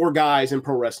 high floor guys in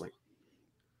pro wrestling.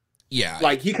 Yeah.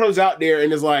 Like, he comes out there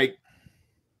and is like,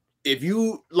 if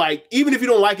you like, even if you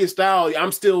don't like his style,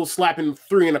 I'm still slapping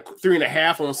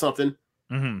 3.5 on something.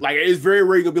 Mm-hmm. Like, it's very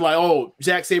rare you're gonna be like, oh,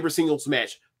 Zack Sabre singles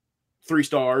match, 3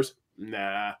 stars.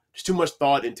 Nah, there's too much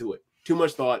thought into it. Too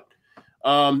much thought.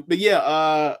 But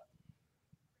yeah,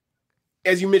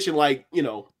 as you mentioned, like,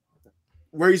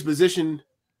 where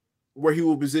he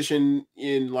will position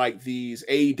in like these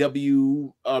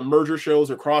AEW merger shows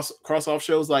or cross off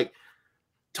shows, like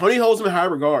Tony holds him in high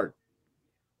regard.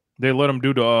 They let him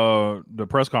do the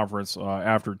press conference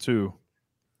after too.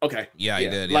 Okay. Yeah, he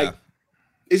did. Like,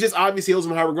 it's just obvious he holds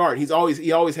him in high regard. He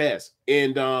always has.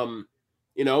 And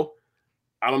you know,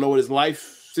 I don't know what his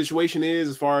life situation is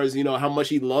as far as, you know, how much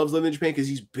he loves living in Japan because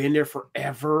he's been there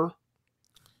forever.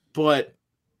 But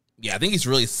yeah, I think he's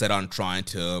really set on trying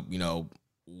to, you know,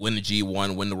 win the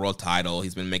G1, win the world title.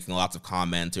 He's been making lots of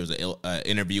comments. There's an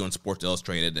interview in Sports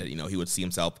Illustrated that, you know, he would see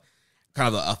himself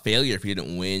kind of a failure if he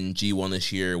didn't win G1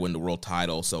 this year, win the world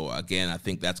title. So again, I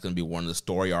think that's going to be one of the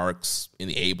story arcs in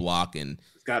the A block, and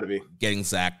it's got to be getting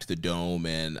Zach to the Dome.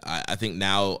 And I think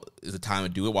now is the time to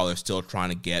do it while they're still trying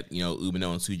to get, you know,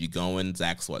 Umino and Tsuji going.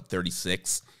 Zach's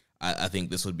 36. I think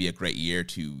this would be a great year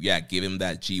to, give him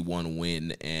that G1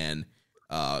 win, and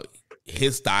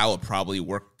his style would probably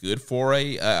work good for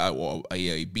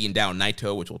a beaten down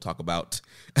Naito, which we'll talk about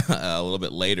a little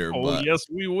bit later. Oh, but, yes,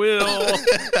 we will.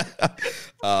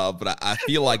 But I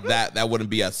feel like that wouldn't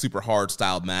be a super hard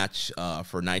style match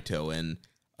for Naito. And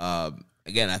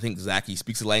again, I think Zach, he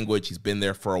speaks the language. He's been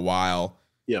there for a while.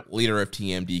 Yeah, leader of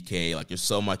TMDK. Like, there's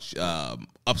so much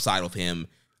upside with him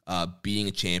being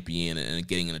a champion and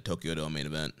getting in a Tokyo Dome main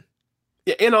event.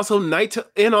 Yeah, and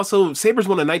also Saber's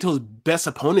one of Naito's best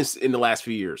opponents in the last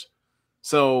few years.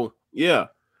 So yeah,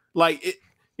 like it,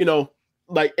 you know,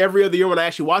 like every other year when I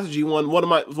actually watch the G1, one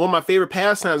of my favorite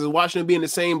pastimes is watching him be in the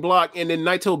same block, and then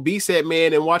Naito beats that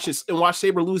man and watch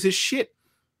Saber lose his shit.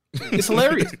 It's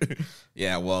hilarious.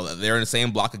 Yeah, well, they're in the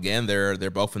same block again. They're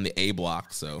both in the A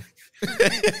block, so.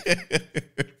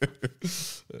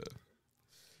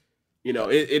 You know,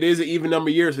 it is an even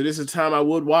number of years, so this is the time I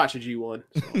would watch a G1.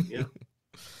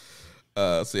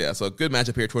 So, yeah. So a good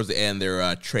matchup here towards the end.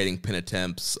 They're trading pin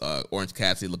attempts. Orange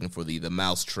Cassidy looking for the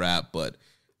mouse trap, but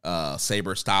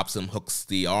Saber stops him, hooks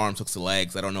the arms, hooks the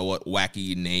legs. I don't know what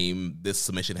wacky name this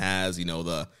submission has. You know,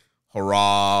 the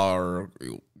hurrah or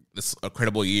this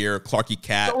incredible year, Clarky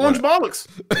Cat. The orange bollocks.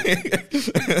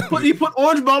 He put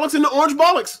orange bollocks in the orange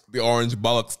bollocks. The orange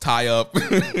bollocks tie up.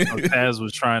 Taz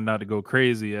was trying not to go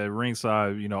crazy at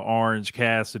ringside. You know, Orange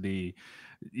Cassidy.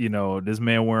 You know, this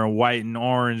man wearing white and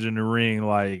orange in the ring.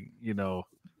 Like, you know,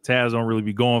 Taz don't really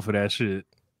be going for that shit.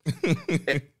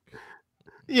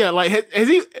 Yeah, like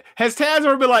has Taz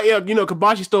ever been like, yeah, you know,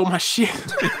 Kabashi stole my shit?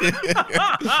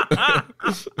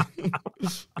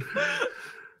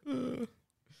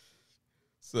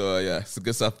 So, some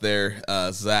good stuff there.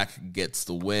 Zach gets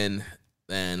the win.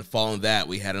 And following that,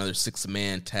 we had another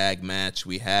 6-man tag match.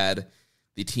 We had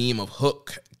the team of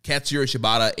Hook, Katsuyori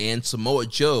Shibata, and Samoa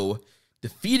Joe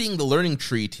defeating the Learning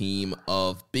Tree team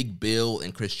of Big Bill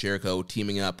and Chris Jericho,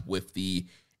 teaming up with the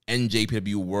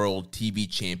NJPW World TV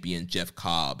Champion Jeff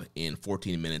Cobb in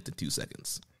 14 minutes and 2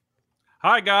 seconds.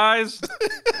 Hi, guys.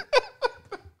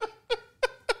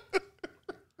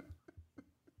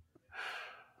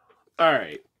 All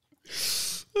right.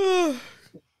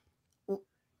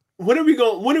 When are we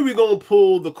going to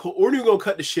pull the? When are we going to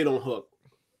cut the shit on Hook?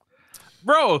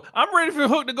 Bro, I'm ready for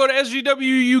Hook to go to SGW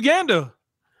Uganda.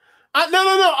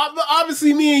 No.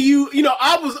 Obviously, me and you know,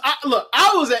 I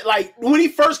was at, like, when he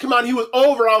first came out, he was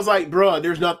over. I was like, bro, I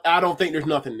don't think there's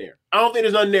nothing there. I don't think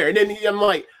there's nothing there. And then I'm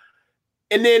like,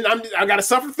 I got to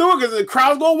suffer through it because the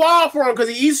crowd's go wild for him because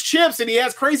he eats chips and he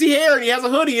has crazy hair and he has a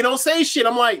hoodie and don't say shit.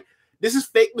 I'm like, this is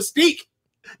fake Mystique.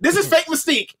 This is fake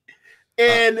Mystique.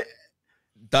 And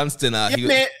Dunstan,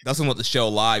 Dunstan let the show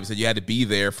live. He said you had to be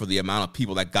there for the amount of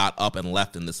people that got up and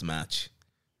left in this match.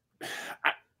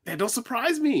 That don't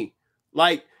surprise me.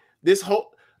 Like, this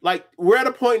whole, like, we're at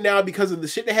a point now because of the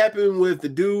shit that happened with the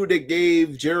dude that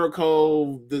gave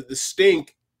Jericho the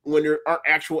stink when there aren't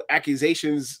actual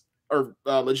accusations or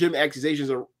legitimate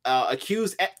accusations or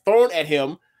thrown at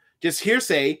him, just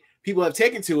hearsay. People have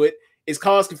taken to it. It's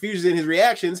caused confusion in his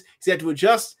reactions. He's had to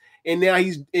adjust, and now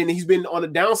he's been on a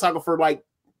down cycle for, like,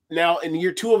 now in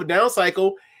year 2 of a down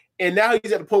cycle, and now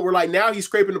he's at the point where, like, now he's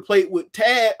scraping the plate with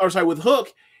with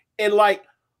Hook, and, like,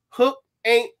 Hook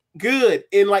ain't good.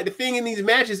 And, like, the thing in these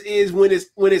matches is when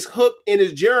it's Hook and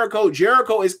it's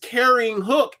Jericho is carrying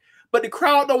Hook, but the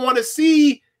crowd don't want to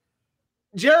see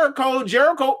Jericho,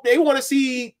 they want to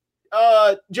see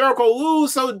Jericho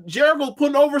lose, so Jericho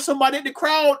putting over somebody that the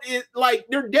crowd is like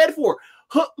they're dead for.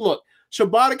 Hook, look,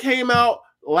 Shibata came out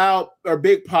loud or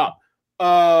big pop,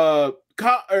 and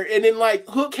then, like,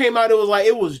 Hook came out,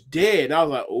 it was dead. And I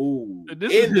was like, oh,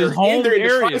 this is his home area,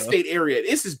 in the tri-state area.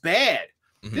 This is bad.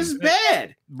 Mm-hmm. This is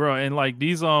bad, bro. And, like,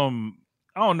 these I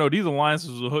don't know, these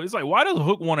alliances with Hook. It's like, why does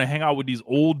Hook want to hang out with these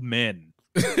old men?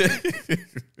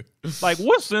 Like,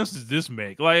 what sense does this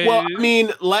make? Like, well, I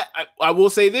mean, I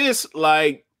will say this,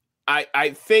 like, I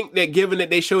think that given that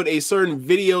they showed a certain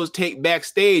videos take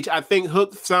backstage, I think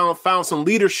Hook found some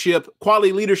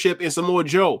quality leadership in Samoa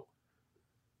Joe.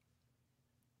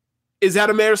 Is that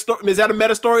a meta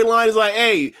storyline? It's like,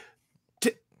 hey,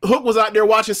 Hook was out there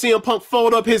watching CM Punk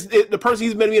fold up the person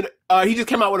he's been he just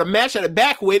came out with a match at the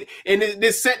back with, and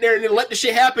then sat there and then let the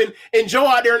shit happen, and Joe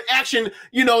out there in action,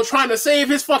 trying to save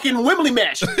his fucking Wembley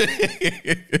match.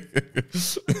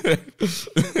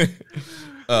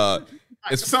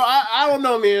 So I don't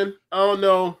know, man. I don't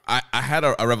know. I had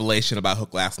a revelation about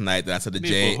Hook last night that I said to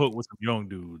Jay. Hook with some young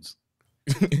dudes.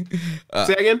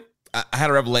 Say again? I had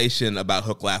a revelation about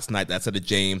Hook last night that I said to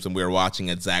James when we were watching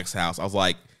at Zach's house. I was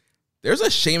like, there's a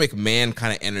Shane McMahon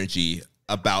kind of energy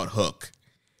about Hook.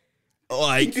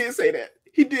 Like, he did say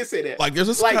that. Like, there's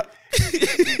this like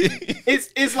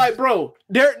it's like, bro,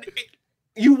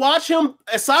 you watch him,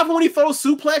 aside from when he throws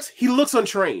suplex, he looks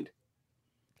untrained.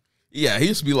 Yeah, he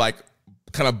used to be like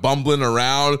kind of bumbling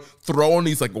around, throwing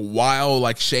these like wild,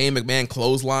 like Shane McMahon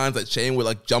clotheslines that Shane would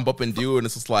like jump up and do, and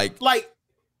it's just like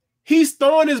he's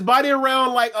throwing his body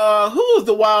around like who was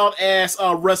the wild ass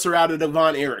wrestler out of the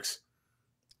Von Erichs?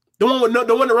 The one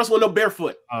that wrestled with no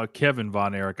barefoot. Kevin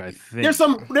Von Erich, I think.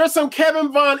 There's some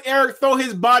Kevin Von Erich throw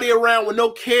his body around with no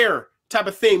care type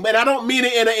of thing, but I don't mean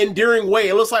it in an endearing way.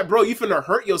 It looks like, bro, you finna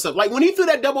hurt yourself. Like when he threw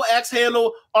that double axe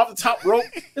handle off the top rope,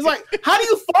 it's like, how do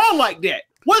you fall like that?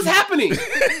 What's happening?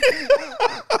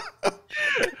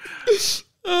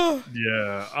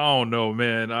 Yeah, I don't know,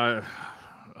 man. I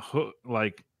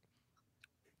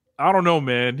don't know,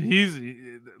 man. He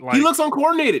looks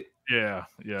uncoordinated. Yeah.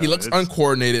 He looks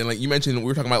uncoordinated. And like you mentioned, we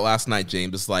were talking about last night,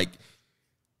 James. It's like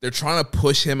they're trying to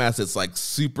push him as this like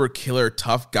super killer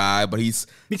tough guy, but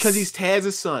because he's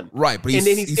Taz's son, right? But then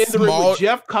he's in the ring with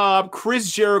Jeff Cobb,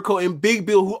 Chris Jericho, and Big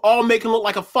Bill, who all make him look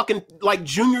like a fucking like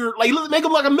junior, like make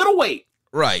him like a middleweight.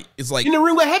 Right. It's like in the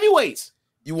ring with heavyweights.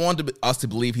 You want us to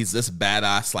believe he's this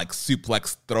badass, like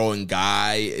suplex throwing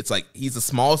guy. It's like he's the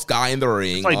smallest guy in the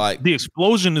ring. Like the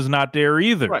explosion is not there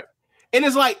either. Right. And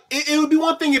it's like it would be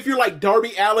one thing if you're like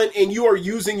Darby Allin and you are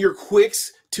using your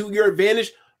quicks to your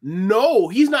advantage. No,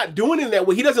 he's not doing it that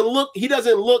way. He doesn't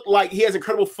look like he has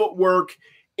incredible footwork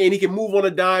and he can move on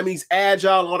a dime. He's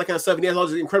agile and all that kind of stuff. And he has all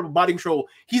this incredible body control.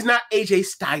 He's not AJ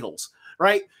Styles,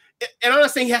 right? And I'm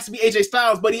not saying he has to be AJ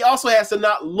Styles, but he also has to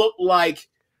not look like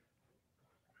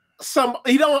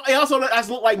he also has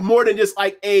to look like more than just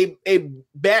like a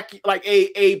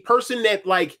person that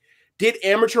like did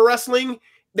amateur wrestling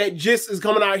that just is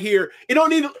coming out here. It don't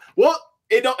need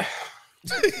it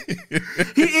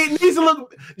needs to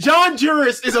look. John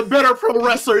Juris is a better pro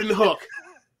wrestler than Hook.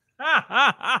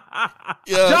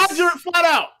 Yes. John Juris, flat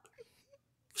out,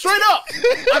 straight up.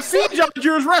 I've seen John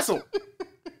Juris wrestle.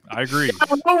 I agree.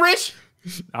 Rich.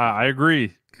 I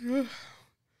agree.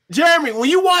 Jeremy, when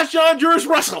you watch John Juris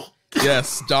wrestle,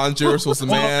 yes, John Juris was the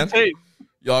man.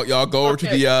 Y'all go over to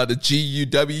the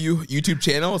GUW YouTube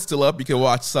channel. It's still up. You can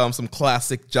watch some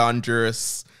classic John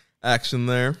Juris action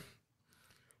there.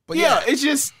 But yeah, it's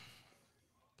just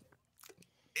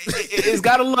it's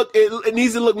got to look. It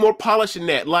needs to look more polished than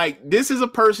that. Like this is a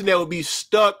person that would be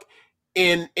stuck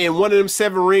in one of them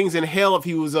 7 rings in hell if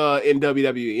he was in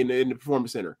WWE in the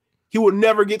Performance Center. He would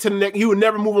never get to the next. He would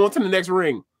never move on to the next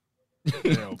ring.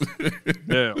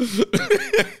 Yeah.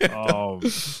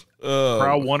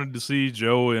 Crowd wanted to see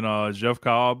Joe and Jeff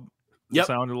Cobb. Yep.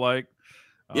 Sounded like.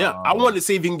 Yeah, I wanted to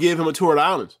see if you can give him a tour of the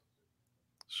islands.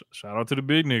 Shout out to the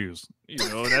big niggas. You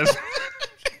know that's.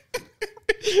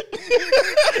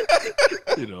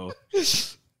 You know.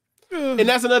 And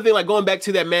that's another thing. Like going back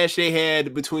to that match they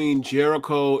had between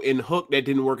Jericho and Hook that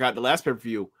didn't work out the last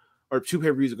pay-per-view or 2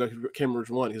 pay-per-views ago. Cameras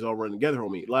one, because all run together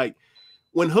on me. Like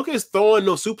when Hook is throwing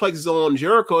those suplexes on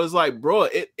Jericho, it's like, bro,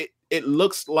 it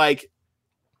looks like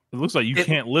you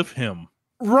can't lift him.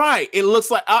 Right. It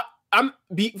looks like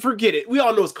forget it. We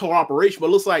all know it's cooperation, but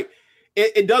it looks like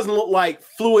it doesn't look like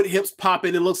fluid hips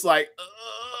popping. It looks like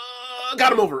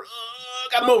got him over.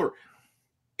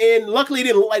 And luckily it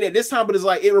didn't look like that this time, but it's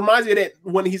like it reminds me of that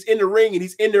when he's in the ring and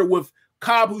he's in there with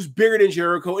Cobb, who's bigger than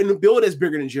Jericho, and the Bill that's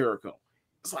bigger than Jericho.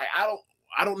 It's like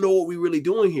I don't know what we're really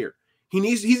doing here. He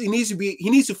needs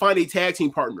to find a tag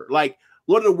team partner. Like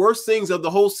one of the worst things of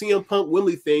the whole CM Punk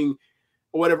Wembley thing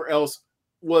or whatever else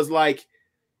was like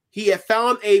he had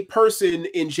found a person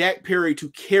in Jack Perry to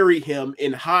carry him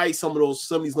and hide some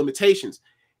of these limitations.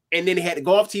 And then he had to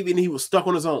go off TV and he was stuck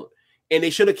on his own. And they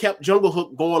should have kept Jungle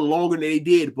Hook going longer than they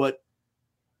did. But,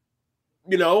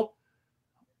 you know,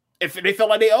 if they felt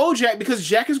like they owe Jack, because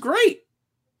Jack is great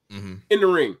in the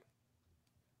ring.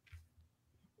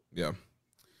 Yeah.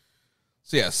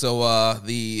 So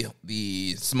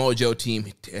the Samoa Joe team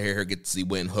here gets the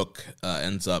win. Hook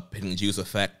ends up hitting the Juice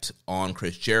Effect on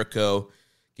Chris Jericho,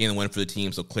 getting the win for the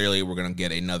team. So clearly we're gonna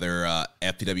get another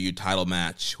FTW title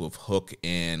match with Hook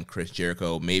and Chris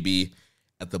Jericho, maybe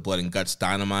at the Blood and Guts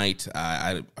Dynamite.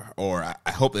 I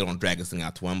hope they don't drag this thing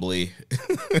out to Wembley.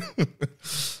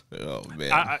 Oh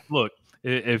man! Look,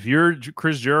 if you're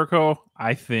Chris Jericho,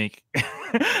 I think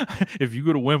if you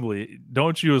go to Wembley,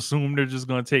 don't you assume they're just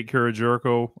going to take care of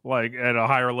Jericho like at a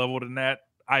higher level than that?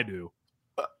 I do.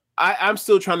 I'm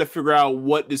still trying to figure out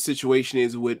what the situation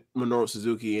is with Minoru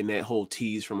Suzuki and that whole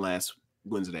tease from last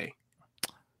Wednesday.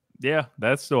 Yeah,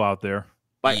 that's still out there.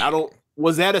 Like,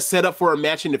 was that a setup for a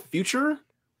match in the future?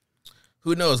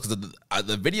 Who knows? Because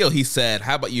the video he said,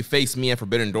 "How about you face me at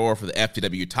Forbidden Door for the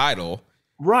FTW title?"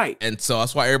 Right. And so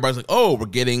that's why everybody's like, "Oh, we're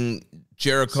getting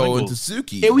Jericho and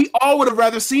Suzuki." And we all would have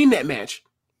rather seen that match.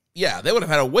 Yeah, they would have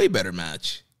had a way better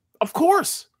match. Of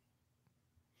course.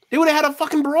 They would have had a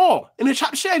fucking brawl and they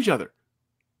chopped shit at each other.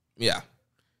 Yeah.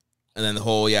 And then the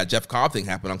whole, Jeff Cobb thing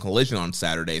happened on Collision on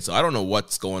Saturday. So I don't know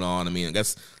what's going on. I mean, I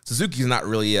guess Suzuki's not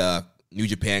really a New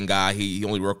Japan guy. He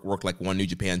only worked like one New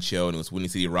Japan show, and it was Windy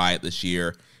City Riot this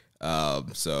year.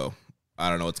 So I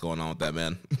don't know what's going on with that,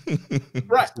 man.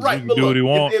 Right. But do what he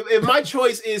wants. If my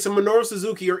choice is Minoru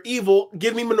Suzuki or Evil,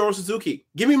 give me Minoru Suzuki.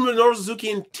 Give me Minoru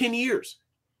Suzuki in 10 years.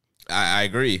 I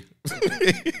agree.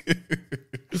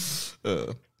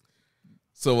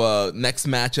 So next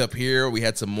matchup here, we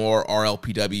had some more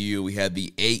RLPW. We had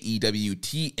the AEW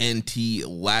TNT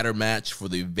ladder match for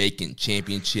the vacant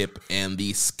championship, and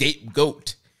the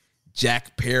scapegoat,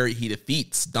 Jack Perry, he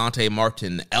defeats Dante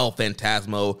Martin, El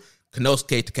Phantasmo,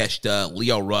 Konosuke Takeshita,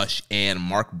 Leo Rush, and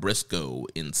Mark Briscoe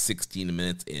in 16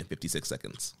 minutes and 56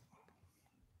 seconds.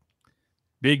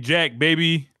 Big Jack,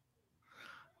 baby.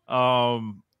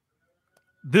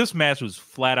 This match was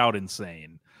flat out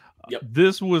insane. Yep.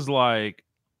 This was like,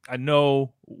 I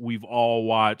know we've all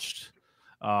watched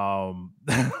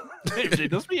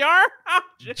this PR?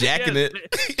 Jacking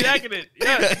it.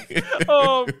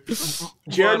 Yes.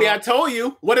 Jeremy, I told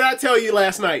you. What did I tell you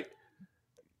last night?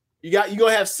 You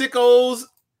gonna have sickos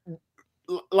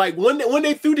like when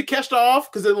they threw Takeshita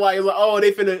off because they're like, oh,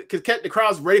 they finna, because the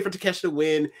crowd's ready for Takeshita to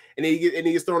win, and he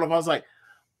gets thrown off. I was like,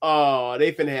 oh,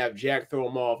 they finna have Jack throw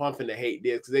him off. I'm finna hate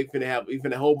this because they finna have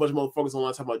a whole bunch of motherfuckers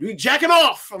online talking about you jacking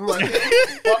off. I'm like,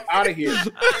 fuck out of here.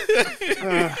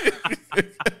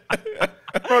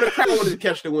 Bro, the crowd wanted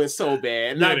Takeshita to win so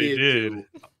bad, and Yeah, I they did.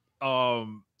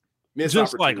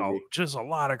 Just like just a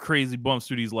lot of crazy bumps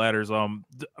through these ladders.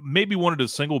 Maybe one of the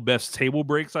single best table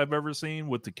breaks I've ever seen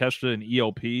with Takeshita and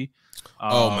ELP.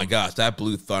 Oh my gosh, that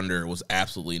Blue Thunder was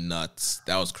absolutely nuts.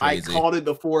 That was crazy. I called it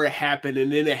before it happened,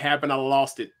 and then it happened. I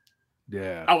lost it.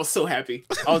 Yeah, I was so happy.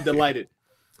 I was delighted.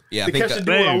 Yeah, I think Takeshita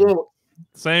do what I want.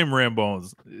 Same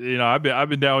Rambones. You know, I've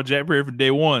been down with Jack Perry from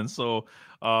day one. So,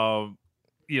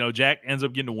 Jack ends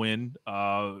up getting a win.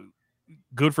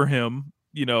 Good for him.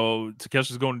 You know,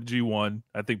 Takeshi's going to G1.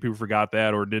 I think people forgot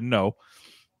that or didn't know.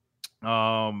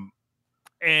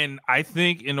 And I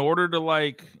think in order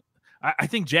to I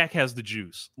think Jack has the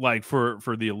juice, like for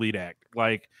the Elite Act.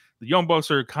 Like the Young Bucks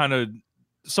are kind of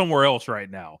somewhere else right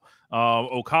now.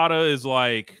 Okada is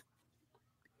like,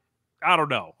 I don't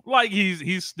know. Like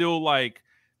he's still like,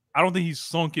 I don't think he's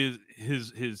sunk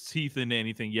his teeth into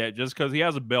anything yet, just because he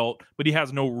has a belt, but he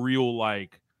has no real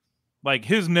like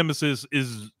his nemesis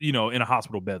is, in a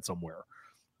hospital bed somewhere.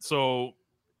 So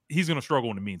he's going to struggle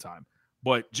in the meantime.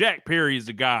 But Jack Perry is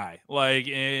the guy.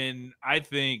 And I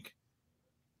think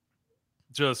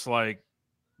just like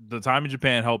the time in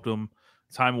Japan helped him,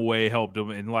 time away helped him.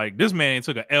 And this man ain't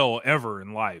took an L ever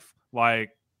in life.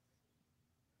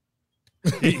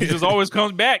 He just always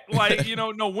comes back.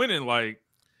 No winning.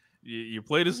 You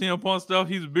play the CM Punk stuff.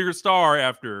 He's a bigger star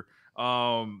after.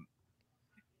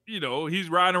 He's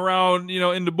riding around,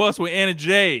 in the bus with Anna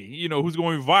Jay, who's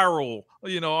going viral,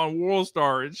 on World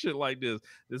Star and shit like this.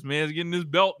 This man's getting his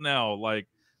belt now.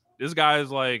 This guy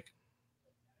is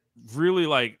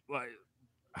really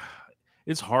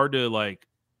it's hard to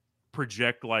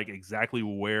project exactly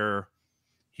where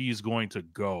he's going to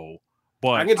go.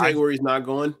 But I can tell you where he's not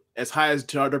going. As high as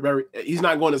Darby, he's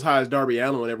not going as high as Darby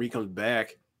Allin whenever he comes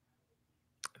back.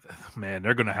 Man,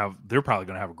 they're probably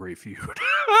gonna have a great feud.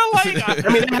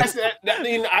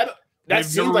 That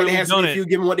seems like it has to be a feud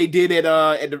given what they did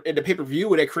at the pay-per-view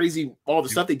with that crazy all the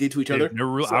stuff they did to each other.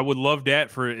 I would love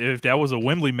that if that was a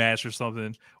Wembley match or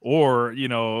something, or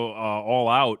All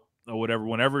Out or whatever.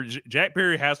 Whenever Jack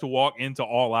Perry has to walk into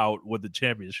All Out with the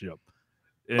championship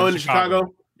in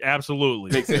Chicago?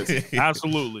 Absolutely. Makes sense.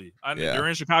 Absolutely. Yeah. They're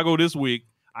in Chicago this week.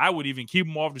 I would even keep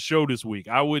him off the show this week.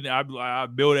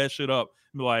 I'd build that shit up.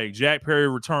 Be like, Jack Perry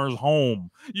returns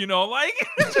home. Like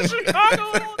it's just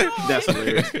Chicago. That's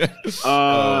hilarious.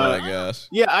 Oh my gosh.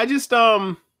 Yeah, I just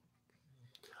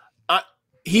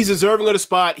he's deserving of the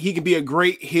spot. He can be a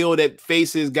great heel that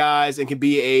faces guys and can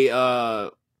be a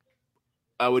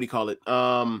what do you call it?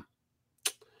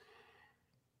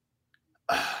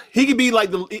 He could be like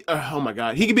oh my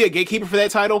god, he could be a gatekeeper for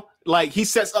that title. Like he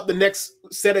sets up the next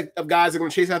set of guys that are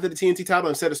going to chase after the TNT title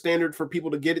and set a standard for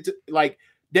people to get it to. Like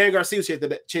Dan Garcia was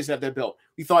chasing after that belt.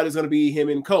 We thought it was going to be him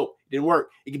and Cope. It didn't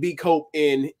work. It could be Cope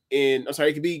it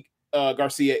could be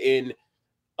Garcia in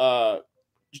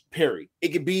Perry. It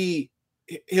could be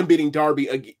him beating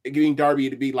Darby, getting Darby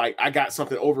to be like, I got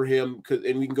something over him,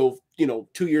 and we can go,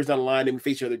 2 years down the line and we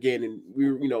face each other again, and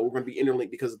we're going to be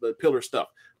interlinked because of the pillar stuff.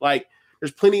 Like,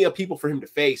 there's plenty of people for him to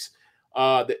face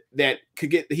that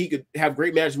he could have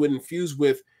great matches with and fuse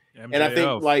with. MJF. And I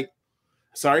think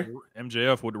sorry,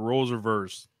 MJF with the roles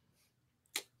reversed.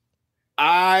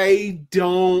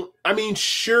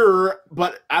 Sure,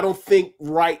 but I don't think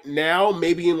right now.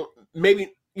 Maybe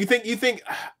you think.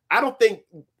 I don't think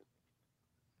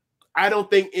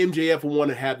MJF will want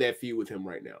to have that feud with him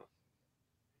right now.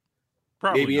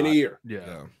 Probably maybe not. In a year.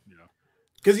 Yeah.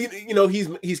 Because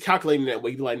he's calculating that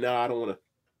way. He'd be like, nah, I don't want to.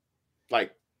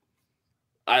 Like,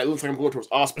 it looks like I'm going towards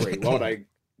Ospreay. Why would I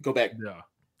go back? Yeah.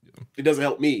 It doesn't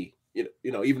help me.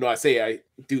 Even though I say I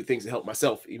do things to help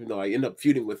myself, even though I end up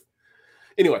feuding with.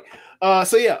 Anyway,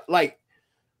 so yeah, like,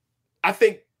 I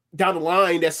think down the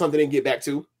line that's something they can get back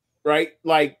to, right?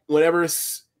 Like whenever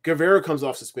Guevara comes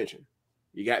off suspension,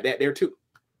 you got that there too.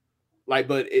 Like,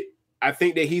 but I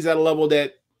think that he's at a level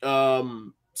that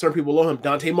certain people below him.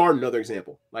 Dante Martin, another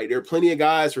example. Like there are plenty of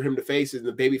guys for him to face in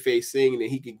the babyface thing, and then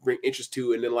he can bring interest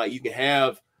to, and then like you can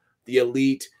have the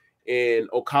Elite and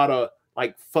Okada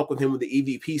like fuck with him with the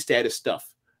EVP status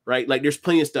stuff, right? Like there's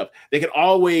plenty of stuff. They can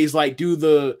always like do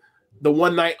the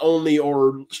one night only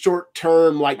or short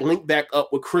term like link back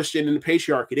up with Christian and the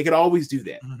patriarchy. They could always do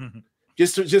that.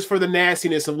 Just for the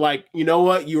nastiness of like, you know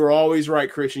what? You were always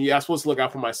right, Christian. Yeah, I'm supposed to look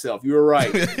out for myself. You were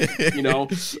right. You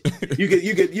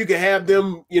could have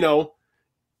them,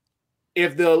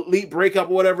 if the Elite break up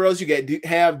or whatever else, you could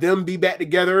have them be back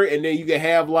together, and then you could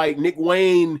have like Nick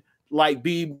Wayne like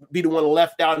be the one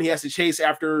left out and he has to chase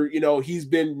after, he's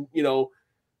been,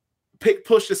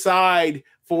 pushed aside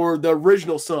for the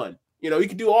original son. You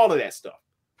can do all of that stuff.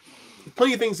 There's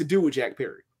plenty of things to do with Jack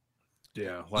Perry.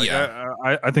 Yeah,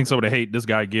 I think some of the hate this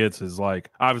guy gets is like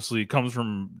obviously it comes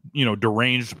from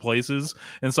deranged places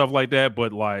and stuff like that.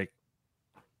 But like,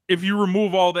 if you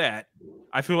remove all that,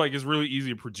 I feel like it's really easy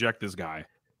to project this guy.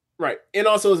 Right, and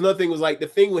also another thing was like the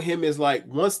thing with him is like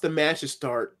once the matches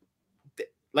start,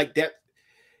 like that,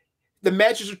 the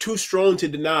matches are too strong to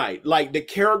deny. Like the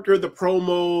character, the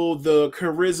promo, the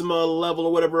charisma level,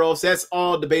 or whatever else, that's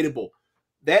all debatable.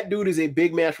 That dude is a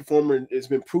big match performer. It's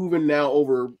been proven now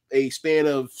over a span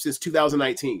of since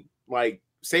 2019. Like,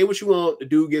 say what you want, the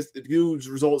dude's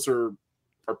results are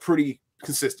pretty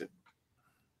consistent.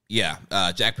 Yeah,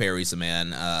 Jack Perry's a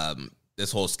man.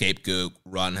 This whole scapegoat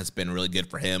run has been really good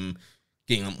for him.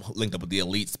 Getting him linked up with the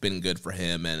Elite's been good for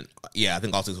him. And yeah, I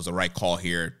think also this was the right call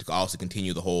here to also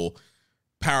continue the whole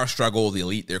power struggle. The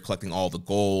Elite, they're collecting all the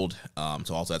gold.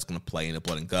 So also that's going to play in the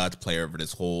blood and guts, play over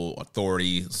this whole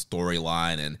authority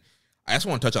storyline. And I just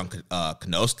want to touch on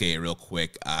Konosuke real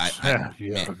quick. Man,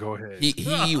 go ahead.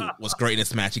 He was great in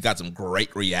this match. He got some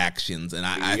great reactions. And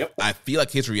I feel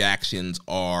like his reactions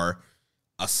are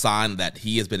a sign that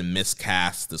he has been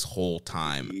miscast this whole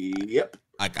time. Yep.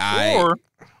 Like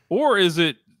Or is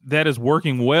it that is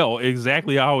working well,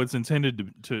 exactly how it's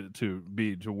intended to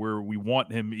be, to where we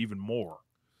want him even more?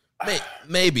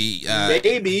 Maybe,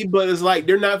 but it's like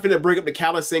they're not going to break up the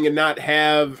Callis thing and not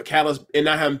have Callis and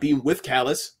not have him be with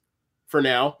Callis for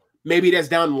now. Maybe that's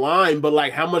down the line, but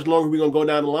like, how much longer are we going to go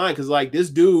down the line? Because like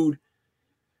this dude,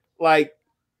 like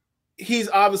he's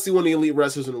obviously one of the elite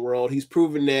wrestlers in the world. He's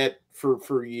proven that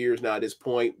for years now at this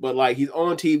point, but like he's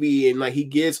on TV and like he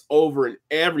gets over in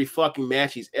every fucking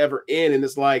match he's ever in, and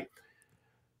it's like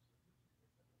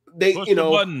they push the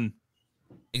button.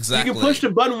 Exactly. You can push the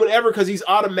button whenever because he's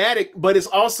automatic, but it's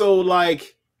also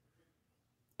like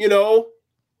they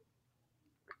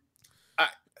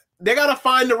gotta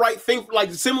find the right thing.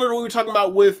 Like similar to what we were talking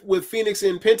about with Phoenix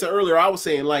and Penta earlier, I was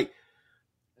saying like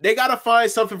they gotta find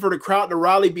something for the crowd to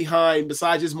rally behind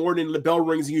besides just more than the bell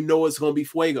rings and it's gonna be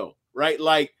Fuego. Right,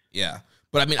 like yeah,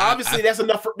 but I mean, obviously that's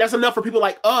enough for people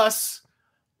like us.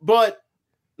 But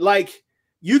like,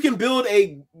 you can build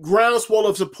a groundswell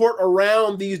of support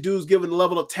around these dudes, given the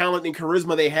level of talent and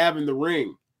charisma they have in the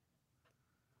ring.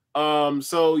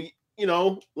 So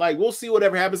like we'll see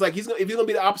whatever happens. Like if he's gonna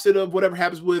be the opposite of whatever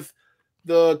happens with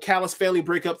the Callis family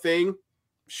breakup thing,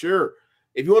 sure.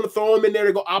 If you want to throw him in there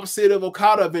to go opposite of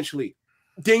Okada eventually,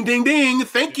 ding, ding, ding.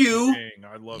 Thank you. Dang,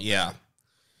 I love that.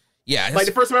 Yeah. Like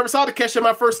the first time I ever saw Takeshita,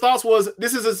 my first thoughts was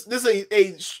this is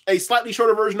a slightly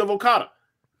shorter version of Okada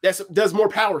that does more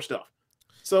power stuff.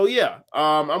 So yeah,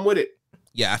 I'm with it.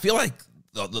 Yeah, I feel like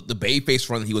the babyface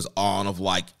run he was on of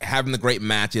like having the great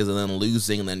matches and then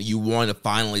losing, and then you wanted to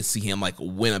finally see him like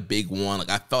win a big one. Like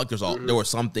I felt like there was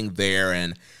something there,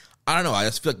 and I don't know. I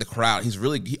just feel like the crowd.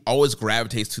 He always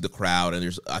gravitates to the crowd,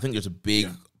 and I think there's a big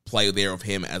play there of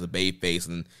him as a babyface,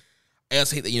 and I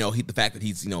just hate that the fact that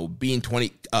he's being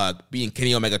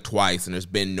Kenny Omega twice, and there's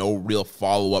been no real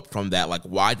follow up from that. Like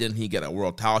why didn't he get a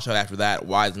world title shot after that?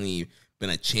 Why hasn't he been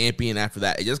a champion after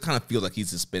that? It just kind of feels like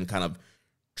he's just been kind of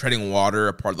treading water,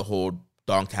 a part of the whole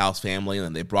Don Callis family, and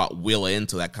then they brought Will in,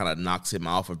 so that kind of knocks him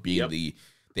off of being the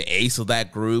ace of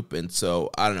that group. And so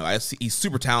I don't know. He's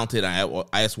super talented. I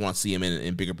just want to see him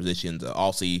in bigger positions.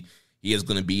 Also, he is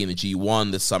going to be in the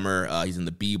G1 this summer. He's in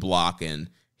the B block, and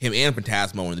him and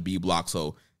Phantasmo are in the B block.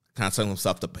 So kind of setting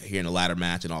himself up here in the ladder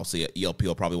match. And also ELP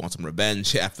will probably want some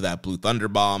revenge after that Blue Thunder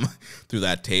bomb through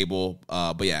that table.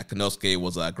 But yeah, Konosuke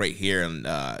was great here, and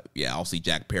I'll see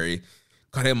Jack Perry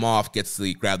cut him off,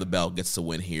 grab the belt, gets the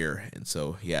win here. And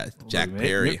so, Jack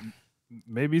Perry.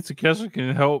 Maybe Takeshita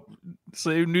can help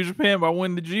save New Japan by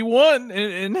winning the G1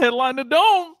 and headline the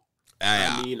Dome.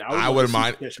 I wouldn't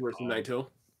mind. Naito.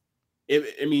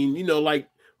 Like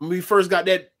when we first got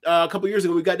that a couple years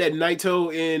ago, we got that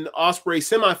Naito and Ospreay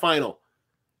semifinal.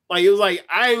 Like it was like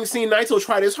I ain't seen Naito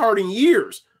try this hard in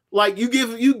years. Like you give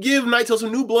Naito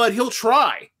some new blood, he'll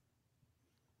try.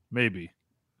 Maybe.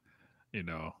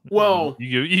 Well,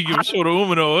 you give Shota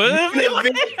Umino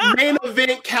main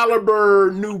event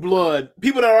caliber new blood.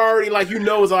 People that are already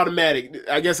is automatic.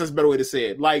 I guess that's a better way to say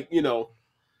it.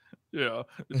 Yeah.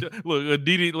 Look, a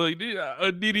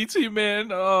DDT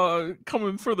man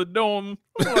coming for the Dome.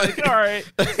 Like, all right.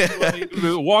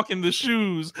 Walking the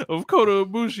shoes of Kota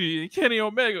Ibushi and Kenny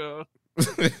Omega.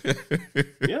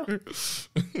 Yeah.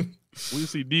 We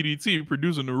see DDT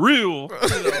producing the real.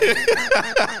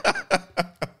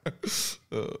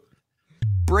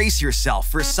 Brace yourself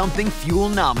for something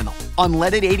fuel-nominal.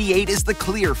 Unleaded 88 is the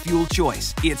clear fuel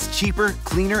choice. It's cheaper,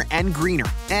 cleaner, and greener.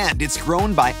 And it's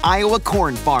grown by Iowa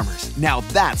corn farmers. Now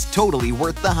that's totally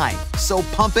worth the hype. So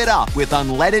pump it up with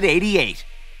Unleaded 88.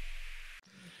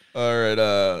 All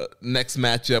right, next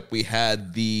matchup, we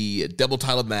had the double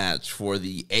title match for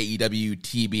the AEW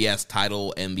TBS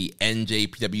title and the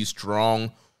NJPW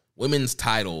Strong Women's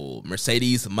title.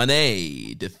 Mercedes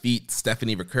Moné defeats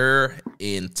Stephanie Ricker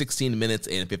in 16 minutes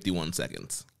and 51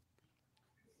 seconds.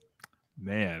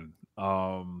 Man,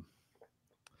 I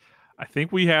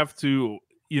think we have to,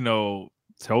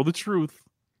 tell the truth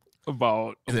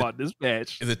about this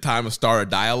match. Is it time to start a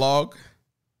dialogue?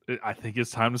 I think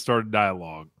it's time to start a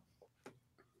dialogue.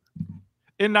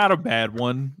 And not a bad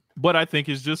one, but I think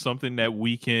it's just something that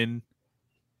we can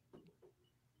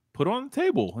put on the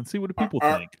table and see what the people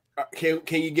think.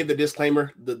 Can you give the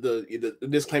disclaimer, the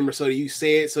disclaimer, so that you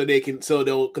say it, so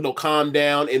they'll calm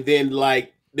down, and then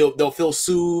they'll feel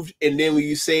soothed, and then when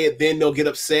you say it, then they'll get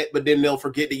upset, but then they'll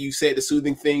forget that you said the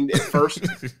soothing thing at first.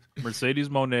 Mercedes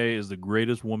Moné is the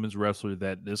greatest women's wrestler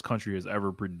that this country has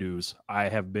ever produced. I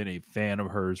have been a fan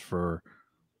of hers for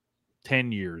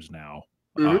 10 years now.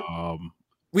 Mm-hmm.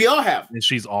 We all have. And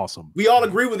she's awesome. We all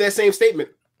agree with that same statement.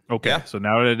 Okay, so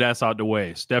now that that's out the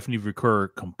way, Stephanie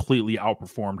Ricker completely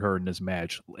outperformed her in this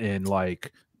match and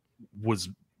was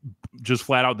just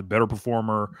flat out the better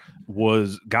performer,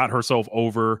 got herself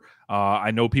over.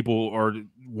 I know people are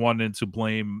wanting to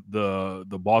blame the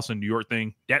Boston, New York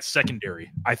thing. That's secondary,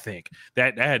 I think.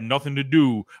 That had nothing to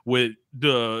do with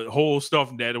the whole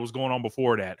stuff that was going on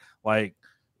before that.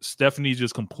 Stephanie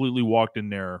just completely walked in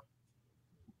there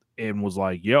and was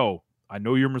like, yo, I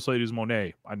know you're Mercedes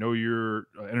Moné. I know you're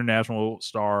an international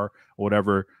star or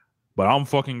whatever, but I'm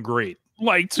fucking great.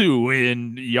 Too.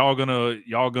 And y'all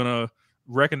gonna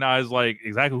recognize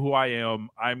exactly who I am.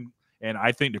 And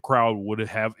I think the crowd would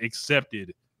have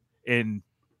accepted and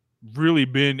really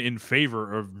been in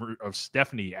favor of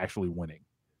Stephanie actually winning.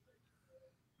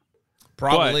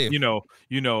 Probably.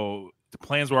 But, the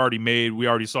plans were already made. We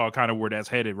already saw kind of where that's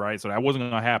headed, right? So that wasn't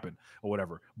going to happen or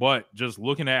whatever. But just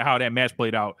looking at how that match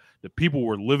played out, the people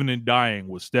were living and dying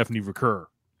with Stephanie Ricker.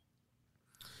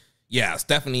 Yeah,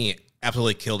 Stephanie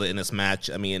absolutely killed it in this match.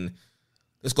 I mean,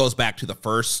 this goes back to the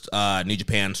first New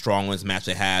Japan Strong Women's match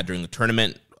they had during the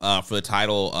tournament for the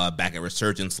title back at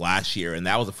Resurgence last year. And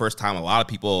that was the first time a lot of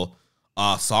people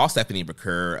saw Stephanie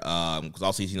Baker, because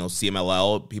also,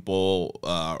 CMLL, people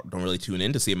don't really tune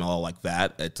into CMLL like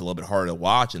that. It's a little bit harder to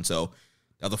watch. And so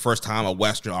that was the first time a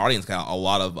Western audience got a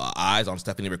lot of eyes on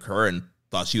Stephanie Baker and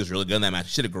thought she was really good in that match.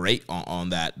 She did great on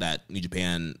that New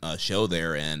Japan show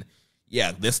there. And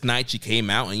yeah, this night she came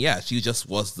out and she just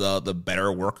was the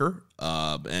better worker.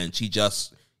 And she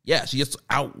just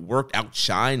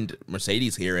outshined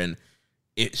Mercedes here. And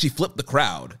she flipped the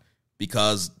crowd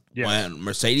because when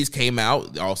Mercedes came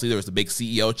out, obviously there was the big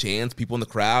CEO chants, people in the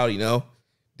crowd,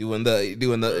 doing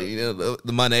the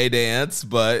money dance,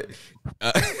 but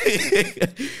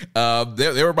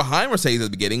they were behind Mercedes at the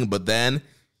beginning. But then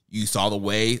you saw the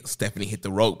way Stephanie hit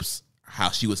the ropes, how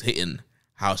she was hitting,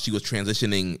 how she was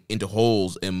transitioning into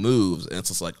holds and moves, and it's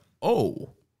just like,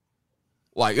 oh,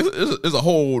 like there's a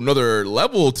whole nother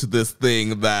level to this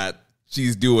thing that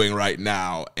she's doing right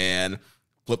now, and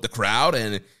flip the crowd.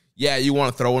 And you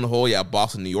want to throw in the whole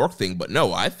Boston, New York thing, but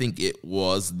no, I think it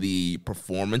was the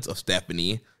performance of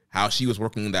Stephanie, how she was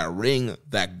working in that ring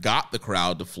that got the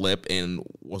crowd to flip and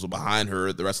was behind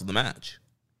her the rest of the match.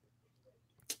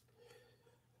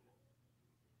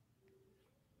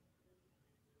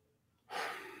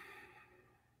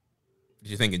 What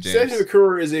you thinking, James? Stephanie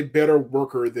McCurry is a better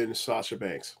worker than Sasha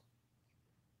Banks.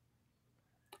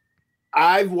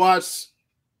 I've watched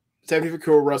Stephanie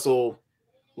McCurry wrestle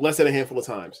less than a handful of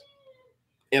times,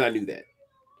 and I knew that.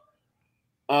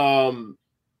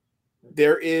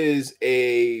 There is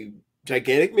a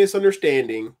gigantic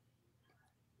misunderstanding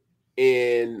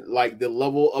in like the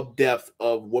level of depth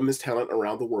of women's talent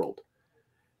around the world.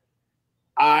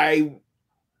 I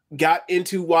got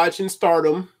into watching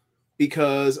Stardom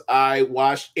because I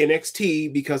watched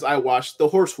NXT because I watched the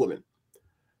Horsewomen.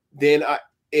 Then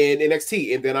in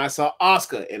NXT, and then I saw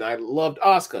Asuka, and I loved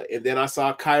Asuka, and then I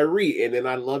saw Kyrie, and then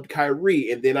I loved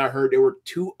Kyrie, and then I heard there were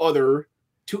two others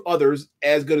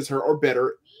as good as her or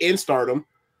better in Stardom.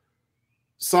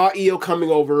 Saw Io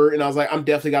coming over, and I was like, I'm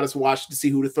definitely got to watch to see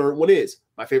who the third one is.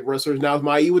 My favorite wrestler now is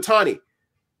Mai Iwatani.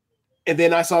 And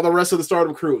then I saw the rest of the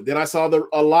Stardom crew. Then I saw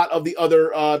a lot of the other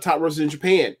top wrestlers in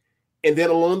Japan. And then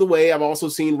along the way, I've also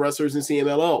seen wrestlers in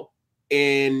CMLL.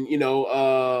 And,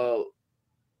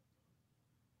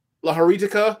 La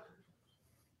Haritica,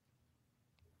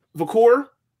 Vakur,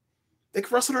 they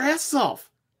can wrestle their asses off.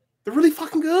 They're really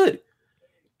fucking good.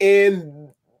 And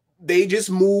they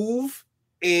just move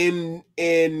and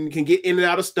can get in and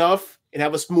out of stuff and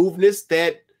have a smoothness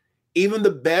that even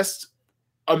the best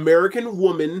American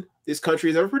woman this country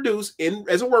has ever produced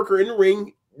as a worker in the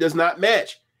ring does not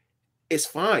match. It's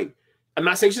fine. I'm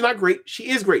not saying she's not great. She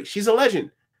is great. She's a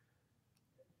legend.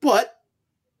 But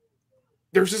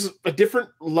there's just a different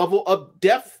level of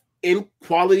depth in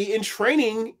quality and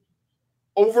training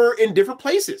over in different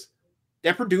places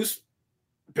that produce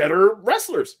better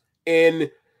wrestlers.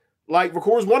 And like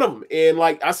Vakur is one of them. And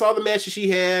like I saw the match that she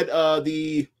had,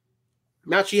 the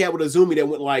match she had with Azumi that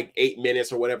went like 8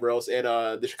 minutes or whatever else at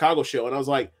the Chicago show. And I was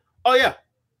like, oh yeah.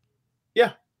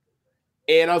 Yeah.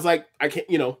 And I was like, I can't,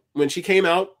 when she came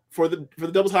out for the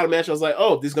double title match, I was like,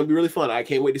 oh, this is gonna be really fun. I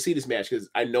can't wait to see this match because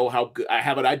I know how good, I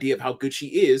have an idea of how good she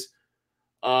is.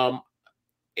 And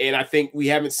I think we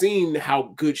haven't seen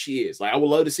how good she is. Like I would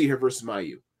love to see her versus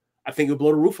Mayu. I think it would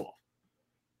blow the roof off.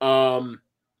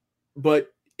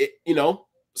 But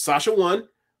Sasha won.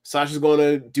 Sasha's going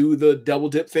to do the double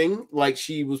dip thing like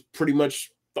she was pretty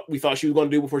much we thought she was going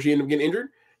to do before she ended up getting injured.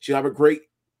 She'll have a great,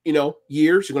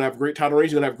 year. She's going to have a great title reign.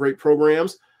 She's going to have great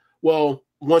programs. Well,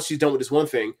 once she's done with this one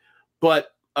thing.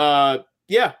 But like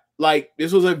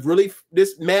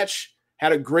this match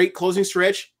had a great closing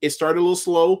stretch. It started a little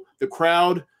slow. The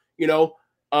crowd,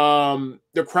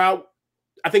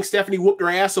 I think Stephanie whooped her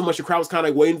ass so much the crowd was kind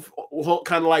of waiting,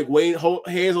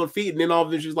 hands on feet, and then all of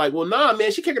a sudden she's like, "Well, nah,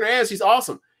 man, she kicking her ass. She's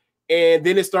awesome." And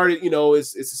then it started,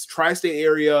 it's this tri-state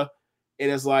area, and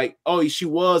it's like, oh, she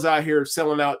was out here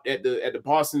selling out at the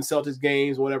Boston Celtics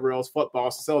games, whatever else. Fuck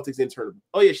Boston Celtics intern.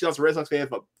 Oh yeah, she's also a Red Sox fan.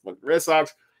 Fuck Red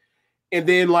Sox. And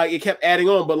then like it kept adding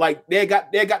on, but like they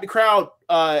got the crowd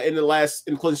in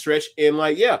the closing stretch, and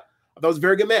like I thought it was a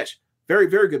very good match, very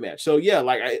very good match. So yeah,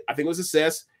 like I think it was a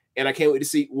success. And I can't wait to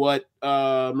see what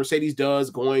Mercedes does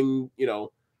going,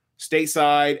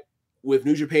 stateside with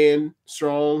New Japan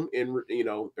Strong and, or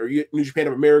New Japan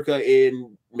of America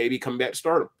and maybe come back to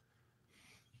Stardom.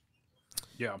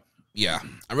 Yeah. Yeah.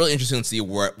 I'm really interested to see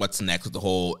what's next with the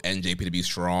whole NJPW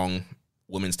Strong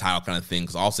women's title kind of thing.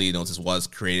 Because also, this was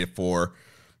created for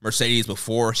Mercedes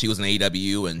before she was in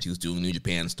AEW and she was doing New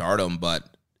Japan Stardom.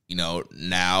 But,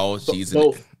 now she's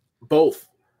both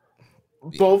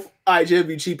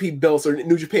IWGP belts or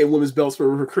New Japan women's belts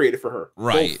were created for her.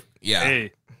 Right. Both. Yeah.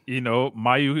 Hey,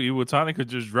 Mayu Iwatani could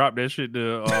just drop that shit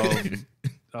to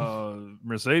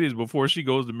Mercedes before she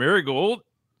goes to Marigold.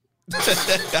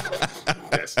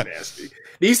 That's nasty.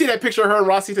 Do you see that picture of her and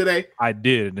Rossi today? I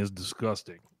did, and it's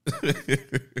disgusting.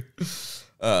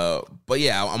 But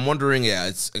yeah, I'm wondering.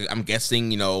 Yeah, I'm guessing.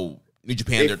 New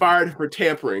Japan. They fired him for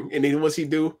tampering, and then what's he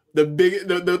do?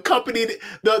 The company that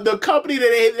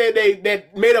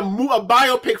made a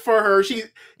biopic for her. I'm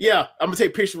gonna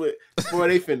take pictures with. Boy,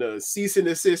 they finna cease and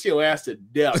desist your ass to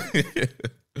death.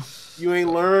 You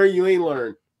ain't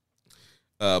learn.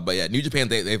 But yeah, New Japan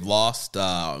they've lost.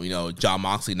 John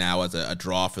Moxley now as a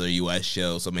draw for their U.S.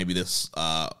 show. So maybe this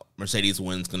Mercedes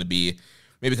win's gonna be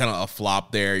maybe kind of a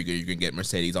flop there. You're gonna get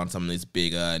Mercedes on some of these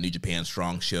big New Japan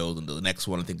Strong shows, and the next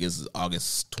one I think is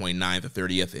August 29th or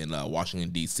 30th in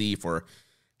Washington D.C. for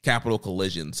Capital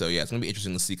Collision. So yeah, it's gonna be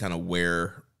interesting to see kind of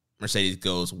where Mercedes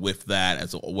goes with that,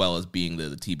 as well as being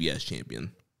the TBS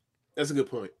champion. That's a good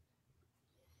point.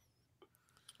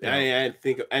 Yeah. I didn't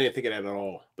think of that at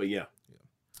all. But yeah.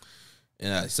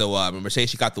 So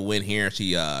Mercedes, she got the win here.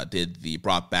 She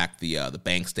brought back the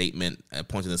bank statement at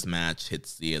points in this match,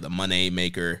 hits the money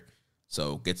maker,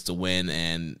 so gets the win.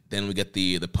 And then we get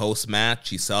the post match.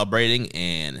 She's celebrating,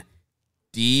 and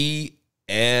DMD,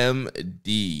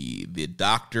 the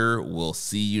Doctor Will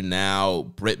See You Now.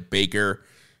 Britt Baker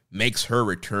makes her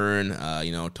return.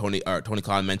 Tony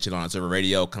Khan mentioned on Observer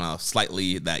Radio, kind of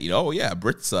slightly that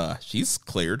Britt's she's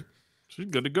cleared, she's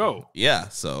good to go. Yeah,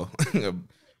 so.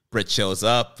 Britt shows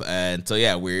up, and so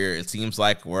yeah, it seems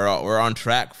like we're on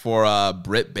track for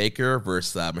Britt Baker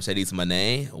versus Mercedes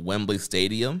Moné, Wembley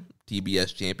Stadium,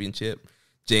 TBS Championship.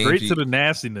 Straight to the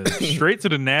nastiness,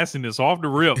 off the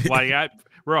rip. Like I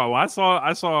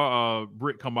saw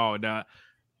Britt come out and I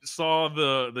saw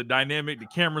the dynamic, the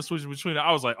camera switching between it.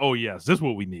 I was like, oh yes, this is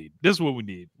what we need.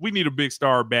 We need a big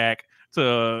star back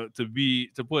to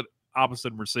put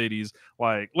opposite Mercedes.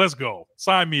 Like, let's go,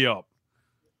 sign me up.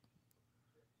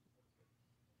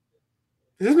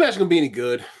 Is this match gonna be any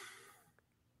good?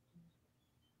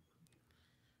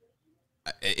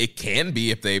 It can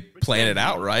be if they plan it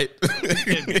out right.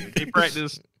 They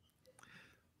practice.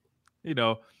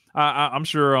 I'm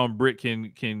sure Britt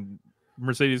can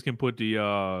Mercedes can put the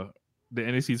NXT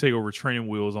TakeOver training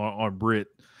wheels on Britt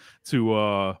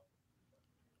to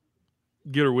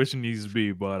get her where she needs to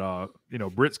be. But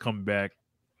Britt's coming back.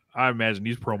 I imagine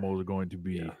these promos are going to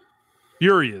be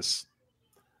furious.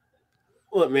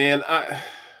 Look, man, I'm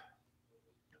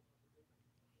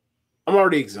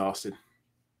already exhausted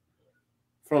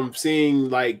from seeing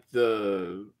like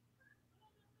the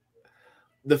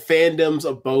fandoms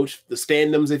of both, the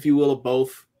standoms, if you will, of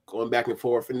both going back and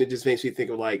forth, and it just makes me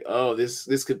think of like, oh,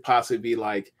 this could possibly be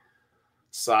like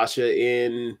Sasha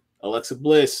and Alexa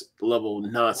Bliss level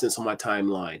nonsense on my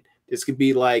timeline. This could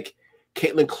be like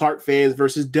Caitlin Clark fans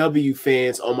versus W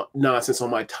fans nonsense on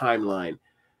my timeline.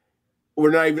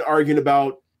 We're not even arguing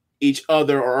about each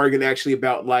other or arguing actually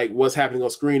about like what's happening on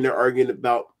screen. They're arguing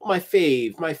about my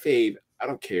fave. I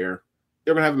don't care.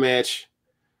 They're going to have a match.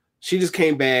 She just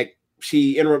came back.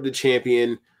 She interrupted the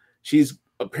champion. She's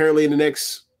apparently in the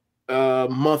next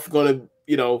month going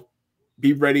to,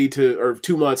 be ready to, or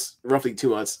 2 months, roughly 2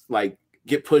 months, like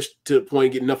get pushed to the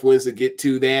point, get enough wins to get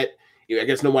to that. I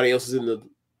guess nobody else is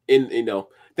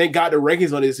thank God the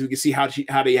rankings on this so we can see how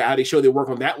they show their work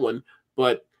on that one.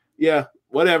 But yeah,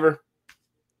 whatever.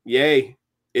 Yay.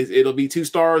 It'll be 2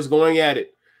 stars going at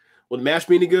it. Will the match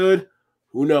be any good?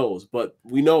 Who knows? But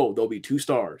we know there'll be 2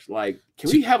 stars. Like,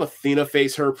 can we have Athena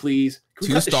face her, please?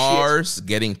 2 stars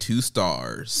getting 2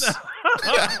 stars.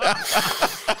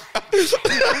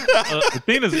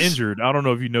 Athena's injured. I don't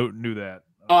know if you knew that.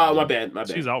 Oh, my bad.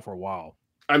 She's out for a while.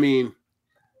 I mean,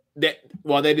 that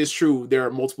is true. There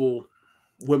are multiple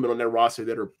women on that roster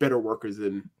that are better workers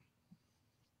than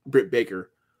Britt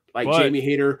Baker. Like Jamie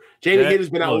Hayter. Hayter's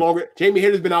been out longer. Jamie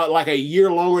Hayter's been out like a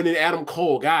year longer than Adam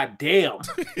Cole. God damn.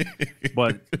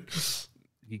 But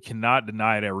you cannot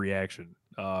deny that reaction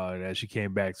that she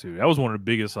came back to. That was one of the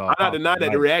biggest. I'm not denying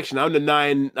that reaction. I'm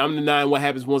denying what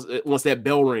happens once that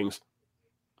bell rings.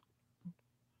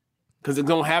 Because it's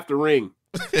gonna have to ring.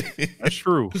 That's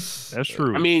true.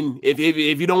 I mean, if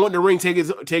you don't want the ring, take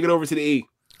it over to the E.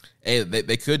 Hey,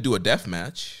 they could do a death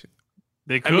match.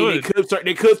 They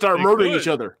could start murdering each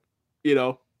other.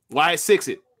 Why 6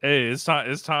 it? Hey, it's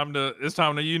time to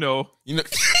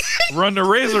run the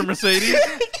razor, Mercedes.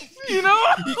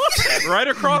 right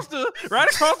across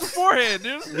the forehead,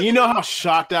 dude. You know how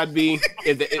shocked I'd be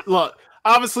if look,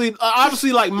 obviously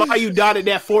like Mayu dotted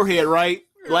that forehead right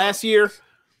last year,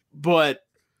 but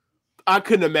I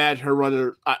couldn't imagine her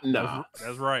running. No,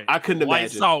 that's right. I couldn't imagine.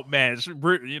 Lights out match. The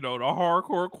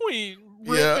hardcore queen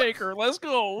Britt Baker, let's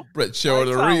go. Britt showing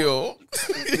the real.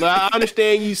 I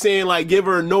understand you saying like give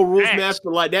her a no rules match,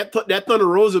 but like that Thunder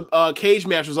Rosa cage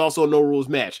match was also a no rules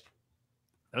match.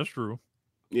 That's true.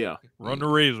 Yeah, run the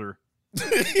razor.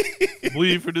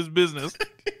 Bleed for this business.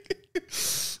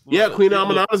 Yeah, Queen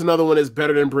Amanada is another one that's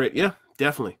better than Britt. Yeah,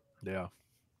 definitely. Yeah,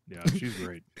 she's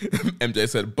great. MJ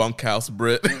said bunkhouse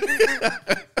Britt.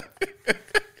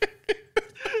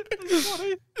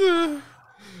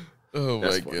 Oh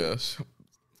my gosh.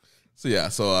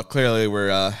 So clearly we're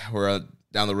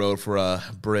down the road for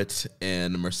Britt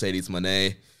and Mercedes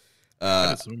Moné.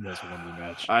 I assume that's one of the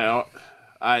match.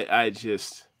 I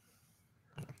just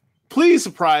please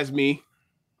surprise me.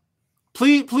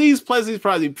 Please pleasantly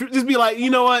surprise me. Just be like, you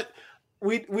know what?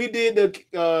 We did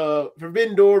the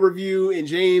Forbidden Door review, and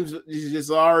James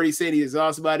just already said he's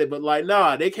exhausted about it. But like,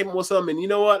 nah, they came up with something. And you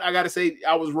know what? I gotta say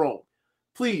I was wrong.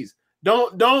 Please do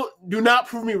not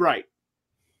prove me right.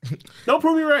 Don't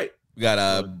prove me right. We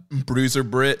got Bruiser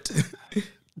Britt,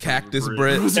 Cactus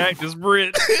Britt. Cactus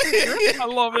Britt. I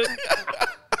love it.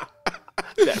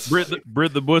 That's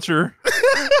Britt the Butcher.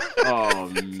 Oh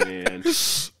man.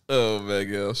 Oh my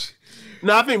gosh.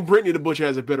 No, I think Brittany the Butcher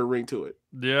has a better ring to it.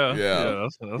 Yeah.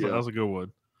 That's a good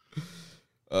one.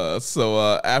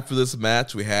 So after this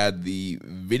match, we had the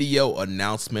video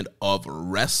announcement of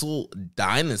Wrestle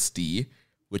Dynasty,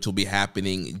 which will be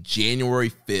happening January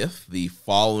 5th, the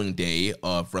following day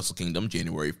of Wrestle Kingdom,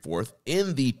 January 4th,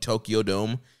 in the Tokyo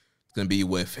Dome. It's going to be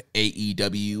with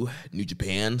AEW, New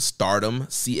Japan, Stardom,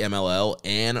 CMLL,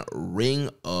 and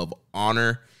Ring of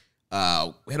Honor.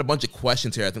 We had a bunch of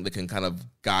questions here, I think, that can kind of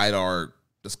guide our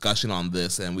discussion on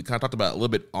this, and we kind of talked about it a little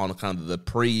bit on kind of the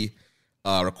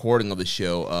pre-recording of the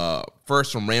show.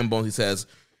 First, from Rambones, he says,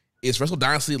 is Wrestle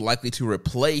Dynasty likely to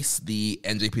replace the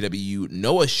NJPW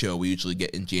Noah show we usually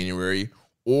get in January,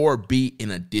 or be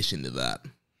in addition to that?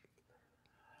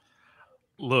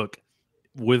 Look,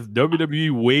 with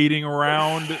WWE waiting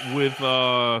around with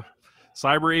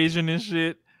Cyber Asian and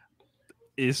shit,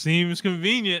 it seems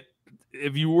convenient.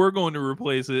 If you were going to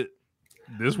replace it,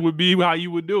 this would be how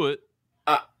you would do it.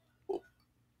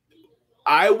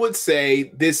 I would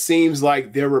say this seems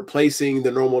like they're replacing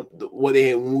the normal what they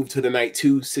had moved to the night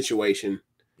 2 situation.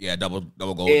 Yeah, double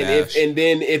gold dash. And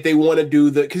then if they want to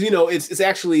do because it's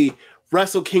actually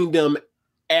Wrestle Kingdom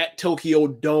at Tokyo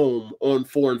Dome on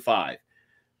 4 and 5.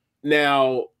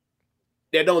 Now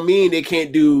that don't mean they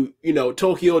can't do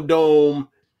Tokyo Dome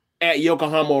at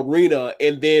Yokohama Arena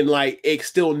and then like it's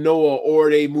still Noah, or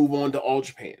they move on to All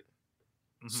Japan.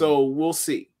 Mm-hmm. So we'll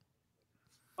see.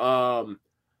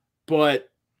 But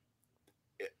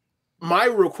my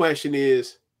real question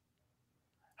is,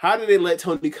 how did they let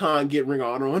Tony Khan get Ring of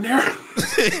Honor on there?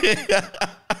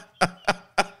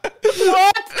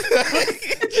 What?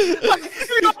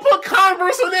 You don't put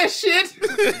Converse on that shit.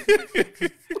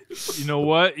 You know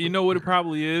what? You know what it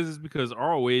probably is because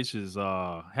ROH has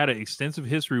had an extensive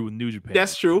history with New Japan.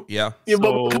 That's true. Yeah. So,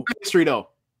 but what kind of history though?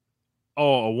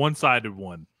 Oh, a one-sided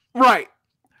one. Right.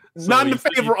 So not in the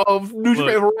favor of New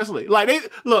Japan Pro Wrestling. Like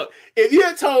if you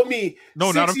had told me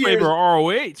not in favor of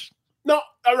ROH. No,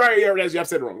 all right, yeah, I've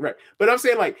said it wrong. Right. But I'm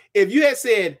saying like if you had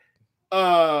said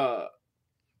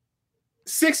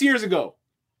 6 years ago,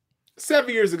 7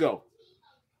 years ago,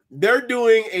 they're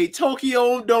doing a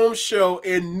Tokyo Dome show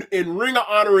and Ring of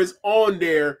Honor is on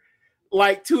there,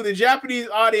 like to the Japanese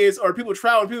audience or people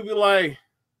traveling, people be like,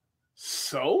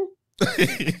 so?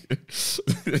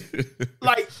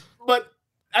 But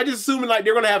I just assuming like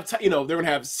they're gonna have they're gonna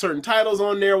have certain titles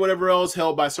on there, whatever else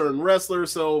held by certain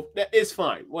wrestlers, so that it's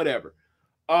fine, whatever.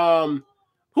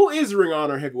 Who is Ring of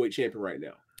Honor heavyweight champion right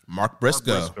now? Mark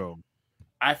Briscoe.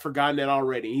 I've forgotten that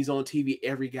already. He's on TV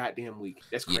every goddamn week.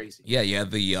 That's crazy. Yeah,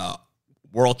 the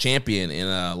world champion in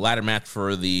a ladder match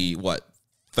for the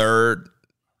third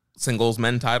singles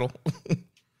men title.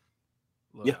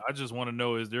 Look, yeah, I just want to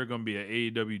know: is there going to be an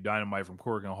AEW Dynamite from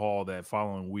Corkin Hall that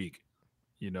following week?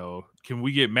 Can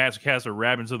we get Matchcaster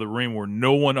Rab into the ring where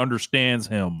no one understands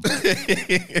him?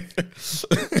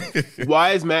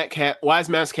 Why is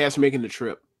Matchcaster making the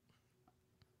trip?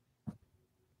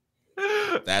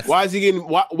 Why is he getting?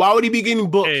 Why would he be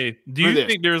getting booked? Hey, do you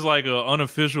think there's like an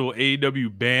unofficial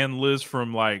AEW ban list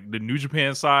from like the New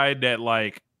Japan side that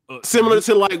like similar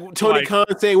to like Tony Khan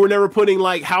saying we're never putting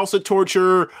like House of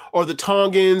Torture or the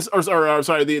Tongans or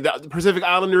the Pacific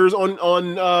Islanders on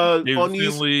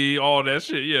these all that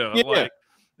shit? Yeah. Like,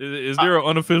 is there an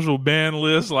unofficial ban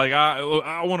list? Like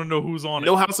I want to know who's on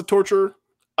no it. House of Torture.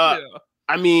 I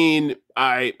mean,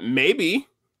 maybe.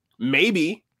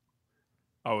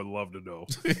 I would love to know.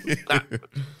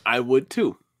 I would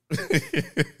too.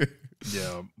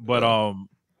 Yeah, but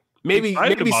Maybe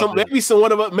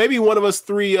one of us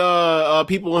three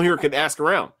people on here could ask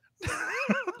around.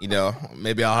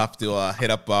 Maybe I'll have to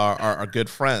hit up our good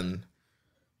friend.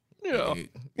 Yeah.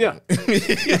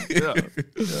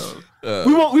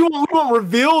 We won't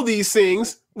reveal these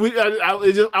things. I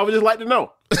would just like to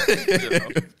know.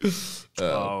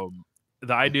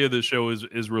 The idea of the show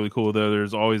is really cool. Though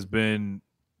there's always been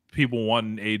people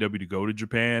wanting AEW to go to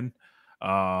Japan,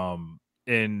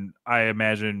 and I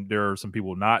imagine there are some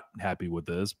people not happy with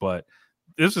this, but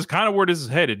this is kind of where this is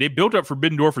headed. They built up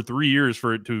Forbidden Door for 3 years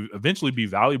for it to eventually be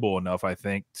valuable enough, I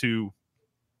think, to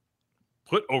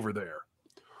put over there.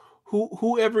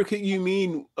 Whoever could you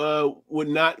mean would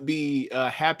not be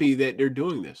happy that they're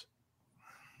doing this?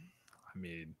 I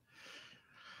mean,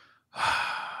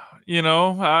 I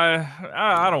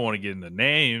don't want to get into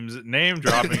name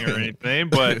dropping or anything,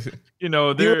 but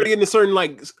they're getting a certain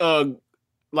like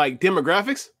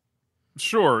demographics.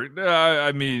 Sure,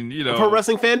 I mean, pro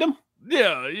wrestling fandom.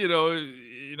 Yeah,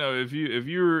 if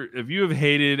you have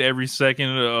hated every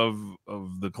second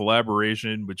of the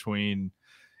collaboration between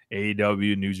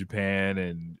AEW and New Japan,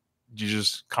 and you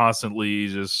just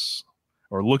constantly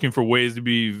are looking for ways to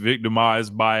be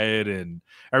victimized by it and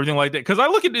everything like that. Because I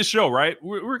look at this show, right?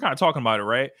 We're kind of talking about it,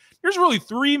 right? There's really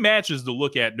 3 matches to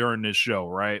look at during this show,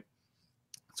 right?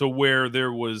 So where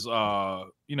there was,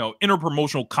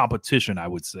 interpromotional competition, I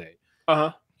would say.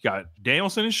 You got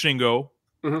Danielson and Shingo,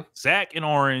 Zack and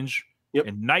Orange,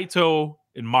 and Naito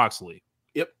and Moxley.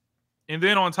 And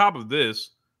then on top of this,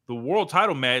 the world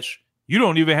title match, you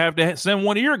don't even have to send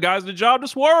one of your guys the job to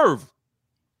Swerve.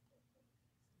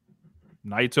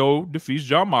 Naito defeats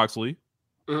Jon Moxley.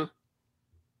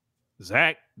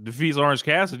 Zack defeats Orange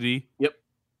Cassidy.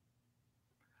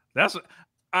 That's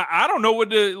I don't know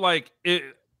what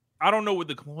I don't know what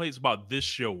the complaints about this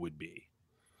show would be.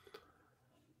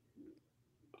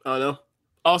 I don't know.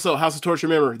 Also, House of Torture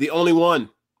member, the only one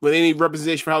with any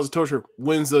representation for House of Torture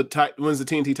wins the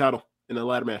TNT title in a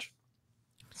ladder match.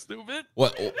 Stupid.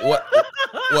 What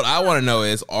I want to know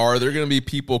is, are there going to be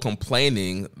people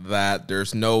complaining that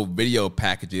there's no video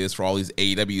packages for all these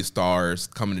AEW stars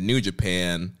coming to New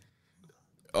Japan?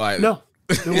 No,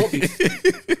 there won't be.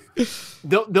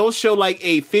 They'll show like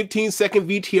a 15-second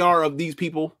VTR of these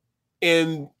people,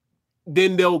 and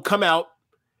then they'll come out,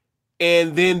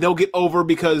 and then they'll get over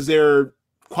because they're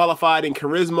qualified in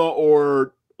charisma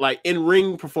or like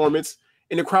in-ring performance,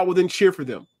 and the crowd will then cheer for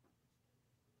them.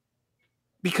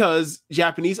 Because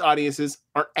Japanese audiences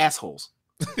are assholes.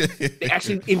 They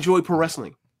actually enjoy pro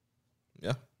wrestling.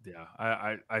 Yeah.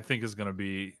 I think it's gonna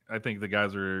be. I think the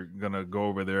guys are gonna go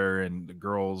over there, and the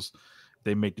girls,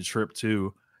 they make the trip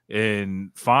too,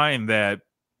 and find that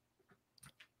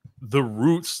the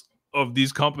roots of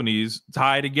these companies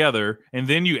tie together, and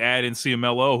then you add in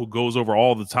CMLL, who goes over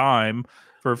all the time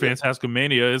for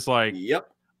Fantasticmania. It's like,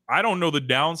 I don't know the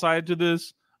downside to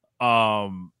this.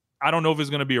 I don't know if it's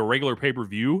going to be a regular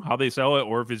pay-per-view, how they sell it,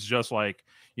 or if it's just like,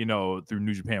 through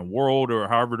New Japan World, or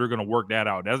however they're going to work that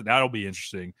out. That'll be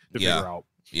interesting to figure out.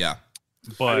 Yeah.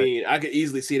 But I mean, I could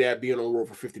easily see that being on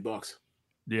World for $50.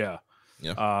 Yeah.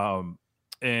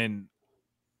 And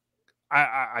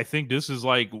I think this is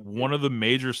like one of the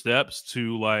major steps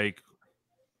to like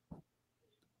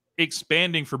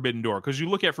expanding Forbidden Door. Because you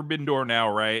look at Forbidden Door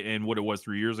now, right, and what it was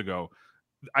 3 years ago.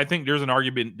 I think there's an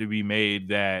argument to be made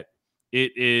that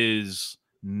it is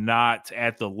not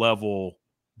at the level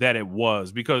that it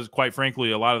was, because quite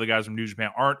frankly, a lot of the guys from New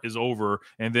Japan aren't as over.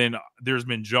 And then there's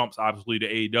been jumps obviously to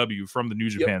AEW from the New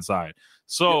Japan side.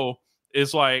 So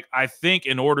it's like, I think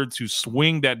in order to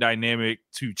swing that dynamic,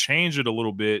 to change it a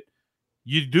little bit,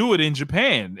 you do it in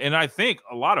Japan. And I think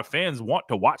a lot of fans want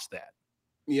to watch that.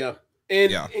 Yeah.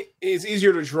 And it's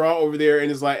easier to draw over there. And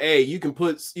it's like, hey, you can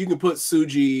put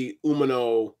Tsuji,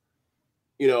 Umino,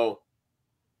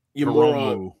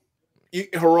 Yamura,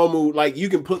 Hiromu, like you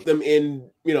can put them in,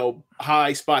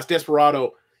 high spots.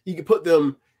 Desperado, you can put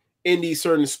them in these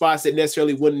certain spots that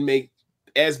necessarily wouldn't make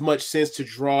as much sense to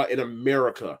draw in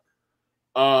America.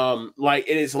 And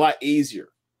it's a lot easier.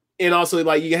 And also,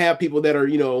 like, you have people that are,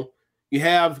 you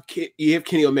have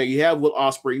Kenny Omega, you have Will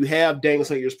Ospreay, you have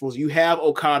Danielson, you're supposed to, you have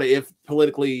Okada, if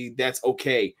politically that's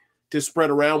okay to spread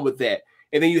around with that.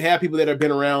 And then you have people that have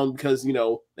been around because,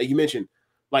 like you mentioned,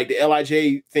 like the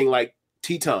LIJ thing, like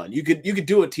Teton. You could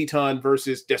do a Teton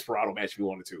versus Desperado match if you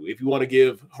wanted to. If you want to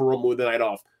give Hiromu the night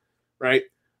off, right?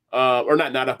 Or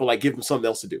not off, but like give him something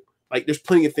else to do. Like there's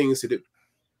plenty of things to do.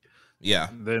 Yeah.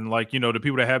 Then like, the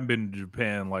people that haven't been to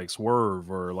Japan, like Swerve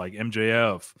or like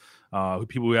MJF,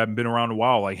 people who haven't been around a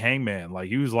while, like Hangman, like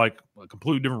he was like a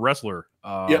completely different wrestler.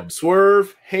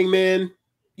 Swerve, Hangman.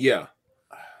 Yeah.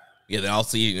 Yeah, then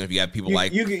also if you got people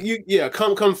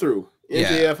come through.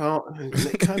 Yeah.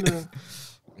 MJF, kind of.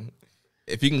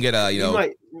 If you can get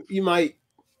you might.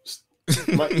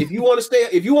 If you want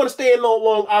to stay in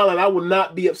Long Island, I will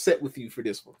not be upset with you for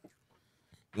this one.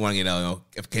 You want to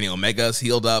if Kenny Omega's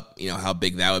healed up, how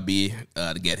big that would be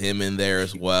to get him in there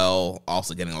as well.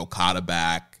 Also getting Okada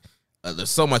back. There's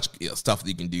so much stuff that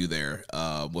you can do there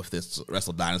with this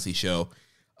Wrestle Dynasty show.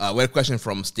 We had a question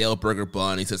from Stale Burger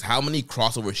Bun. He says, how many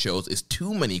crossover shows is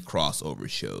too many crossover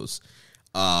shows?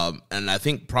 And I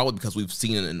think probably because we've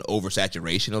seen an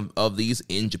oversaturation of these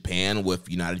in Japan with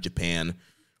United Japan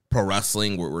Pro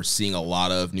Wrestling, where we're seeing a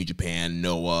lot of New Japan,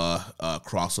 Noah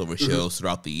crossover shows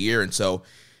throughout the year. And so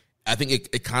I think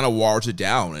it kind of waters it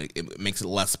down. It makes it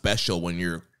less special when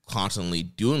you're constantly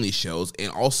doing these shows.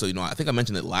 And also, I think I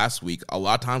mentioned it last week, a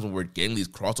lot of times when we're getting these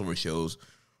crossover shows,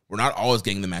 we're not always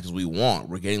getting the matches we want.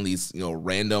 We're getting these,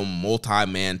 random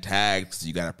multi-man tags.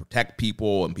 You got to protect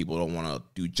people, and people don't want to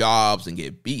do jobs and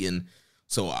get beaten.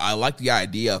 So I like the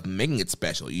idea of making it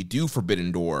special. You do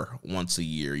Forbidden Door once a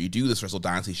year. You do this Wrestle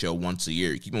Dynasty show once a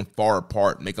year. You keep them far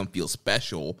apart, make them feel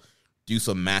special, do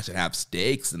some matches that have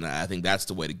stakes, and I think that's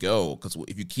the way to go. Because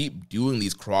if you keep doing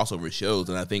these crossover shows,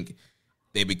 then I think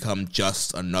they become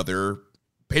just another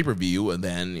pay-per-view, and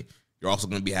then you're also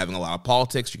going to be having a lot of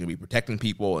politics. You're going to be protecting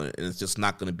people, and it's just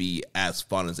not going to be as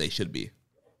fun as they should be.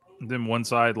 Then one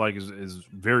side is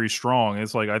very strong.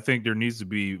 It's I think there needs to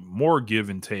be more give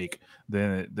and take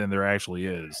than there actually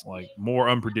is. More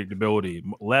unpredictability,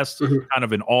 less kind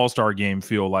of an all-star game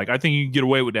feel. I think you can get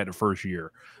away with that the first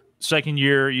year. Second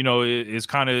year, it's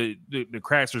kind of the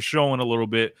cracks are showing a little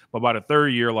bit, but by the third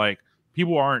year,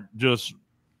 people aren't just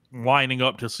lining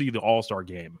up to see the all-star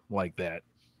game like that.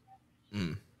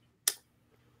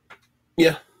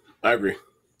 Yeah, I agree.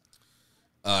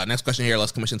 Next question here,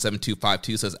 Let's Commission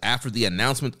 7252 says, after the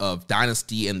announcement of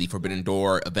Dynasty and the Forbidden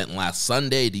Door event last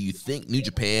Sunday, do you think New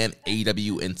Japan,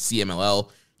 AEW, and CMLL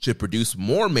should produce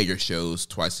more major shows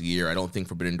twice a year? I don't think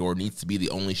Forbidden Door needs to be the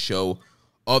only show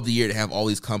of the year to have all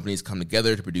these companies come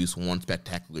together to produce one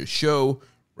spectacular show.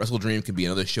 Wrestle Dream can be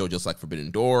another show just like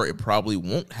Forbidden Door. It probably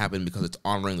won't happen because it's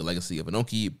honoring the legacy of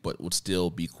Inoki, but would still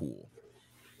be cool.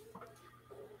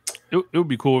 It would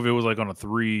be cool if it was on a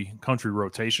 3-country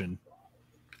rotation.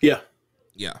 Yeah.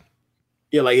 If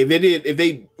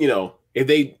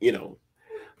they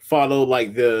follow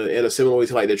in a similar way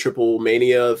to the Triple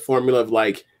Mania formula of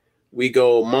we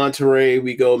go Monterrey,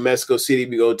 we go Mexico City,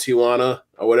 we go Tijuana,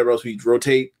 or whatever else we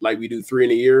rotate. We do 3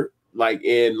 in a year. All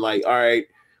right,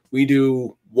 we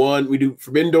do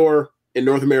Forbidden Door in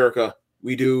North America.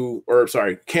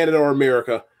 Canada or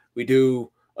America. We do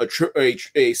a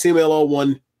CMLL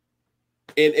one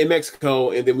in Mexico,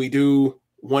 and then we do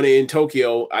one in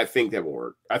Tokyo. I think that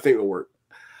will work.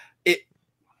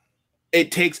 It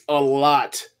takes a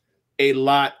lot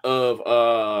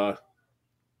of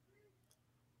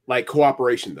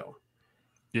cooperation though.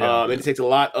 Yeah. And it takes a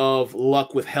lot of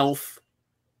luck with health,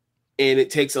 and it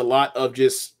takes a lot of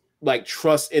just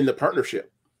trust in the partnership.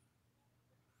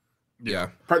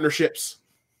 Yeah. Partnerships.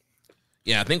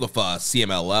 Yeah, I think with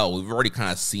CMLL, we've already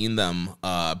kind of seen them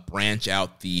branch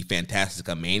out the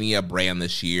Fantastica Mania brand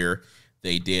this year.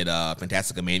 They did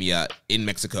Fantastica Mania in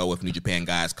Mexico with New Japan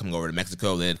guys coming over to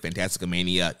Mexico. They did Fantastica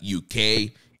Mania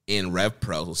UK in Rev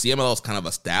Pro. So CMLL has kind of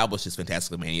established this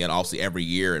Fantastica Mania, and obviously every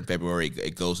year in February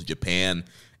it goes to Japan,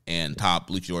 and top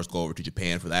luchadors go over to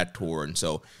Japan for that tour. And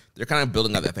so they're kind of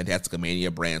building out that Fantastica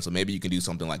Mania brand. So maybe you can do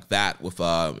something like that with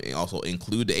also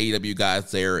include the AEW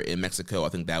guys there in Mexico. I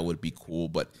think that would be cool.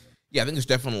 But yeah, I think there's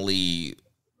definitely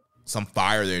some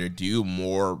fire there to do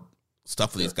more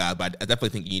stuff for these guys, but I definitely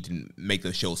think you need to make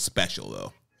the show special,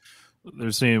 though.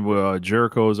 They're saying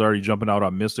Jericho is already jumping out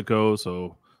on Mystico,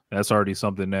 so that's already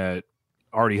something that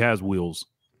already has wheels.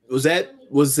 Was that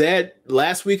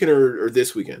last weekend or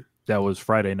this weekend? That was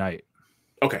Friday night.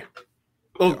 Okay.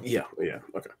 Oh yeah.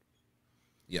 Okay.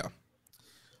 Yeah.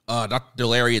 Dr.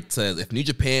 Delariat says, if New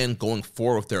Japan going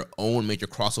forward with their own major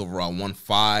crossover on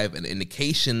 1-5, an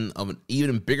indication of an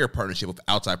even bigger partnership with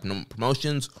outside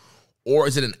promotions, or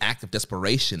is it an act of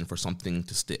desperation for something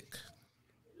to stick?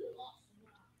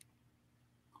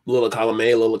 Little column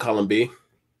A, little column B.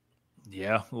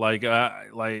 Yeah,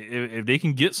 if they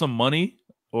can get some money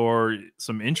or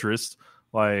some interest,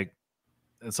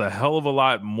 it's a hell of a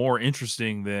lot more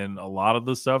interesting than a lot of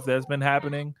the stuff that's been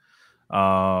happening.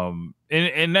 And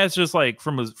that's just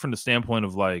from the standpoint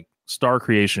of star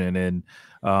creation and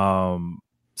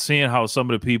seeing how some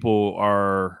of the people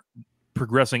are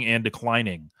progressing and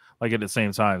declining at the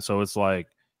same time. So it's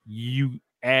you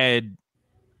add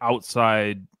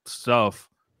outside stuff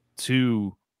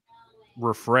to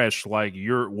refresh like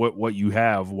what you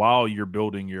have while you're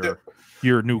building your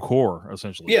new core,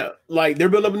 essentially. Yeah, like they're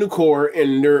building up a new core,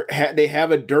 and they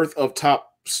have a dearth of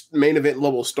top main event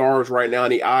level stars right now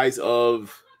in the eyes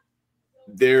of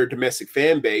their domestic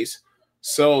fan base.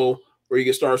 So where you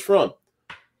get stars from?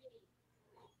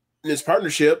 In this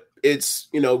partnership, it's,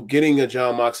 getting a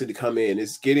John Moxley to come in.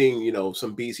 It's getting,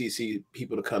 some BCC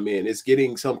people to come in. It's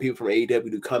getting some people from AEW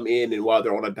to come in, and while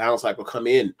they're on a down cycle, come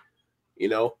in.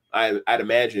 I'd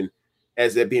imagine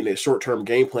as that being a short-term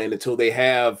game plan until they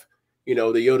have, the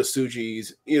Yoda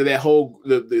Tsujis, that whole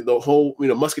the whole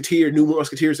new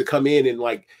musketeers to come in and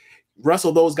like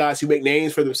wrestle those guys who make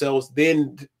names for themselves.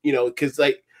 Then because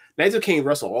like Naito can't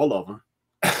wrestle all of them.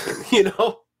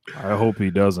 I hope he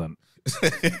doesn't.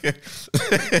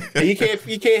 You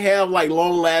can't have like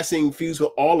long-lasting feuds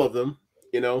with all of them,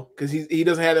 because he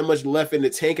doesn't have that much left in the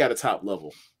tank at a top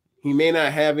level. He may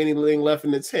not have anything left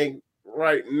in the tank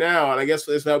right now, and I guess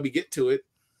that's how we get to it.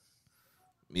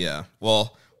 Yeah.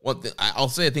 Well, I'll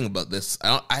say a thing about this.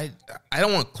 I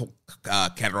don't want to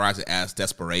categorize it as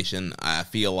desperation. I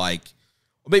feel like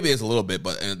maybe it's a little bit,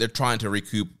 but they're trying to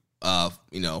recoup,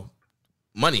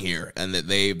 money here, and that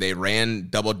they ran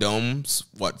double domes.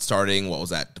 What was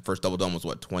that? The first double dome was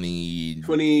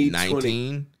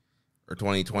 2019 or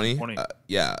 2020?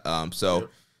 So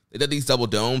they did these double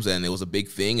domes, and it was a big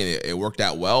thing, and it worked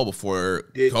out well before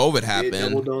COVID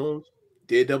happened.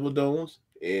 Did double domes,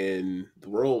 and the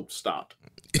world stopped.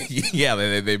 Yeah,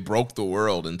 they broke the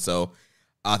world, and so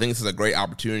I think this is a great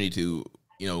opportunity to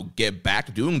get back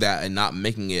to doing that and not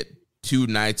making it 2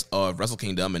 nights of Wrestle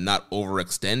Kingdom and not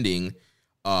overextending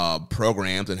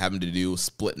programs and having to do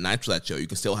split nights for that show. You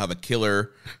can still have a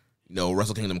killer,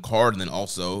 Wrestle Kingdom card, and then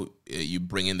also you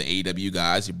bring in the AEW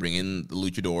guys, you bring in the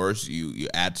Luchadors, you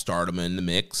add Stardom in the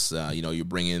mix. You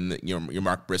bring in your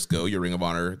Mark Briscoe, your Ring of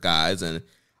Honor guys, and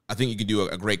I think you can do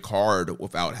a great card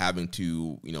without having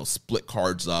to split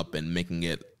cards up and making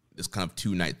it this kind of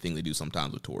 2-night thing they do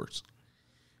sometimes with tours.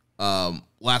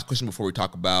 Last question before we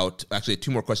talk about, actually 2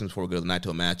 more questions before we go to the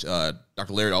Naito match.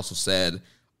 Dr. Larry also said,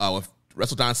 with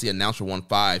Wrestle Dynasty announced for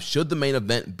 1-5, should the main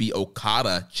event be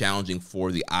Okada challenging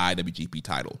for the IWGP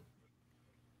title?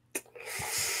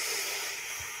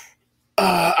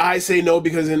 I say no,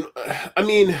 because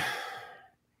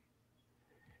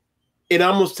it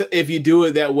almost, if you do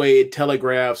it that way, it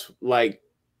telegraphs like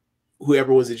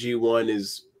whoever was the G1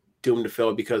 is doomed to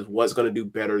fail, because what's going to do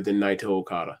better than Naito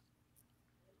Okada?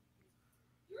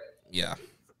 Yeah.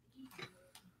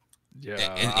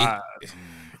 Yeah.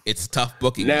 It's tough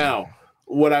booking. Now,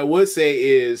 what I would say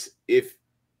is if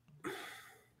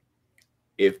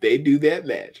they do that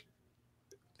match,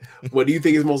 what do you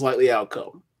think is most likely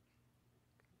outcome?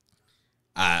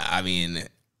 I mean,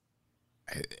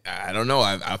 I don't know.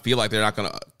 I feel like they're not going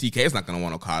to. TK is not going to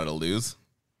want Okada to lose.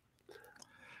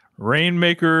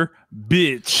 Rainmaker,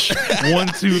 bitch. 1,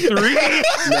 2, 3.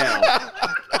 Now,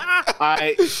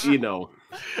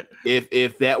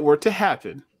 if that were to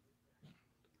happen,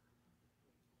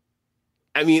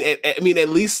 at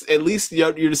least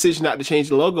your decision not to change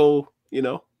the logo, Hey,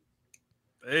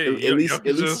 at least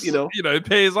it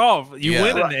pays off. You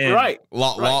win in the end. Right.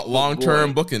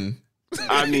 Long-term booking.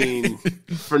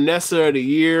 Finessa of the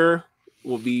year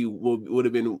would be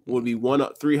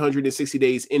 360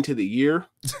 days into the year.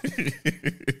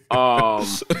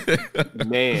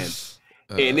 Man.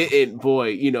 And it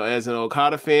boy, as an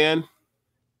Okada fan,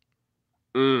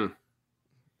 I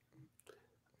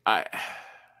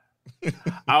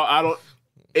don't.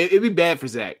 It'd be bad for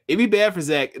Zach. It'd be bad for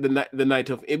Zach. The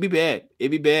Naito. It'd be bad.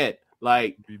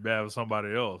 Like, it'd be bad with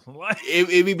somebody else.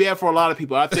 It'd be bad for a lot of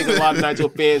people. I think a lot of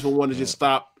Naito fans will want to just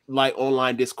stop like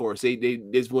online discourse. This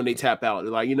is when they tap out.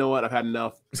 They're like, you know what? I've had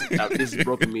enough. This has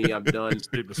broken me. I'm done.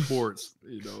 Escape the sports.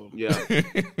 Yeah.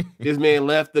 This man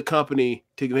left the company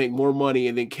to make more money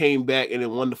and then came back and then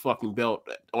won the fucking belt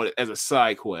as a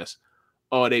side quest.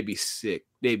 Oh, they'd be sick.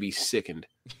 They'd be sickened.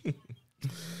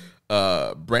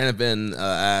 Brandon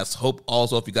asks, hope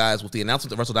also if you guys, with the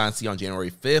announcement of Wrestle Dynasty on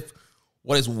January 5th,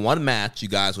 what is one match you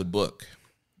guys would book?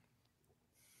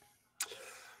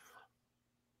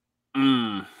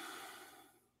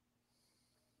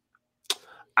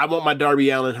 I want my Darby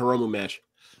Allin Hiromu match.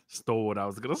 Stole what I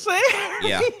was gonna say.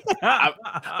 Yeah.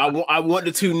 I want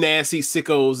the 2 nasty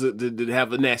sickos to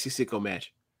have a nasty sicko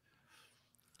match.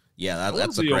 Yeah,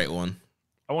 that's a great one.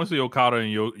 I want to see Okada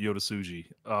and Yoda Tsuji.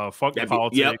 Fuck the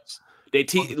politics. Yep. They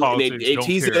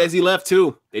teased it as he left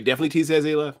too. They definitely teased it as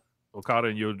he left. Okada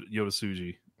and Yoda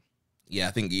Tsuji. Yeah,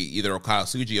 I think either Okada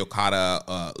Tsuji, Okada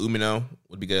Umino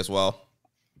would be good as well.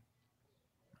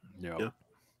 Yeah.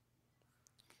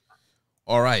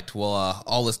 All right. Well,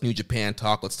 all this New Japan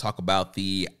talk, let's talk about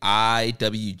the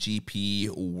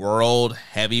IWGP World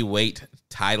Heavyweight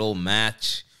Title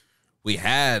match. We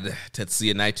had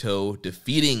Tetsuya Naito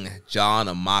defeating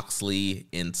Jon Moxley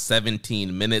in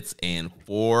 17 minutes and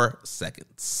 4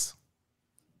 seconds.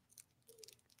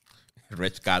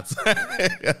 Rich got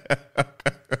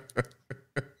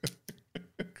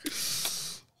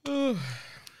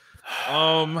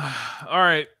all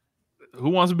right. Who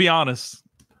wants to be honest?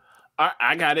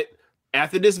 I got it.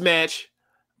 After this match,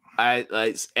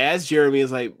 I asked Jeremy,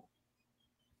 is like,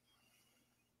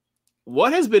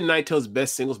 what has been Naito's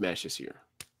best singles match this year?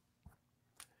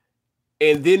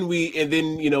 And then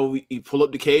he pull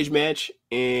up the cage match,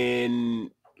 and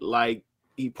like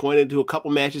he pointed to a couple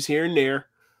matches here and there,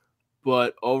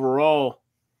 but overall,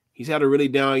 he's had a really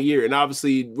down year. And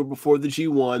obviously, we're before the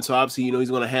G1, so obviously,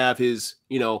 he's going to have his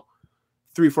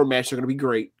 3-4 matches are going to be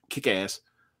great, kick ass.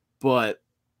 But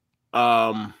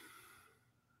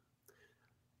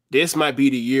this might be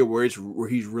the year where he's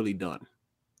really done.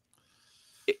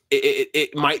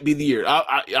 It might be the year.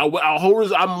 I'm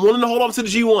willing to hold on to the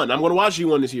G1. I'm going to watch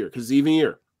G1 this year because it's even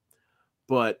year.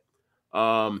 But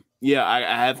I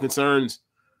have concerns.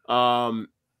 I've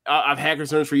had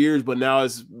concerns for years, but now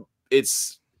it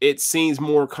seems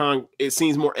more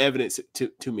evidence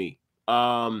to me.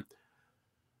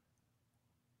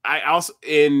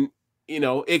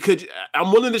 It could.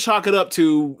 I'm willing to chalk it up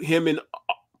to him and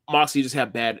Moxley just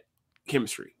have bad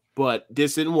chemistry, but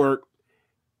this didn't work,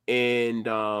 and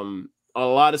a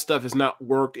lot of stuff has not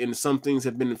worked, and some things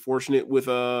have been unfortunate with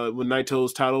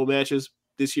Naito's title matches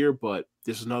this year. But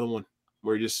this is another one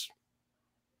where just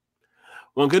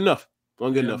wasn't good enough.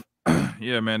 Enough.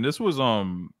 Yeah, man, this was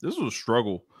a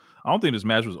struggle. I don't think this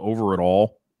match was over at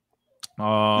all.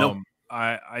 No.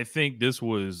 I think this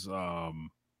was a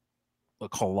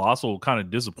colossal kind of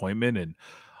disappointment, and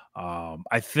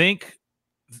I think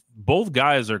both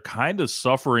guys are kind of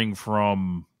suffering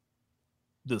from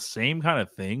the same kind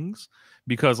of things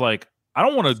because, like, I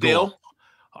don't want to go.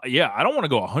 Yeah, I don't want to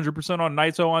go 100% on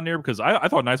Naito on there because I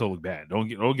thought Naito looked bad. Don't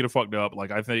get it fucked up.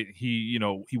 Like, I think he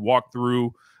walked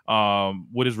through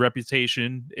with his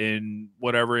reputation and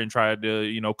whatever and tried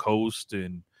to coast,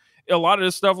 and a lot of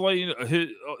this stuff, like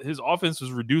his offense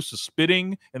was reduced to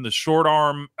spitting and the short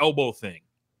arm elbow thing.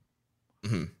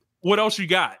 Mm-hmm. What else you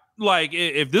got? Like,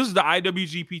 if this is the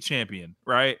IWGP champion,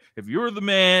 right? If you're the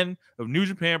man of New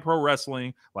Japan Pro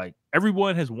Wrestling, like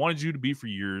everyone has wanted you to be for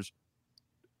years,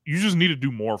 you just need to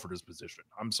do more for this position.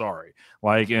 I'm sorry.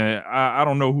 Like, I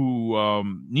don't know who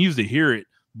needs to hear it,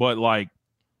 but like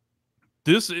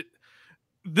this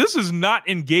is not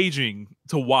engaging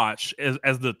to watch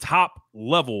as the top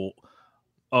level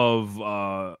of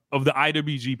the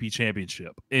IWGP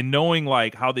championship, and knowing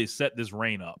like how they set this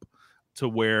reign up to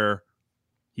where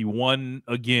he won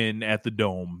again at the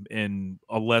Dome in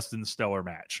a less than stellar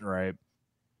match, right?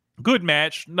 Good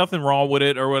match, nothing wrong with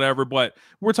it or whatever, but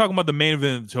we're talking about the main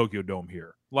event of the Tokyo Dome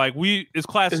here. Like, it's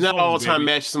classics. It's not only, all time baby.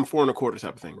 match, some 4 1/4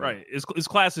 type of thing, right? It's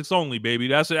classics only, baby.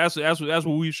 That's what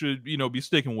we should be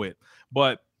sticking with.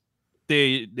 But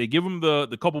they give him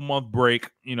the couple month break,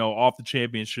 off the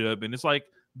championship, and it's like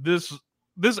this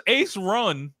ace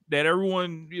run that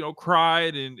everyone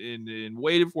cried and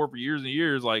waited for years and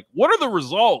years. Like, what are the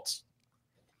results?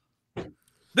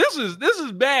 This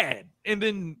is bad. And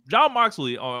then Jon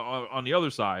Moxley on the other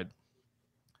side,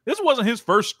 this wasn't his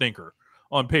first stinker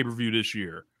on pay-per-view this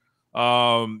year.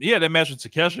 That match with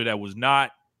Takeshita that was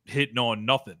not hitting on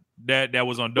nothing. That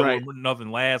was on Double or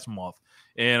Nothing last month.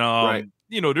 And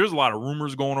there's a lot of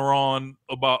rumors going around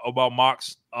about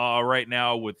Mox right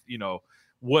now with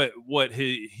what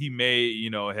he may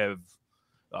have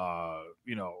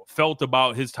felt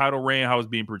about his title reign, how it's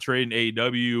being portrayed in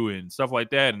AEW and stuff like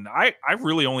that. And I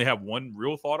really only have one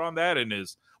real thought on that, and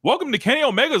is welcome to Kenny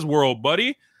Omega's world,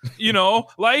 buddy.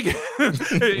 Like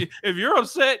if you're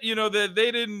upset, that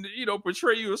they didn't,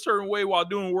 portray you a certain way while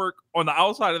doing work on the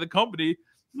outside of the company,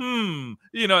 and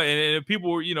if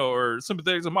people, are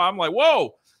sympathetic to mine, I'm like,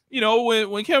 whoa,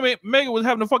 when Kenny Omega was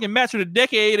having a fucking match of the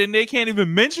decade and they can't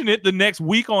even mention it the next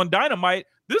week on Dynamite,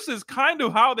 this is kind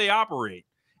of how they operate.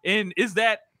 And is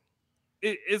that,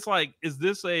 it's like, is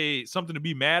this something to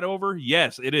be mad over?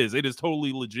 Yes, it is. It is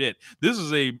totally legit. This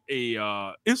is a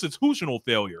institutional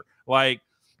failure. Like,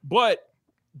 but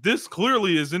this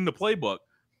clearly is in the playbook.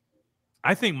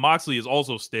 I think Moxley is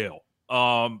also stale,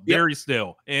 very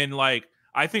stale. And like,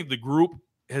 I think the group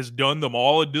has done them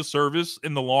all a disservice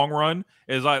in the long run.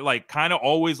 As I like, kind of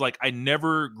always like, I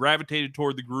never gravitated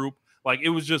toward the group. Like, it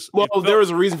was just, there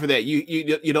was a reason for that.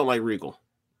 You don't like Regal.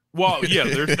 Well, yeah,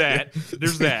 there's that.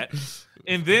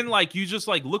 And then like you just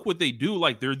like look what they do.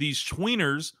 Like they're these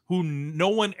tweeners who no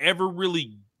one ever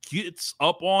really gets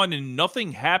up on, and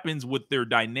nothing happens with their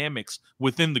dynamics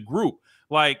within the group.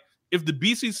 Like if the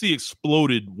BCC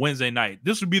exploded Wednesday night,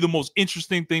 this would be the most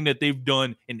interesting thing that they've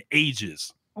done in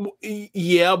ages.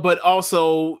 Yeah, but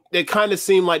also it kind of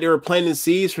seemed like they were planting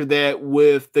seeds for that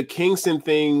with the Kingston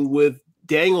thing with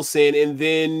Danielson, and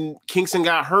then Kingston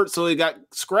got hurt, so it got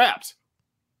scrapped.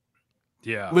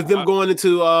 Yeah, with them going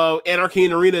into Anarchy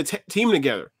and Arena teaming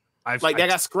together, that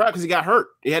got scrapped because he got hurt.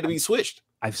 It had to be switched.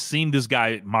 I've seen this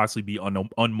guy Moxley be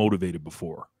unmotivated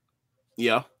before.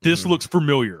 Yeah, this looks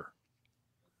familiar.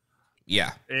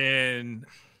 Yeah, and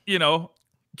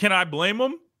can I blame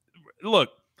him? Look.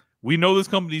 We know this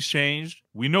company's changed.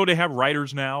 We know they have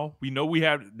writers now. We know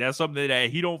that's something that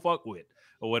he don't fuck with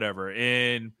or whatever.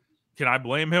 And can I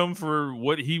blame him for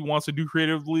what he wants to do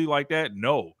creatively like that?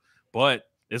 No. But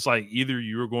it's like either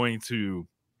you're going to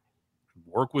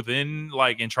work within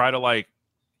and try to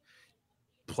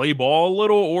play ball a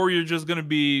little, or you're just going to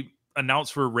be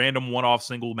announced for random one-off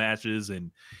single matches, and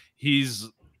he's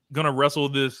going to wrestle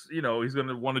this, he's going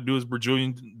to want to do his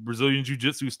Brazilian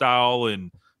jiu-jitsu style and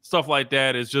stuff like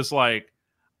that. Is just I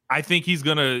think he's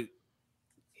gonna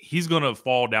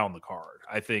fall down the card.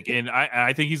 I think, and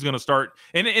I think he's gonna start.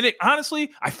 And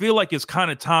honestly, I feel like it's kind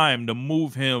of time to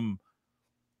move him,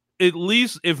 at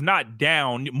least if not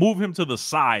down, move him to the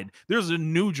side. There's a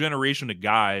new generation of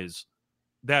guys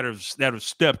that have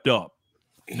stepped up.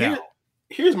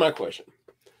 Here's my question: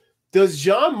 does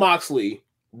Jon Moxley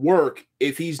work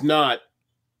if he's not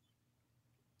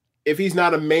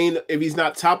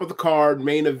top of the card,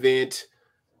 main event,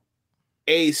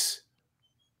 ace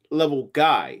level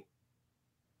guy?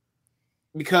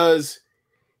 Because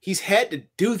he's had to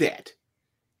do that,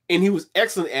 and he was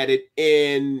excellent at it.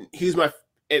 And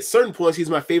at certain points, he's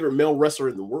my favorite male wrestler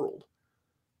in the world,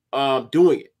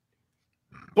 doing it.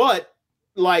 But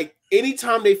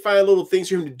anytime they find little things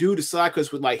for him to do to side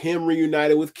cuts with him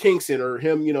reunited with Kingston, or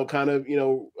him, what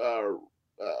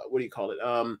do you call it?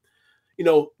 Them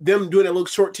doing that little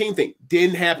short team thing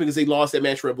didn't happen because they lost that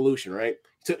match Revolution, right?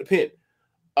 Took the pin.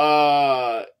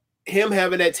 Him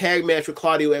having that tag match with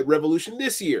Claudio at Revolution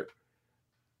this year.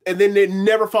 And then they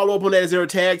never follow up on that as their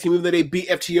tag team, even though they beat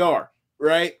FTR,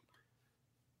 right?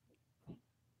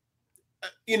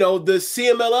 The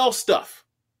CMLL stuff.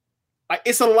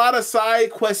 It's a lot of side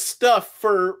quest stuff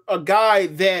for a guy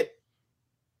that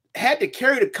had to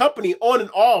carry the company on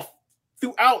and off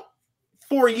throughout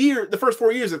the first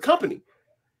 4 years of the company.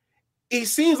 He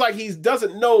seems like he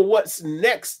doesn't know what's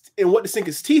next and what to sink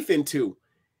his teeth into.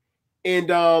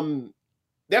 And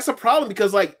that's a problem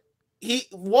because he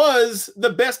was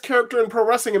the best character in pro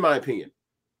wrestling, in my opinion.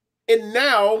 And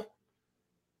now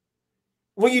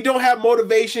when you don't have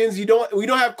motivations, we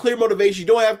don't have clear motivation, you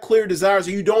don't have clear desires,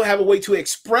 or you don't have a way to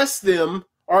express them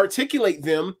or articulate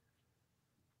them,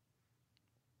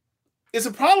 it's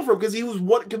a problem for him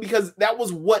because that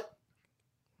was what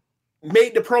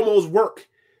made the promos work.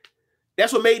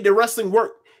 That's what made the wrestling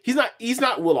work. He's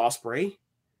not Will Ospreay.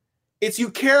 It's you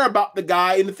care about the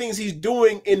guy and the things he's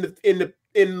doing in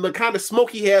the kind of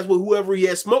smoke he has with whoever he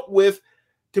has smoked with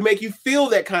to make you feel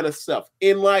that kind of stuff.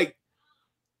 And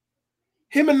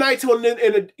him and Naito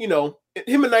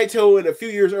him and Naito and a few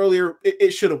years earlier,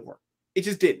 it should have worked. It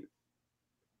just didn't.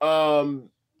 But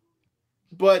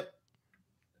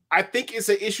I think it's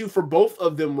an issue for both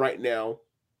of them right now.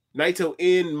 Naito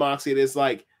and Moxley, it's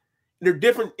they're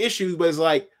different issues, but it's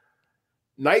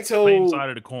Naito, same side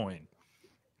of the coin.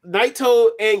 Naito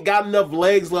ain't got enough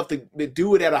legs left to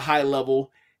do it at a high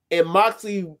level, and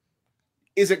Moxley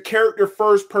is a character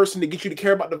first person to get you to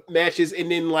care about the matches,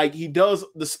 and then he does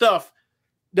the stuff,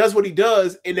 does what he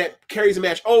does, and that carries the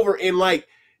match over. And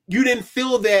you didn't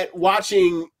feel that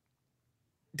watching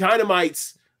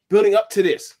Dynamite's building up to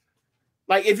this.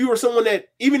 If you were someone that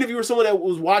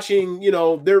was watching,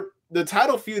 the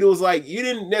title feud, it was you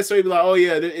didn't necessarily be oh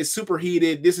yeah, it's super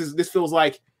heated. This feels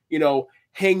like,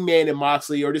 Hangman and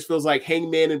Moxley, or this feels like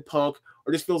Hangman and Punk,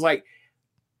 or this feels like,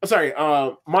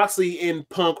 Moxley and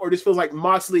Punk, or this feels like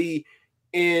Moxley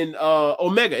in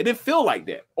Omega. It didn't feel like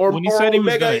that. Or when he said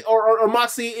Omega or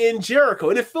Moxley in Jericho.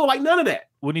 It didn't feel like none of that.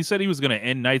 When he said he was going to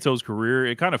end Naito's career,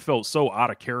 it kind of felt so out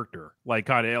of character,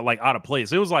 kind of out of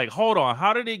place. It was hold on,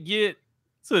 how did it get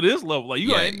to this level? You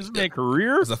got to end this man's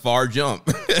career? It's a far jump.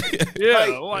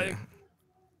 Yeah,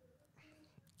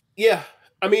 yeah.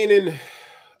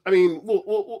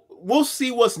 We'll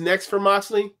see what's next for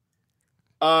Moxley.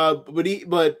 But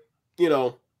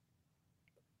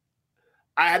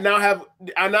I now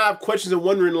have questions of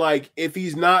wondering if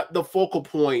he's not the focal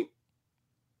point,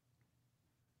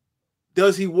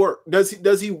 does he work? Does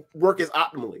he work as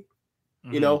optimally?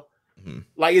 You know,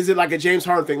 like, is it like a James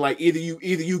Harden thing? Like either you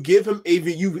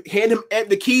hand him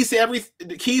the keys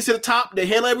to the top to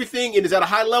handle everything and is at a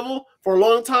high level for a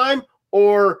long time,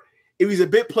 or if he's a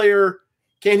bit player,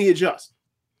 can he adjust?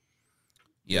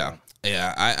 Yeah.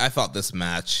 I thought this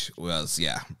match was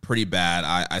pretty bad.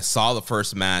 I saw the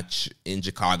first match in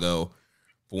Chicago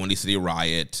for Windy City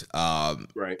Riot,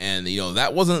 right? And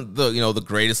that wasn't the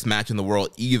greatest match in the world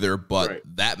either, but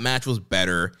that match was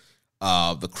better.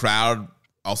 The crowd,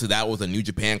 also, that was a New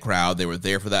Japan crowd. They were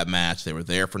there for that match. They were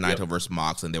there for Naito versus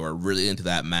Mox, and they were really into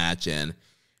that match. And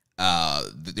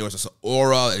there was this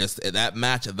aura. That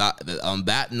match on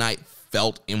that night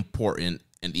felt important.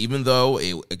 And even though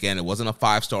it wasn't a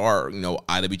 5-star,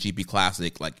 IWGP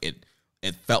Classic, like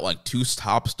it felt like two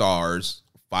top stars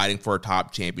fighting for a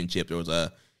top championship. There was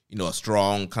a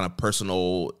strong kind of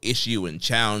personal issue and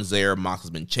challenge there. Mox has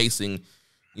been chasing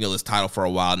this title for a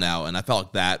while now, and I felt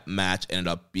like that match ended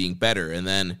up being better. And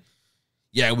then,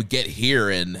 we get here,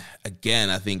 and again,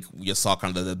 I think we just saw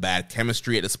kind of the bad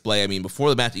chemistry at display. I mean, before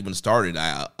the match even started,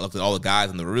 I looked at all the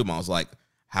guys in the room. I was like,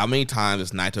 how many times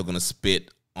is Naito going to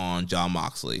spit on Jon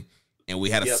Moxley? And we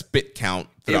had a spit count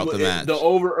throughout the match. The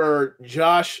over, or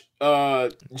Josh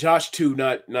 2,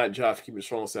 not Josh keeping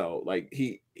strong style. Like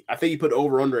I think he put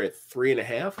over under at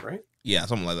 3.5, right? Yeah,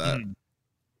 something like that.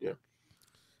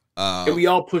 And we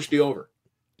all pushed the over.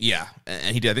 Yeah,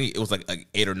 and he did. I think it was like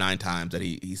 8 or 9 times that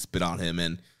he spit on him,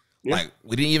 and like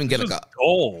we didn't even get a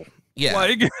goal. Yeah,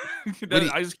 like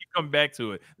I just keep coming back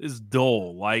to it. It's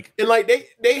dull. Like, and like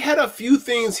they had a few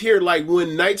things here. Like when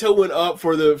Naito went up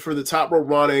for the top rope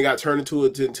run and got turned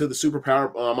into the super power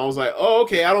bomb, I was like, oh,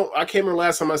 okay. I can't remember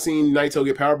last time I seen Naito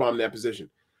get power bombed in that position.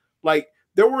 Like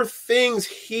there were things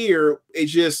here.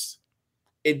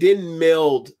 It didn't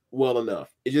meld well enough.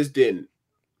 It just didn't.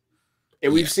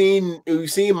 And we've seen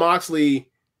Moxley,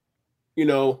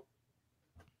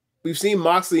 we've seen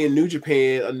Moxley in New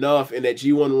Japan enough in that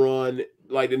G1 run,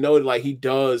 like to know that like he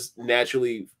does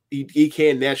naturally, he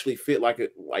can naturally fit like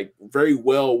very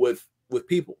well with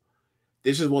people.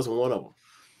 This just wasn't one of them.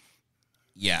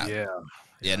 Yeah.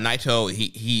 Naito,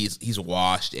 he's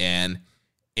washed, and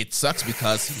it sucks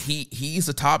because he's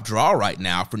the top draw right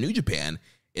now for New Japan.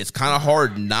 It's kind of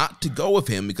hard not to go with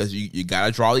him because you got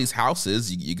to draw these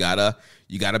houses. You gotta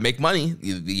make money.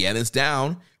 The yen is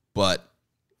down, but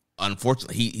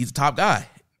unfortunately, he's a top guy,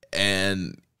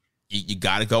 and you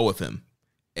got to go with him.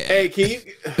 Hey, can you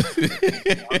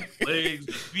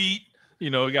legs, feet?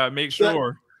 You got to make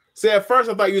sure. See, at first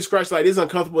I thought you scratched like it's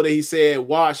uncomfortable that he said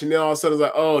wash, and then all of a sudden it's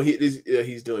like, oh,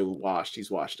 he's doing washed.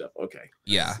 He's washed up. Okay.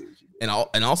 Yeah,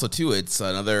 and also too, it's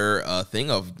another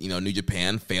thing of New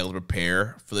Japan failed to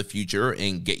prepare for the future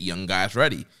and get young guys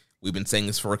ready. We've been saying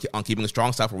this on Keeping a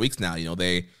Strong Style for weeks now.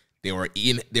 They were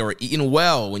eating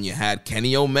well when you had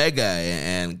Kenny Omega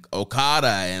and Okada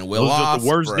and Will Ospreay. Those were the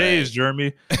worst days,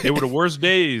 Jeremy. They were the worst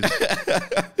days.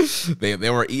 They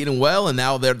were eating well, and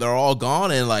now they're all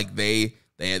gone, and like they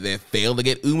failed to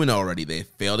get Umino ready. They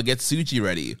failed to get Tsuchi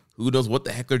ready. Who knows what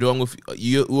the heck they're doing with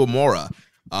Uemura?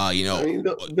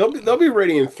 They'll be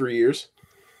ready in 3 years.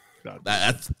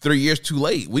 That's 3 years too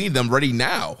late. We need them ready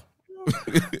now.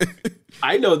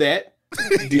 I know that,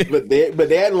 but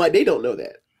they acting like they don't know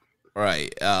that.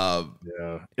 Right.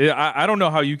 I don't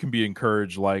know how you can be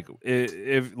encouraged. Like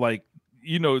if like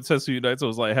Tetsuya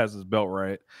Naito like has his belt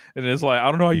right, and it's like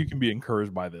I don't know how you can be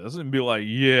encouraged by this and be like,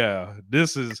 yeah,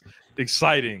 this is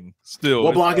exciting. Still,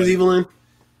 what block is Evil in?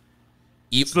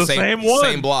 It's the same one,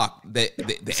 same block.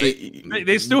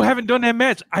 They still haven't done that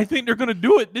match. I think they're going to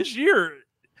do it this year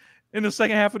in the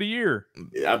second half of the year.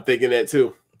 Yeah, I'm thinking that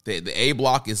too. The A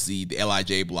block is the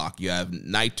LIJ block. You have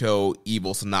Naito,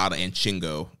 Evil, Sonata, and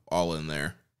Shingo all in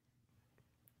there.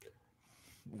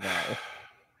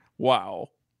 Wow.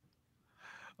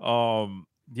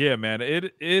 Yeah, man.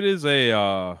 It is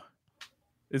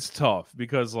it's tough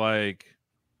because like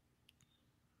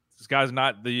this guy's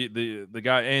not the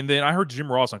guy. And then I heard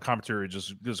Jim Ross on commentary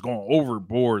just going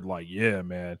overboard. Like, yeah,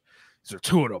 man, these are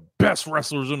two of the best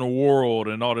wrestlers in the world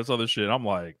and all this other shit. I'm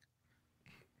like,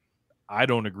 I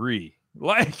don't agree.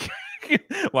 Like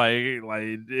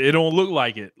it don't look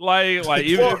like it. Like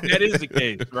even if that is the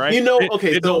case, right?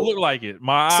 It don't look like it.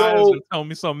 My eyes are telling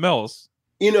me something else.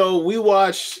 We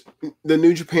watched the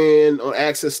New Japan on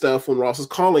Access stuff when Ross was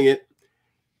calling it,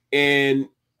 and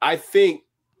I think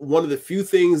one of the few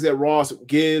things that Ross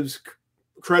gives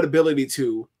credibility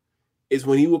to is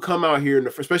when he would come out here,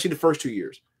 especially the first 2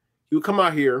 years, he would come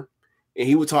out here and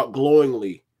he would talk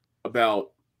glowingly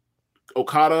about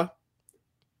Okada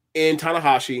and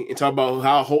Tanahashi and talk about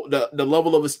how the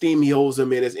level of esteem he holds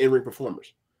them in as in-ring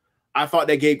performers. I thought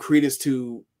that gave credence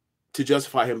to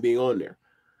justify him being on there.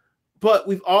 But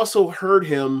we've also heard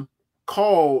him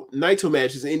call Naito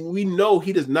matches, and we know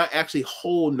he does not actually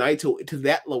hold Naito to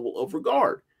that level of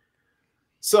regard.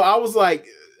 So I was like,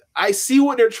 I see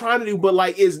what they're trying to do, but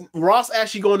like, is Ross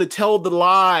actually going to tell the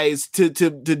lies to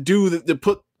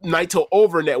put Naito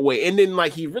over in that way? And then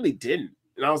like he really didn't,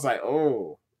 and I was like,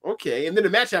 oh, okay. And then the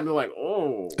match happened, like,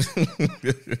 oh,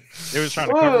 they was trying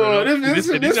to cover it up. This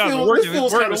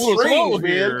feels kind of strange,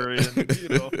 man. And, you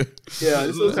know, yeah,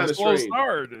 this feels kind of strange.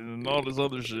 Start and all this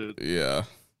other shit. Yeah.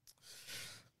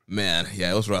 Man,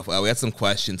 yeah, it was rough. We had some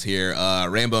questions here.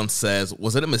 Rainbow says,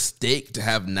 was it a mistake to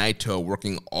have Naito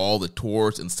working all the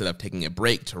tours instead of taking a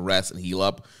break to rest and heal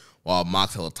up while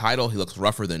Mox held a title? He looks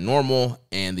rougher than normal,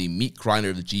 and the meat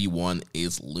grinder of the G1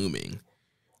 is looming.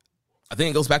 I think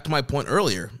it goes back to my point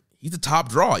earlier. He's a top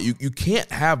draw. You can't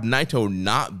have Naito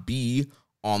not be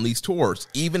on these tours,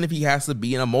 even if he has to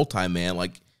be in a multi-man.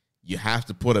 Like, you have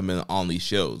to put him on these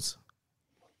shows.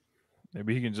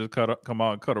 Maybe he can just come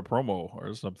out and cut a promo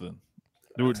or something.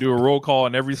 Do a roll call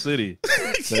in every city.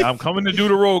 Say, I'm coming to do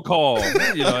the roll call,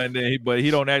 you know, and then but he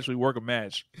don't actually work a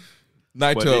match.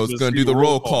 Naito's going to do the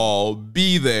roll call.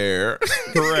 Be there.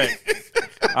 Correct.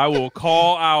 I will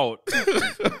call out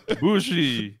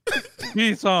Bushi,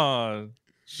 Kitan,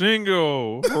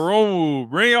 Shingo, Hiromu.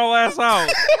 Bring y'all ass out.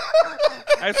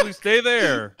 Actually, stay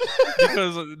there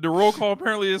because the roll call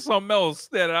apparently is something else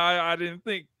that I didn't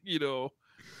think, you know.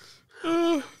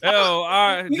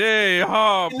 L-I-J,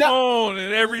 hop on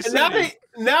in every city.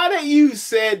 Now that you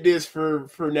said this for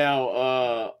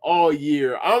now all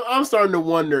year, I'm starting to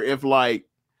wonder if like,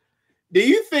 do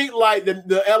you think like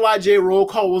the LIJ roll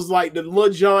call was like the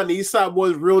Lil Jon Eastside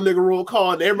Boys real nigga roll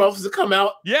call and everybody was to come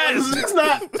out? Yes, it's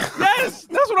not. Yes,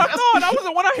 that's what I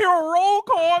thought. When I hear a roll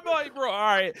call, I'm like, bro, all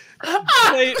right,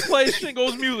 play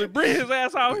Shingo's music, bring his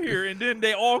ass out here, and then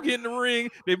they all get in the ring.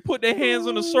 They put their hands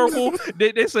in a circle.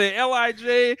 They say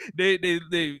LIJ. They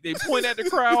point at the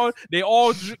crowd. They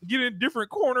all get in different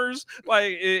corners,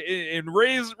 like and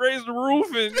raise the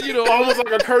roof, and you know, almost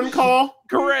like a curtain call.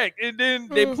 Correct. And then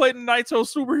they play the Naito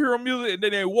superhero music, and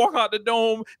then they walk out the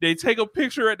dome. They take a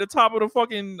picture at the top of the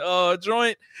fucking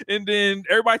joint, and then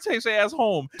everybody takes their ass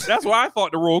home. That's what I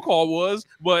thought the roll call was,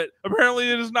 but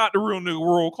apparently it is not the real nigga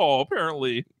roll call,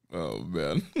 apparently. Oh,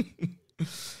 man.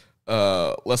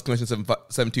 Les Commission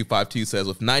 7252 says,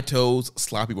 with Naito's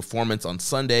sloppy performance on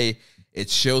Sunday, it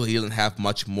shows he doesn't have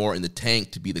much more in the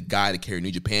tank to be the guy to carry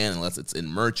New Japan unless it's in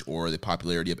merch or the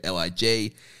popularity of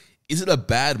LIJ. Is it a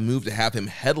bad move to have him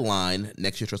headline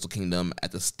next year's Wrestle Kingdom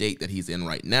at the state that he's in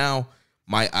right now?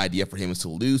 My idea for him is to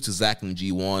lose to Zack in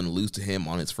G1, lose to him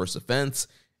on his first offense.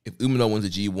 If Umino wins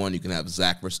the G1, you can have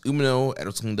Zack versus Umino at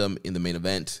Wrestle Kingdom in the main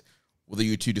event. Whether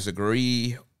you two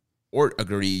disagree or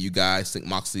agree, you guys think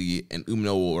Moxley and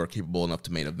Umino are capable enough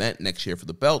to main event next year for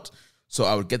the belt. So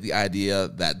I would get the idea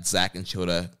that Zack and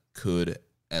Shota could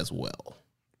as well.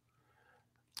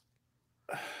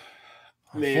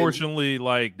 Man. Unfortunately,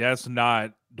 like that's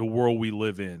not the world we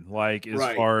live in. Like as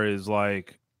far as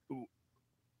like,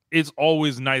 it's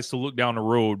always nice to look down the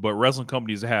road, but wrestling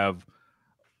companies have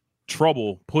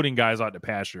trouble putting guys out to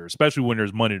pasture, especially when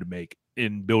there's money to make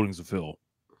in buildings to fill.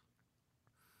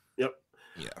 Yep.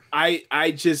 Yeah.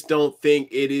 I just don't think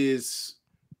it is.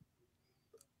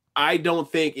 I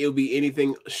don't think it'll be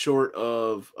anything short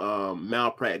of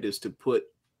malpractice to put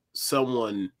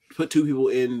two people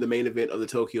in the main event of the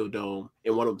Tokyo Dome,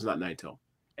 and one of them's not Naito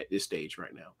at this stage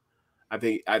right now. I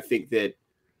think that,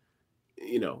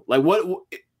 you know, like what,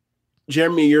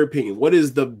 Jeremy, in your opinion, what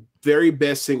is the very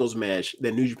best singles match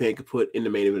that New Japan could put in the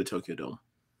main event of Tokyo Dome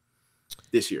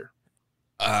this year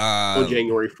on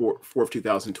January 4th,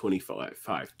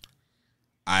 2025?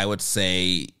 I would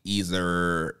say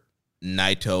either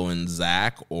Naito and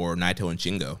Zack or Naito and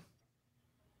Shingo.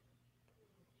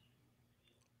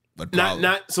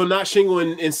 Not Shingo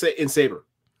and Saber.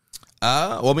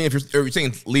 Well, I mean, if you're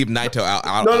saying leave Naito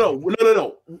out.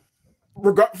 No.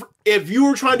 If you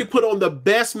were trying to put on the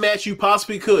best match you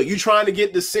possibly could, you trying to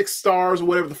get the 6 stars or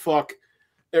whatever the fuck,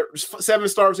 7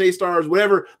 stars, 8 stars,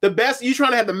 whatever, the best, you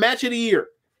trying to have the match of the year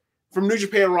from New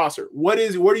Japan roster. What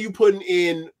are you putting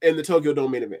in the Tokyo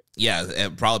Dome main event? Yeah,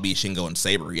 it'd probably be Shingo and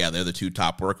Saber. Yeah, they're the two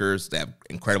top workers. They have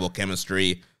incredible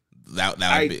chemistry. That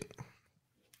would be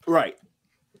right.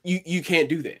 You can't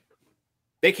do that.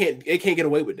 They can't get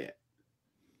away with that.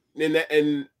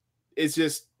 And it's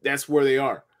just, that's where they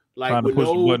are. Like, trying to push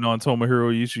the button on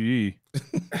Tomohiro Ishii.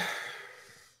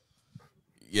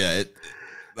 Yeah,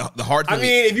 the hard thing. I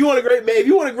mean, if you want a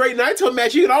great Naito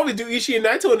match, you can always do Ishii and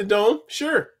Naito in the Dome.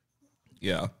 Sure.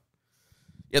 Yeah.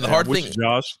 The hard thing,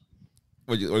 Josh.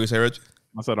 What you say, Rich?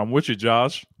 I said, I'm with you,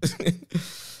 Josh.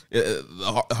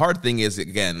 The hard thing is,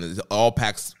 again, all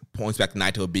points back to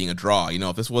Naito being a draw. You know,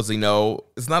 if this was,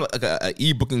 it's not like a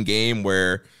e-booking game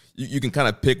where you can kind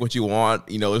of pick what you want.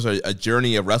 You know, there's a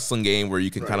Journey of Wrestling game where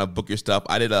you can kind of book your stuff.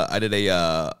 I did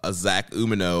a Zach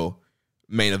Umino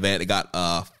main event. It got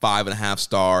 5.5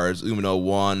 stars. Umino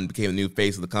won, became a new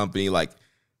face of the company.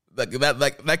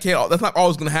 That's not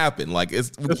always gonna happen. Like it's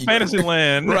fantasy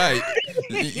land, right?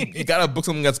 You gotta book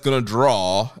something that's gonna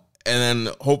draw, and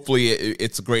then hopefully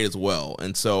it's great as well.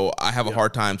 And so I have a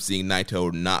hard time seeing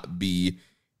Naito not be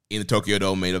in the Tokyo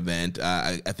Dome main event.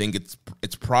 I think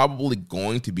it's probably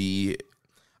going to be.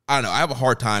 I don't know. I have a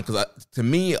hard time because to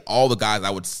me, all the guys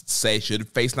I would say should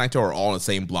face Naito are all in the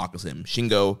same block as him.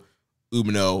 Shingo,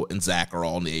 Umino, and Zach are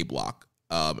all in the A block.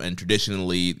 And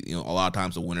traditionally, a lot of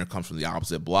times the winner comes from the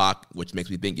opposite block, which makes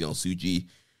me think, Tsuji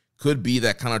could be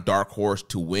that kind of dark horse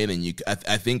to win. And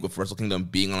I think with Wrestle Kingdom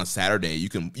being on a Saturday, you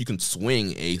can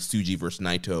swing a Tsuji versus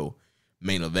Naito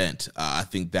main event. I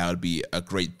think that would be a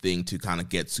great thing to kind of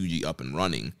get Tsuji up and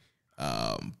running.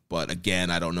 But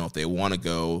again, I don't know if they want to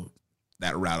go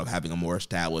that route of having a more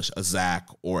established a Zach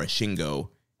or a Shingo.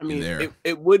 I mean,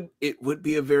 it would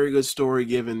be a very good story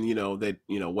given that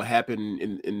what happened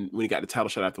in when he got the title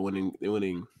shot after winning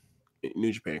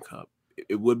New Japan Cup.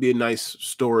 It would be a nice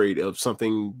story of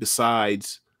something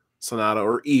besides Sonata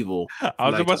or Evil. I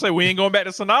was about to say we ain't going back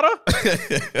to Sonata.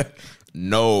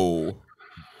 No.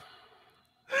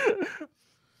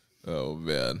 Oh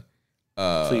man.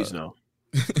 Please no.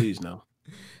 Please no.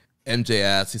 MJ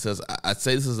asks, he says, I'd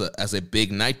say this as a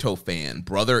big Naito fan.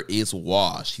 Brother is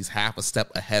washed. He's half a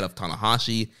step ahead of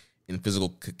Tanahashi in physical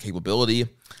capability.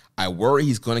 I worry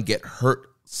he's going to get hurt.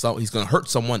 So he's going to hurt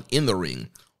someone in the ring.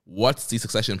 What's the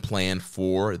succession plan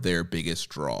for their biggest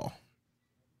draw?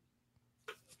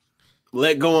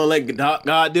 Let go and let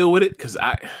God deal with it. Because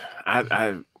I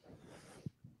don't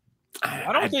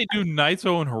think they do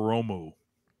Naito and Hiromu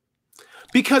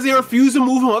because they refuse to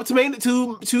move him up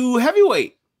to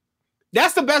heavyweight.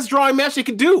 That's the best drawing match they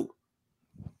could do.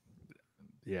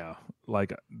 Yeah,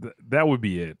 that would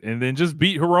be it. And then just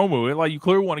beat Hiromu. And you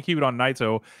clearly want to keep it on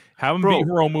Naito. Have him beat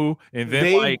Hiromu, and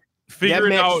then figure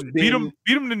it out. Beat him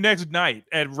the next night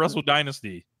at Wrestle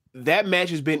Dynasty. That match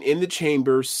has been in the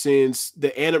chamber since the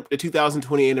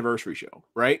 2020 anniversary show,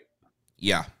 right?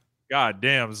 Yeah. God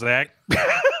damn, Zach.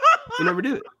 You never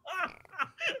did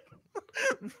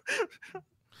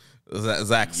it.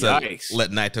 Zach said,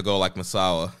 let Naito go like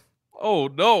Misawa. Oh,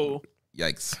 no.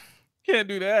 Yikes. Can't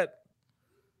do that.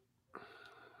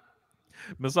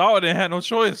 Misawa didn't have no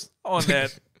choice on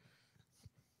that.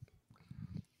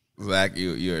 Zach,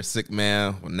 you're a sick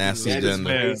man with nasty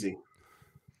agenda. Crazy.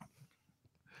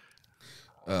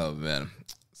 Oh, man.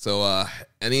 So,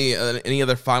 any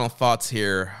other final thoughts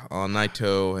here on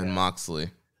Naito and Moxley?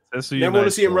 Never want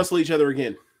to see them wrestle each other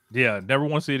again. Yeah, never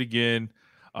want to see it again.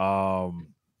 Yeah,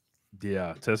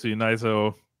 Tetsuya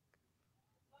Naito.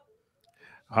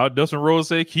 How Dustin Rhodes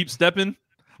say, keep stepping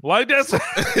like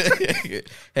that.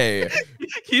 Hey,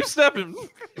 keep stepping.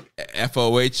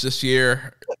 FOH this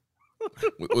year,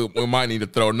 we might need to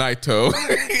throw Naito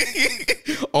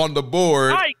on the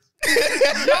board.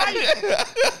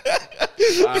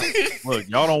 Look,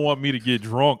 y'all don't want me to get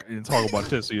drunk and talk about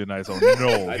Tetsuya Naito.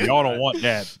 No, y'all don't want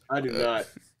that. I do not.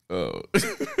 Oh,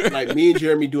 me and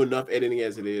Jeremy do enough editing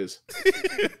as it is.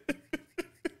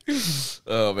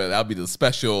 Oh man, that'll be the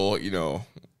special,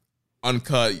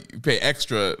 uncut. You pay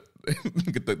extra,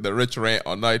 get the rich rant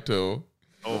on Naito.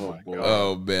 Oh my god.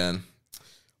 Oh man.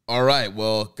 All right,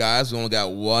 well, guys, we only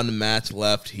got one match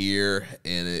left here,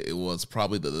 and it was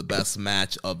probably the best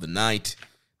match of the night.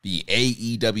 The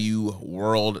AEW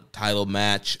World Title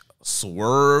match.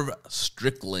 Swerve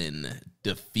Strickland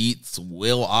defeats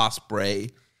Will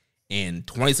Ospreay in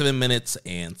 27 minutes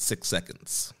and 6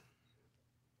 seconds.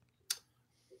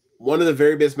 One of the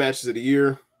very best matches of the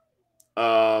year.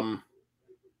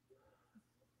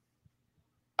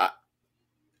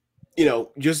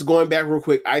 Just going back real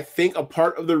quick, I think a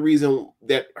part of the reason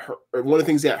that or one of the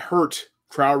things that hurt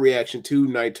crowd reaction to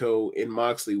Naito and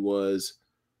Moxley was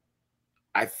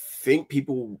I think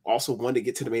people also wanted to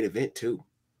get to the main event too.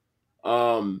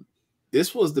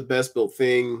 This was the best built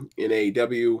thing in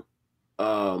AEW.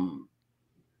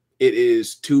 It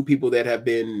is two people that have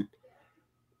been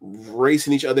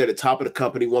racing each other at the top of the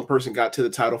company. One person got to the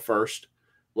title first.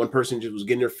 One person just was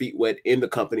getting their feet wet in the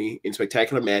company in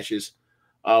spectacular matches.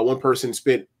 One person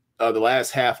spent the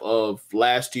last half of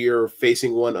last year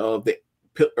facing one of the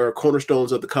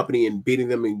cornerstones of the company and beating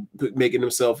them and making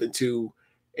himself into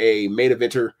a main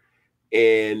eventer.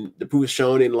 And the proof is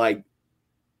shown in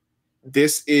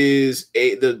this is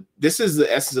the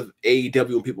essence of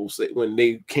AEW when people say, when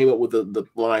they came up with the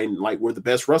line, like, we're the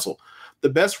best wrestle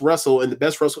and the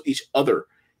best wrestle each other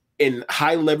in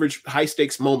high leverage, high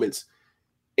stakes moments.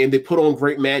 And they put on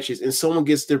great matches, and someone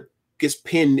gets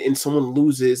pinned and someone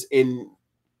loses, and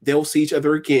they'll see each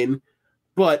other again.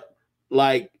 But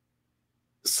like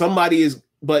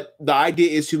but the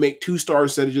idea is to make 2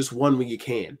 stars instead of just one when you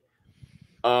can.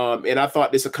 And I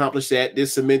thought this accomplished that.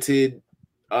 This cemented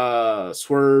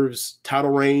Swerve's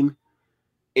title reign.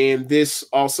 And this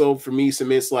also, for me,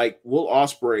 cements like Will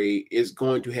Ospreay is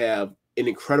going to have an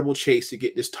incredible chase to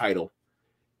get this title.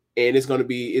 And it's going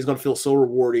to feel so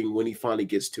rewarding when he finally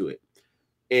gets to it.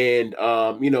 And,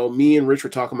 me and Rich were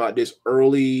talking about this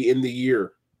early in the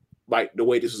year, like the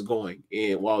way this was going.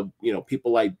 And while,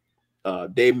 people like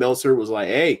Dave Meltzer was like,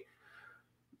 hey,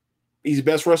 he's the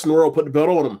best wrestler in the world, put the belt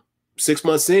on him 6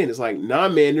 months in. It's like, nah,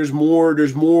 man, there's more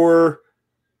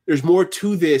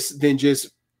to this than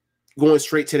just going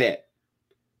straight to that.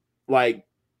 Like,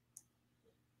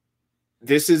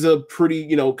 this is a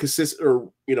pretty, consistent,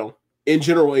 or, in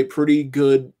general, a pretty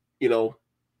good,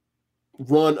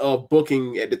 run of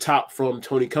booking at the top from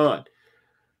Tony Khan.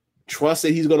 Trust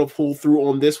that he's going to pull through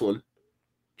on this one.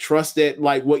 Trust that,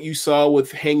 like, what you saw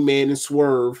with Hangman and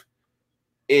Swerve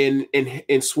and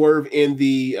Swerve in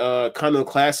the Continental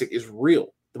Classic is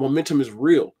real. The momentum is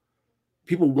real.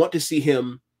 People want to see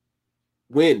him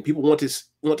win. People want to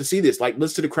see this. Like,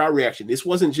 listen to the crowd reaction. This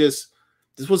was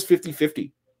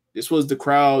 50-50. This was the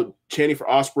crowd chanting for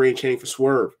Ospreay and chanting for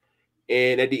Swerve.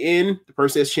 And at the end, the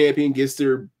person that's champion gets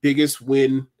their biggest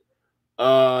win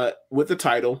with the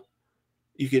title.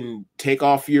 You can take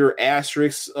off your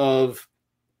asterisks of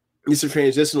it's a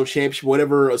transitional championship,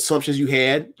 whatever assumptions you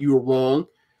had, you were wrong.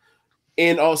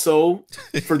 And also,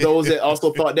 for those that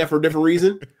also thought that for a different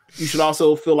reason, you should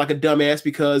also feel like a dumbass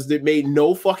because it made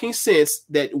no fucking sense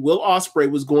that Will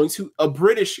Ospreay a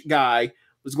British guy,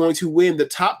 was going to win the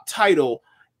top title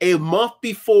a month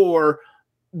before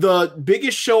the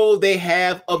biggest show they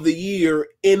have of the year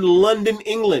in London,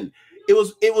 England.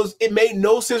 It made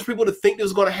no sense for people to think this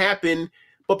was going to happen,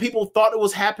 but people thought it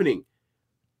was happening.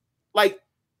 Like,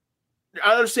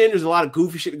 I understand there's a lot of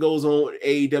goofy shit that goes on at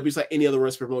AEW. It's like any other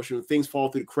wrestling promotion when things fall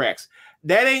through the cracks.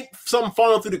 That ain't something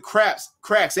falling through the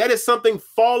cracks. That is something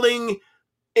falling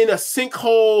in a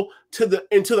sinkhole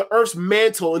into the earth's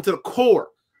mantle, into the core.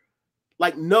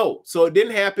 Like, no. So it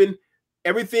didn't happen.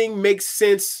 Everything makes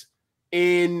sense.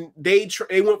 And they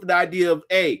went for the idea of,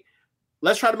 hey,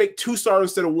 let's try to make 2 stars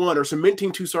instead of 1, or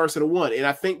cementing 2 stars instead of 1. And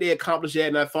I think they accomplished that.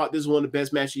 And I thought this was one of the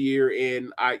best matches of the year.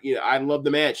 And I love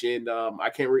the match, and I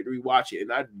can't wait to rewatch it.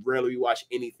 And I rarely rewatch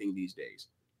anything these days.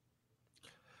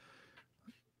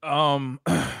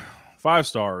 5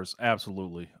 stars,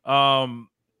 absolutely.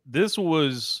 This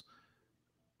was,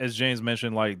 as James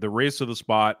mentioned, like the race to the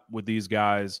spot with these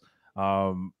guys.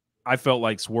 I felt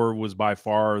like Swerve was by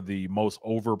far the most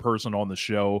over person on the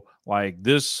show. Like,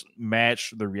 this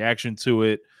match, the reaction to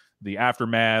it, the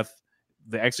aftermath,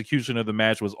 the execution of the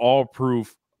match was all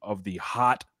proof of the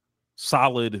hot,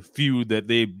 solid feud that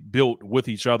they built with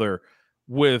each other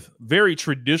with very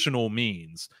traditional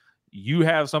means. You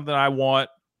have something I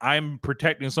want. I'm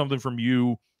protecting something from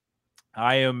you.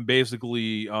 I am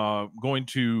basically going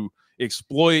to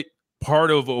exploit part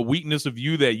of a weakness of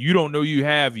you that you don't know you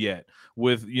have yet.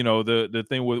 With the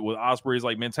thing with Ospreay's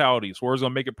like mentality, Swerve's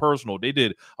gonna make it personal. They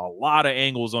did a lot of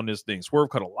angles on this thing. Swerve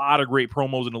cut a lot of great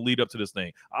promos in the lead up to this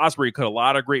thing. Ospreay cut a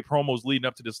lot of great promos leading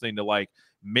up to this thing to like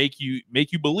make you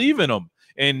believe in them.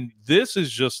 And this is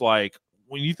just like,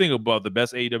 when you think about the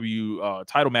best AEW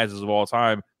title matches of all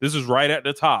time, this is right at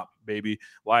the top, baby.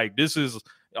 Like, this is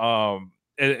a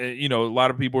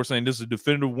lot of people are saying this is a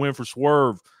definitive win for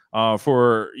Swerve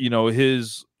for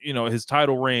his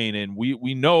title reign, and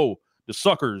we know the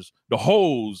suckers, the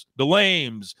hoes, the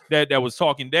lames that was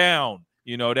talking down,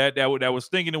 that was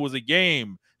thinking it was a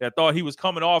game, that thought he was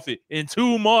coming off it in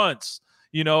 2 months,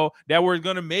 that we're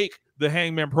going to make the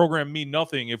Hangman program mean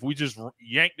nothing if we just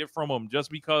yanked it from him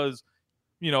just because,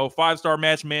 5-star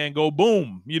match, man, go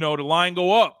boom, the line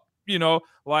go up,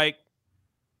 like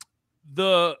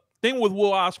the thing with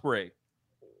Will Ospreay,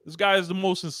 this guy is the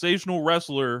most sensational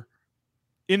wrestler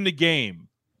in the game.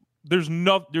 There's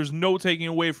no taking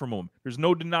away from him. There's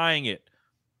no denying it.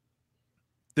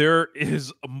 There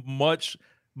is much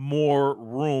more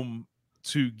room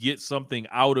to get something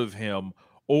out of him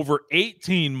over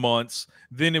 18 months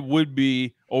than it would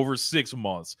be over 6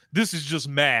 months. This is just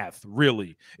math,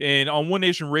 really. And on One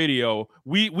Nation Radio,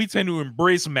 we tend to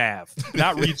embrace math,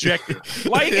 not reject it.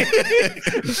 Like,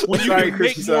 when you can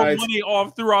make more money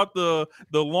off throughout the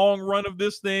long run of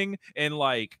this thing, and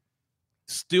like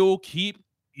still keep,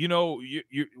 you know,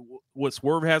 what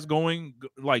Swerve has going,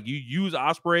 like you use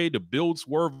Ospreay to build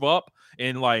Swerve up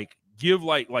and like give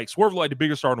like Swerve like the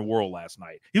biggest star in the world last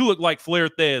night. He looked like Flair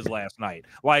Thez last night.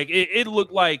 Like it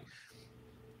looked like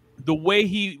the way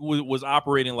he was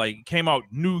operating, like came out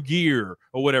new gear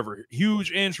or whatever,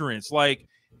 huge entrance, like,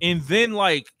 and then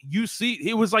like you see,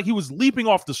 it was like he was leaping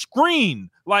off the screen.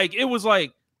 Like it was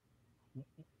like,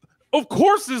 of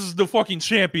course this is the fucking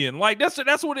champion. Like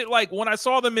that's what it, like when I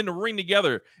saw them in the ring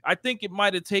together, I think it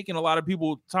might have taken a lot of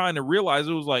people time to realize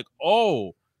it was like,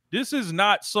 oh, this is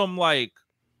not some like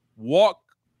walk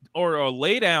or a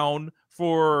lay down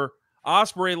for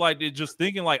Ospreay, like they're just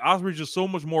thinking like Ospreay's just so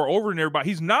much more over than everybody.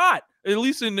 He's not, at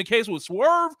least in the case with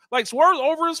Swerve. Like Swerve's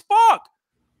over as fuck.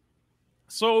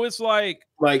 So it's like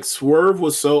Swerve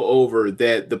was so over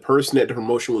that the person that the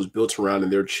promotion was built around in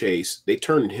their chase, they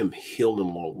turned him heel in the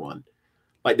long run.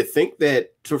 Like to think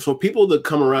that for people to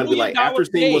come around and be like, after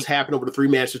seeing what's happened over the 3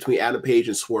 matches between Adam Page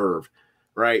and Swerve,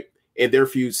 right, and their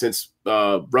feud since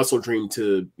Wrestle Dream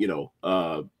to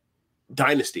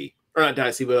Dynasty, or not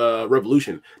Dynasty, but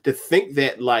Revolution, to think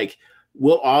that like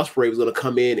Will Ospreay was going to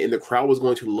come in and the crowd was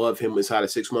going to love him inside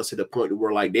of 6 months to the point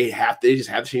where like they just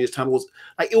have to change his title.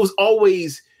 Like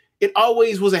it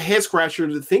always was a head scratcher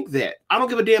to think that. I don't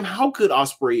give a damn how good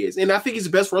Ospreay is, and I think he's the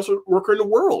best wrestler worker in the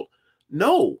world.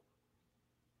 No.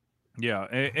 Yeah,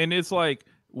 and it's like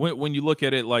when you look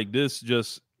at it like this,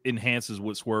 just enhances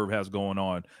what Swerve has going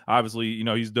on. Obviously, you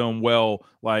know, he's done well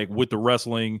like with the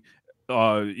wrestling.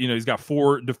 He's got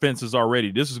 4 defenses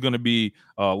already. This is going to be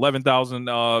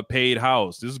 11,000 paid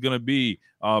house. This is going to be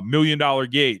 $1 million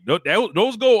gate.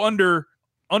 Those go under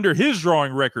his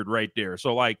drawing record right there.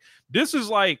 So like this is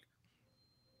like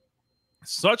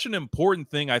such an important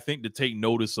thing, I think, to take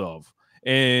notice of.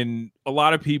 And a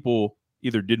lot of people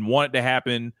either didn't want it to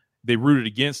happen, they rooted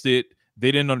against it,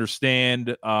 they didn't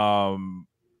understand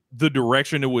the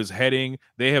direction it was heading.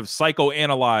 They have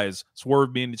psychoanalyzed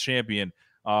Swerve being the champion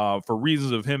for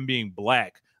reasons of him being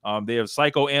black. They have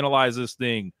psychoanalyzed this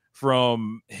thing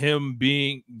from him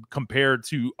being compared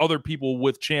to other people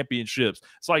with championships.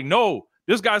 It's like, no,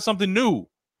 this guy's something new.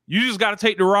 You just got to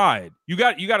take the ride. You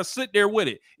got to sit there with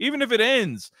it. Even if it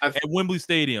ends at Wembley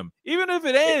Stadium, even if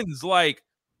it ends like,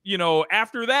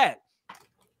 after that,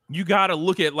 you got to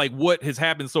look at like what has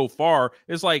happened so far.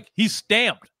 It's like he's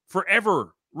stamped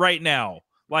forever right now.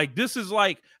 Like this is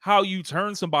like how you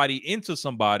turn somebody into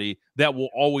somebody that will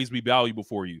always be valuable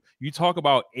for you. You talk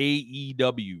about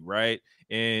AEW, right?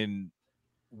 And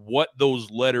what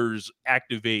those letters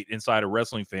activate inside of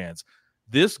wrestling fans.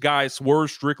 This guy,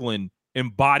 Swerve Strickland,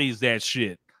 embodies that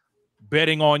shit.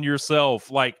 Betting on yourself,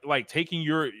 like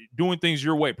doing things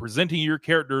your way, presenting your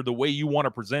character the way you want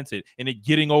to present it, and it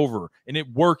getting over and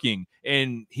it working.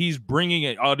 And he's bringing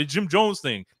it. The Jim Jones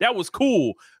thing, that was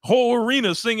cool. Whole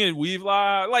arena singing "We've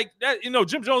like that."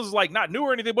 Jim Jones is like not new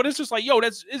or anything, but it's just like,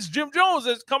 it's Jim Jones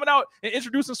that's coming out and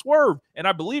introducing Swerve. And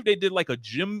I believe they did like a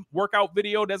gym workout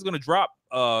video that's going to drop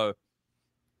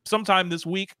sometime this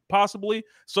week, possibly.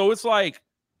 So it's like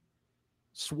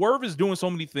Swerve is doing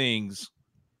so many things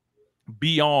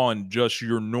beyond just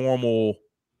your normal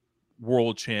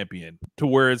world champion, to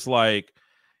where it's like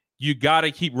you got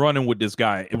to keep running with this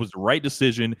guy. It was the right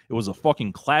decision. It was a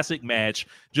fucking classic match.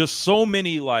 Just so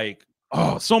many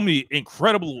so many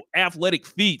incredible athletic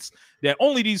feats that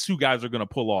only these 2 guys are going to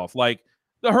pull off. Like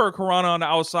the Hurricanrana on the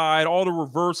outside, all the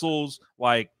reversals,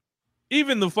 like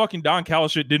even the fucking Don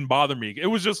Callis shit didn't bother me. It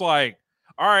was just like,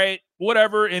 all right,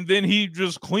 whatever. And then he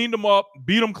just cleaned them up,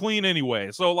 beat them clean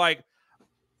anyway. So like,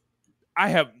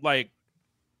 I'm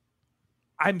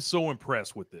so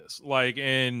impressed with this. Like,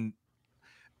 and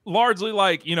largely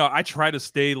I try to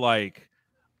stay like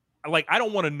I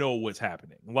don't want to know what's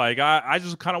happening. Like, I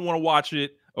just kind of want to watch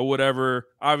it or whatever.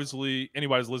 Obviously,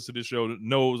 anybody's listened to this show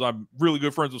knows I'm really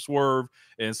good friends with Swerve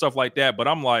and stuff like that. But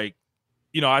I'm like,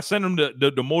 I send them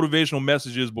the motivational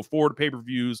messages before the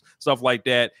pay-per-views, stuff like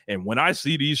that. And when I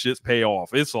see these shits pay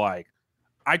off, it's like,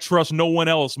 I trust no one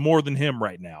else more than him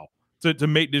right now to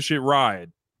make this shit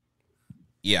ride.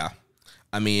 Yeah.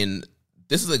 I mean,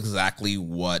 this is exactly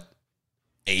what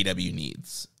AEW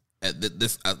needs at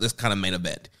this kind of main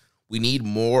event. We need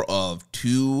more of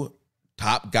 2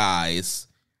 top guys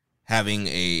having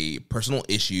a personal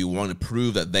issue, wanting to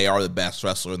prove that they are the best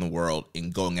wrestler in the world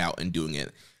and going out and doing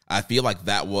it. I feel like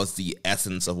that was the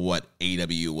essence of what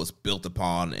AEW was built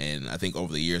upon, and I think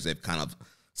over the years they've kind of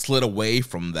slid away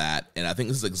from that, and I think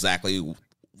this is exactly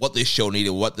what this show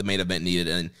needed, what the main event needed,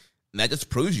 and that just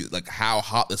proves you like how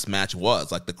hot this match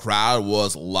was. Like the crowd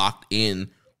was locked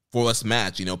in for this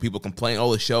match. People complain,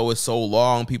 "Oh, the show is so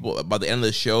long." People by the end of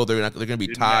the show, they're going to be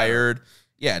tired.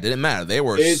 Yeah, it didn't matter.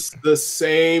 It's the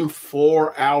same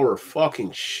 4-hour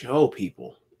fucking show,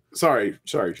 people. Sorry,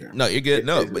 Jeremy. No, you're good.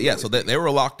 No, but yeah, so they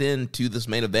were locked into this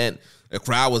main event. The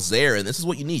crowd was there, and this is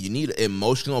what you need. You need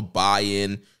emotional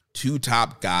buy-in, 2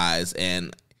 top guys,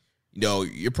 and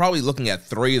you're probably looking at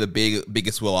 3 of the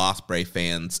biggest Will Ospreay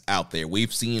fans out there.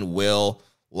 We've seen Will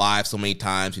live so many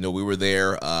times. We were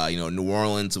there, New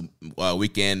Orleans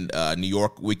weekend, New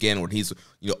York weekend, where he's,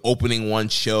 opening one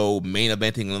show, main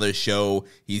eventing another show.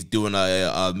 He's doing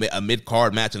a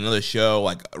mid-card match, another show,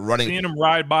 like running. Seeing him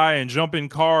ride by and jump in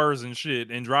cars and shit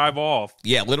and drive off.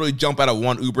 Yeah, literally jump out of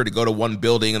one Uber to go to one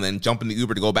building and then jump in the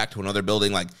Uber to go back to another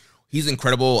building. Like, he's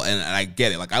incredible, and I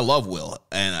get it. Like, I love Will,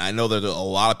 and I know there's a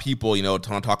lot of people,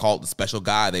 talk all the special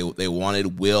guy. They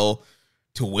wanted Will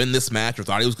to win this match, or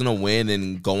thought he was going to win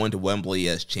and go into Wembley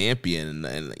as champion.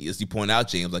 And as you point out,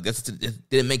 James, like, it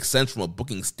didn't make sense from a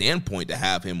booking standpoint to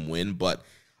have him win. But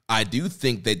I do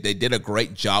think that they did a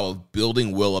great job of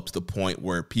building Will up to the point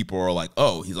where people are like,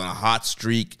 oh, he's on a hot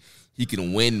streak. He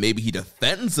can win. Maybe he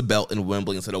defends the belt in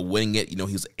Wembley instead of winning it.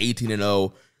 He's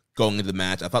 18-0 going into the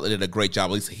match. I thought they did a great job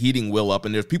at least heating Will up.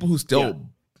 And there's people who still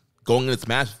going into this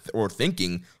match or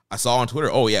thinking, I saw on Twitter,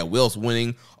 oh, yeah, Will's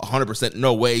winning 100%.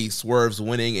 No way Swerve's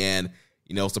winning. And,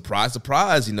 surprise,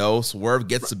 surprise, Swerve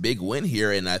gets a big win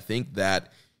here. And I think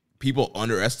that people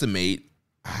underestimate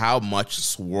how much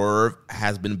Swerve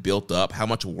has been built up, how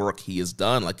much work he has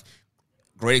done. Like,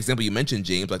 great example you mentioned,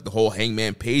 James, like the whole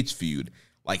Hangman Page feud.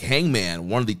 Like, Hangman,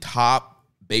 one of the top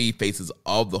baby faces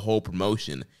of the whole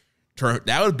promotion.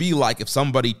 That would be like if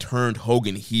somebody turned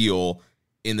Hogan heel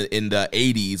in the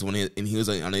 80s when he was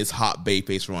on his hot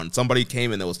babyface run. Somebody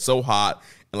came in that was so hot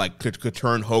and like could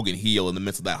turn Hogan heel in the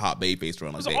midst of that hot babyface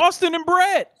run. It was Austin and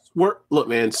Brett. Look,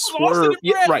 man, Swerve.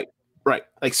 Yeah, right.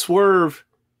 Like, Swerve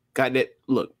got that.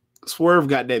 Look, Swerve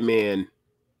got that man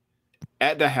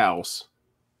at the house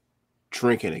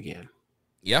drinking again.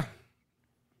 Yeah,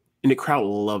 and the crowd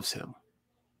loves him.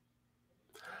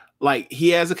 Like, he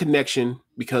has a connection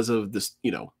because of this,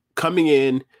 coming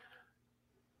in,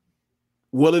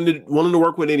 willing to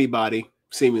work with anybody,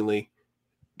 seemingly,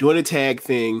 doing a tag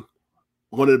thing,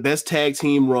 one of the best tag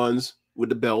team runs with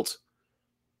the belt,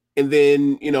 and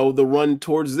then the run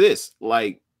towards this.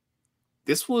 Like,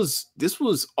 this was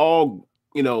all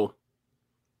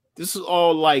this is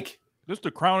all like just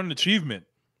a crowning achievement.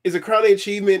 It's a crowning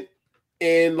achievement,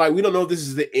 and like, we don't know if this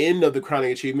is the end of the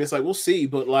crowning achievement. It's like, we'll see,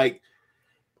 but like,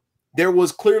 there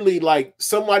was clearly like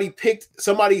somebody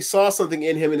saw something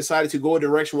in him and decided to go a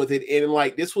direction with it. And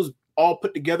like, this was all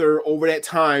put together over that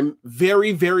time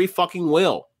very, very fucking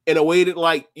well, in a way that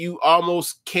like you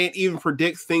almost can't even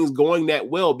predict things going that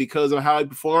well because of how he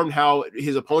performed, how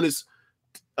his opponents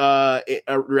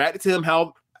reacted to him,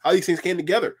 how these things came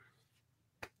together.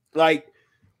 Like,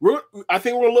 I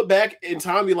think we're gonna look back in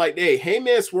time and be like, hey,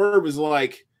 Heyman Swerve is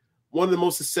like one of the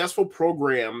most successful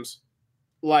programs,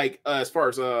 like as far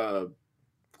as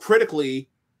critically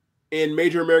in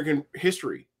major American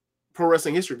history, pro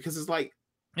wrestling history, because it's like,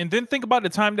 and then think about the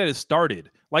time that it started.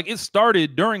 Like, it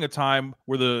started during a time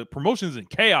where the promotion's in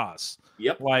chaos.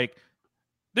 Yep. Like,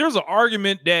 there's an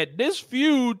argument that this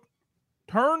feud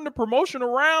turned the promotion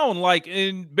around, like,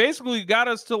 and basically got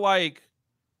us to like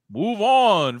move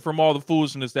on from all the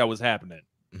foolishness that was happening.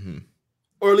 Mm-hmm.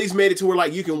 Or at least made it to where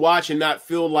like you can watch and not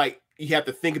feel like you have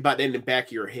to think about that in the back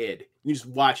of your head. You just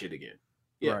watch it again.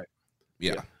 Yeah. Right.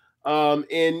 Yeah.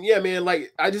 And yeah, man,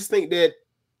 like, I just think that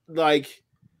like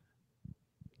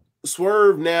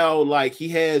Swerve now, like, he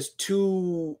has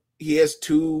two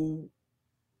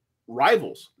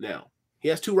rivals now. He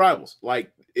has 2 rivals.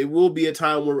 Like, it will be a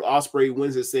time where Ospreay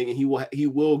wins this thing and he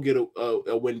will get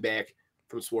a win back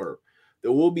from Swerve.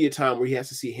 There will be a time where he has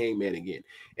to see Hangman again.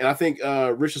 And I think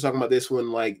Rich was talking about this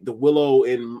when like the Willow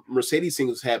and Mercedes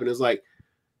singles happened. It's like,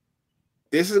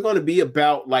 this is going to be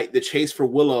about like the chase for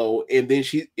Willow, and then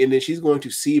she's going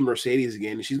to see Mercedes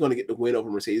again, and she's going to get the win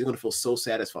over Mercedes. It's going to feel so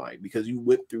satisfying because you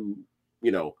went through,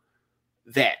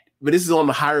 that. But this is on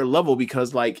the higher level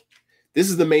because like this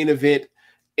is the main event,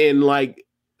 and like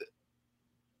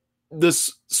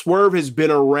this Swerve has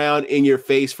been around in your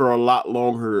face for a lot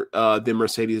longer than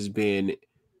Mercedes has been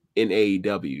in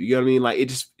AEW. You know what I mean? Like,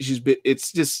 it's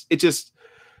just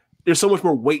there's so much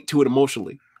more weight to it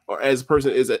emotionally, or as a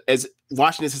person, as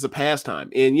watching this as a pastime.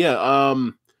 And yeah,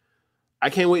 I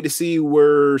can't wait to see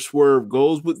where Swerve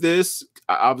goes with this.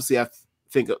 Obviously, I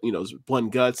think blood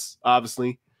and guts,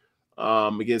 obviously,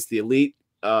 against the Elite.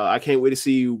 I can't wait to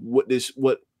see what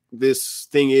this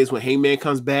thing is when Hangman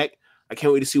comes back. I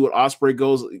can't wait to see what Ospreay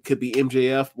goes. It could be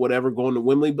MJF, whatever, going to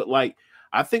Wembley. But like,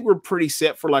 I think we're pretty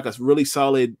set for like a really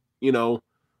solid,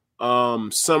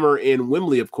 Summer in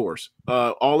Wembley, of course,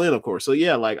 All In, of course. So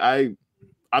yeah, like I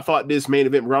thought this main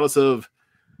event, regardless of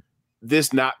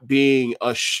this not being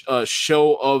a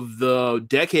show of the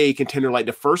decade contender like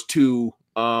the first two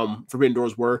Forbidden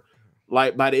Doors were,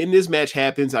 like by the end this match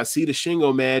happens, I see the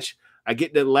Shingo match, I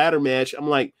get that ladder match, I'm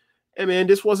like, hey man,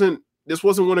 this wasn't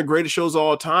one of the greatest shows of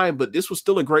all time, but this was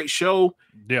still a great show.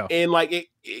 Yeah. And like it,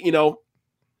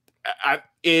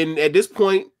 and at this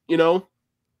point, Will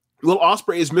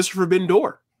Ospreay is Mr. Forbidden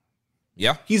Door.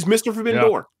 Yeah. He's Mr. Forbidden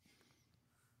Door.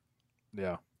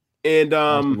 Yeah. And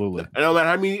Absolutely. I don't matter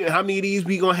how many of these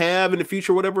we gonna have in the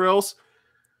future, whatever else.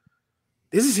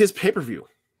 This is his pay-per-view.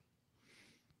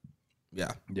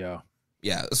 Yeah. Yeah.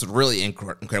 Yeah, this is a really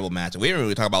incredible match. We didn't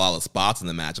really talk about a lot of the spots in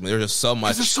the match. I mean, there's just so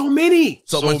much. There's so many.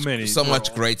 So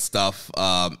much great stuff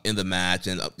in the match.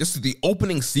 And just the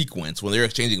opening sequence when they're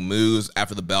exchanging moves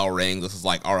after the bell rings. This is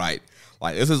like, all right,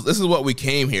 like this is what we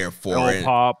came here for. Bell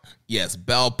pop. Yes,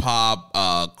 bell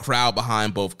pop, crowd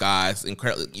behind both guys.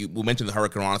 Incredible. We mentioned the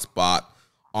Hurricane Rana spot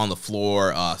on the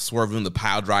floor, Swerve doing the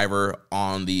pile driver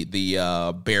on the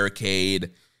barricade.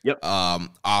 Yep.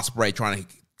 Ospreay trying to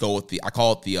go with I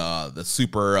call it the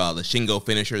super the Shingo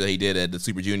finisher that he did at the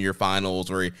Super Junior finals,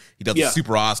 where he does the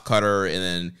super Oz cutter and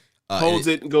then holds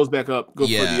it and goes back up. For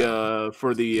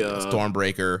the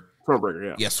Stormbreaker.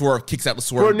 Stormbreaker, yeah. Swerve kicks out the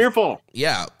Swerve. For a near fall.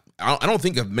 Yeah. I don't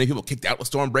think of many people kicked out with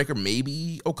Stormbreaker.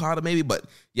 Maybe Okada, but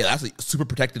yeah, that's a super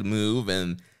protected move,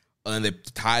 and they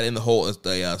tied in the whole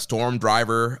Storm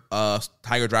Driver,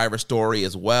 Tiger Driver story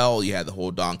as well. You had the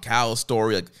whole Don Callis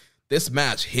story. Like this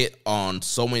match hit on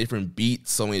so many different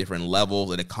beats, so many different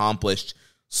levels. It accomplished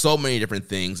so many different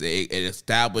things. It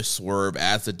established Swerve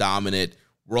as the dominant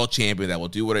world champion that will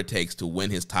do what it takes to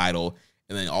win his title,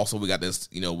 and then also we got this.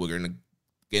 We're gonna.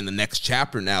 In the next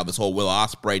chapter now, this whole Will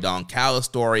Ospreay, Don Callis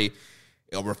story,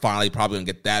 we're finally probably going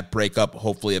to get that breakup,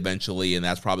 hopefully eventually, and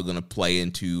that's probably going to play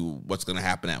into what's going to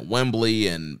happen at Wembley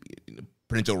and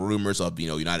potential rumors of,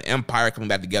 United Empire coming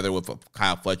back together with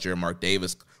Kyle Fletcher and Mark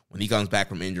Davis when he comes back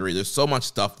from injury. There's so much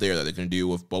stuff there that they're going to do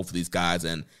with both of these guys,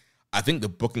 and I think the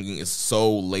booking is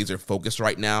so laser focused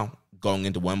right now going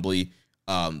into Wembley.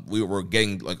 We were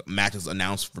getting like matches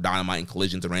announced for Dynamite and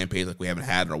Collisions and Rampage like we haven't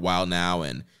had in a while now,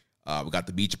 and we got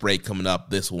the Beach Break coming up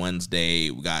this Wednesday.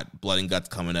 We got Blood and Guts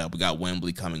coming up. We got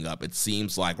Wembley coming up. It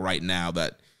seems like right now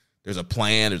that there's a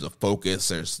plan, there's a focus,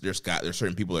 there's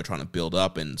certain people that are trying to build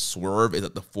up, and Swerve is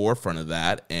at the forefront of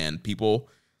that. And people,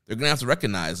 they're gonna have to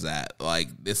recognize that. Like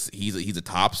this, he's a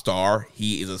top star.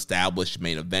 He is established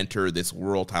main eventer. This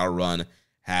world title run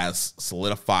has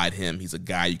solidified him. He's a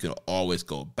guy you can always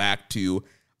go back to.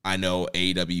 I know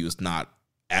AEW is not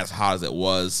as hot as it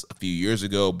was a few years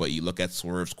ago, but you look at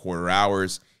Swerve's quarter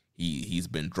hours, he's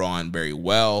been drawing very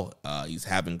well. He's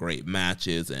having great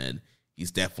matches, and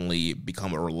he's definitely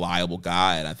become a reliable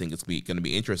guy. And I think it's going to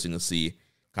be interesting to see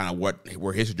kind of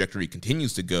where his trajectory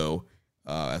continues to go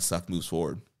as stuff moves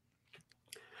forward.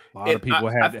 A lot of people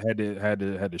had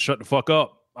to shut the fuck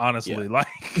up, honestly.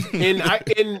 Yeah.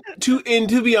 And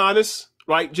to be honest,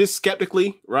 right, just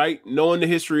skeptically, right, knowing the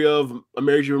history of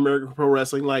American Pro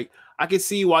Wrestling, like, I can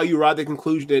see why you ride the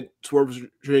conclusion that Swerve was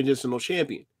transitional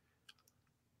champion.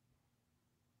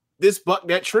 This bucked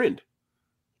that trend.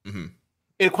 Mm-hmm.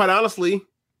 And quite honestly,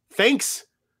 thanks.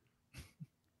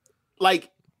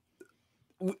 Like,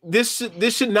 this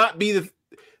should not be the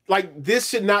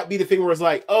thing where it's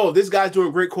like, oh, this guy's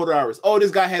doing great quarter hours. Oh, this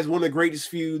guy has one of the greatest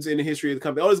feuds in the history of the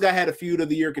company. Oh, this guy had a feud of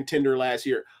the year contender last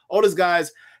year. Oh, this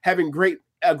guy's having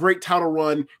a great title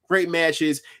run, great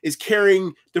matches, is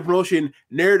carrying the promotion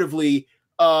narratively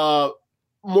more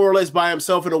or less by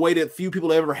himself in a way that few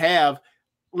people ever have.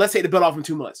 Let's take the belt off in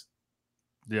 2 months.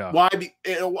 Yeah. Why?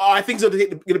 I think so to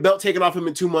get a belt taken off him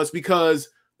in 2 months because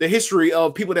the history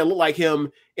of people that look like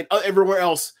him and everywhere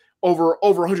else over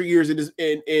 100 years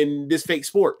in this fake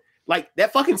sport. Like,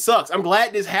 that fucking sucks. I'm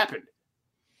glad this happened.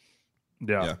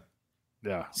 Yeah.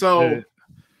 So...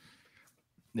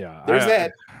 Yeah, there's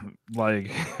that. Like,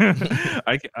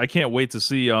 I can't wait to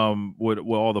see what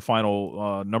all the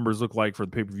final numbers look like for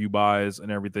the pay-per-view buys and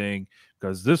everything,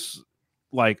 because this,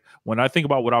 like, when I think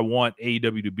about what I want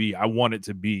AEW to be, I want it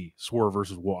to be Swerve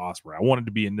versus Will Ospreay. I want it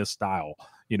to be in this style,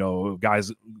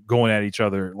 guys going at each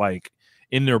other like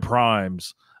in their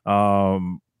primes,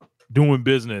 doing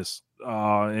business,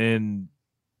 and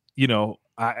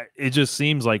it just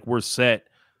seems like we're set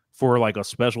for like a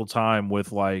special time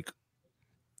with like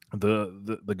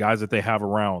the guys that they have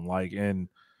around, like, and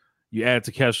you add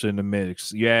Takeshita in the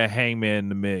mix, you add Hangman in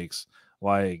the mix,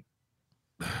 like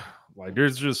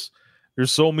there's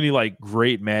so many like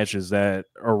great matches that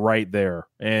are right there,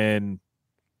 and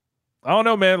I don't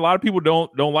know, man. A lot of people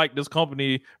don't like this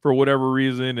company for whatever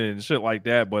reason and shit like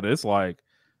that. But it's like,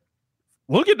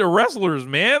 look at the wrestlers,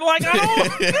 man. Like, I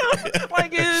don't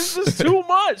like it's just too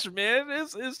much, man.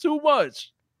 It's too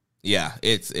much. Yeah,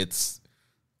 it's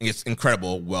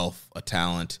incredible wealth of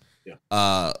talent.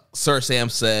 Yeah. Sir Sam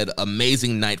said,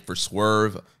 amazing night for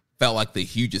Swerve. Felt like the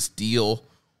hugest deal.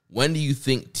 When do you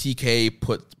think TK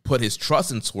put his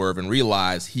trust in Swerve and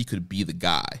realized he could be the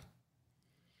guy?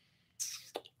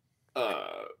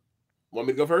 Want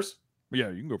me to go first? Yeah,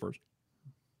 you can go first.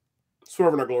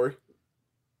 Swerve in our glory.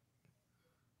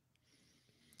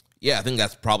 Yeah, I think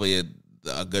that's probably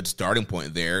a good starting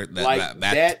point there.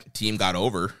 That team got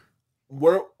over.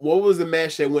 What was the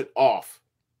match that went off?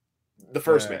 The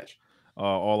first match.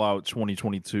 All Out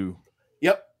 2022.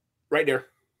 Yep, right there.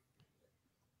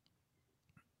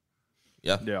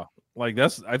 Yeah. Like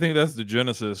I think that's the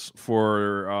genesis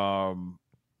for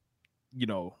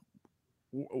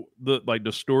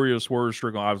the story of Swerve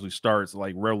Strickland obviously starts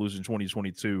like Revolution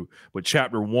 2022, but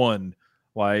chapter 1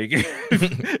 like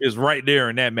is right there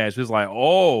in that match. It's like,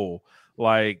 oh,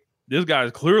 like this guy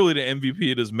is clearly the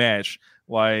MVP of this match.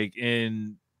 Like,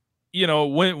 and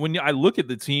when I look at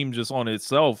the team just on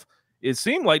itself, it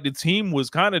seemed like the team was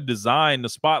kind of designed to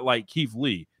spotlight Keith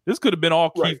Lee. This could have been all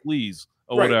Keith Lee's.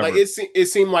 Or whatever. Like it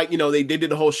seemed like they did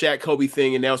the whole Shaq Kobe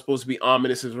thing, and that was supposed to be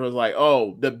ominous. It was like,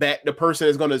 oh, the person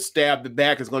that's going to stab the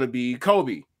back is going to be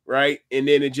Kobe, right? And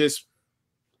then it just,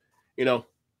 it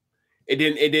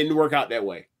didn't work out that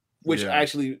way, which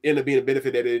actually ended up being a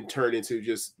benefit that it didn't turn into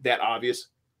just that obvious.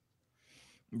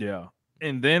 Yeah,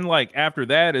 and then like after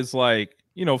that, it's like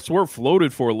Swerve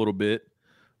floated for a little bit,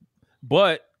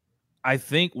 but I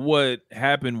think what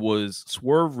happened was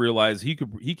Swerve realized he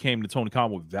came to Tony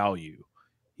Khan with value.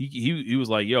 He was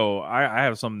like, yo, I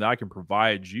have something that I can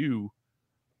provide you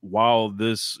while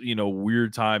this,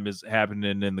 weird time is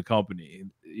happening in the company,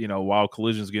 while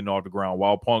Collision's getting off the ground,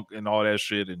 while Punk and all that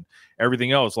shit and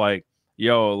everything else. Like,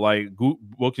 yo, like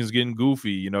booking's getting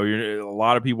goofy. A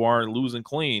lot of people aren't losing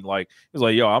clean. Like, it's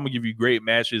like, yo, I'm gonna give you great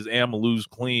matches and I'm gonna lose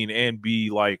clean and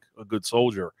be like a good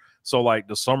soldier. So like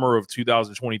the summer of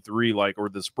 2023, or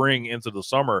the spring into the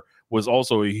summer was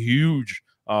also a huge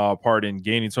part in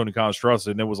gaining Tony Khan's trust.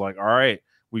 And it was like, all right,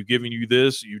 we've given you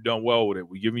this, you've done well with it.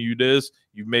 We've given you this,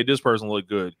 you've made this person look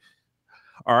good.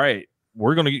 All right,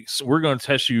 we're gonna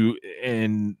test you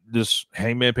in this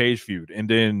Hangman Page feud, and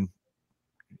then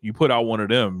you put out one of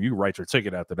them, you write your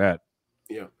ticket after that.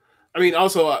 Yeah, I mean,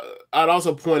 also I'd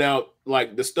also point out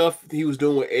like the stuff he was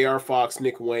doing with AR Fox,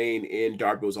 Nick Wayne, and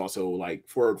Darby was also like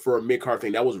for a mid card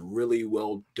thing that was really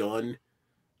well done.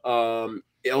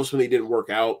 It ultimately didn't work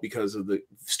out because of the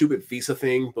stupid visa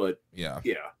thing, but yeah.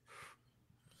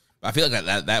 I feel like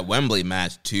that Wembley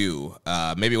match too.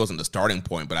 Maybe it wasn't the starting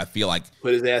point, but I feel like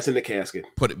put his ass in the casket.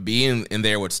 Being in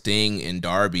there with Sting and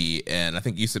Darby, and I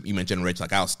think you mentioned Rich, like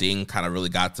how Sting kind of really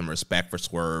got some respect for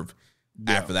Swerve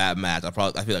after that match. I feel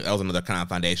like that was another kind of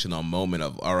foundational moment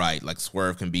of, all right, like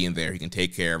Swerve can be in there, he can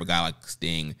take care of a guy like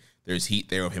Sting. There's heat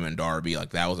there with him and Darby.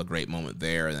 Like that was a great moment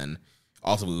there, and then.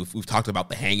 Also, we've talked about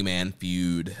the Hangman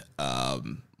feud.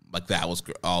 Like that was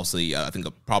obviously, I think,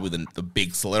 probably the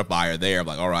big solidifier there. Of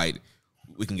like, all right,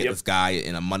 we can get this guy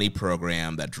in a money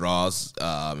program that draws,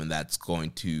 and that's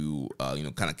going to,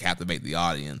 kind of captivate the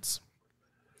audience.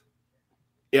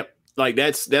 Yep, like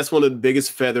that's one of the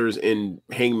biggest feathers in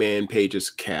Hangman Page's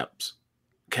cap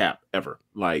ever.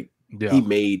 Like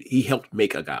he helped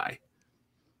make a guy.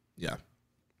 Yeah,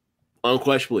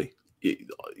 unquestionably,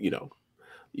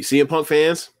 You CM Punk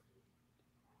fans?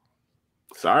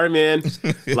 Sorry, man.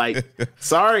 Like,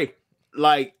 sorry.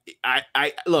 Like,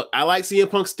 I look, I like CM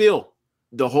Punk still.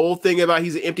 The whole thing about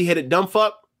he's an empty-headed dumb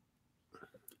fuck.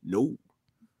 No.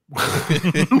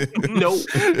 No.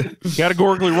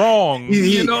 Categorically wrong.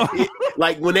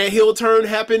 Like when that heel turn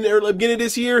happened at the beginning of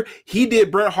this year, he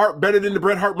did Bret Hart better than the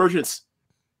Bret Hart merchants.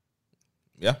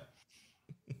 Yeah.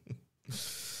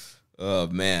 Oh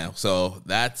man, so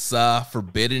that's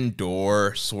Forbidden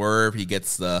Door. Swerve, he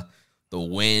gets the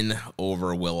win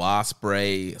over Will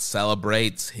Ospreay,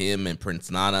 celebrates him and Prince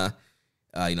Nana.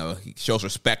 He shows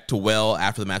respect to Will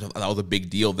after the match. That was a big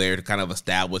deal there to kind of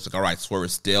establish, like, all right, Swerve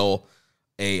is still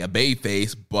a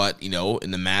babyface, but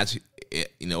in the match,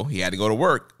 he had to go to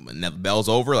work. And that the bell's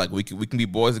over, like we can be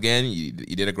boys again. You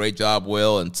did a great job,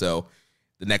 Will, and so.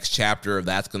 The next chapter of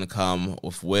that's going to come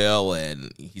with Will,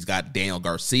 and he's got Daniel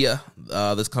Garcia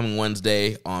this coming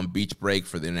Wednesday on Beach Break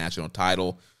for the international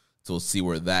title. So we'll see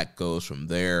where that goes from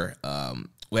there.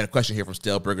 We had a question here from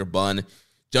Staleburger Bun.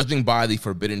 Judging by the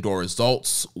Forbidden Door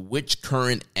results, which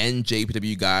current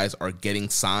NJPW guys are getting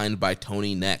signed by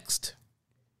Tony next?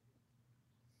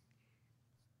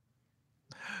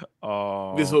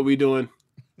 This is what we doing.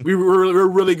 We're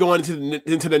really going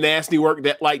into the nasty work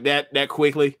that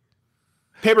quickly.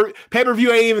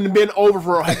 Pay-per-view ain't even been over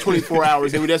for like 24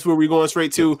 hours, and that's where we're going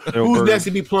straight to. Who's next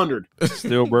to be plundered?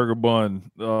 Steel burger bun.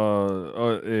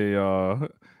 A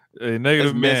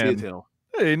negative man.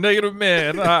 Hey, negative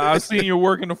man. I've seen your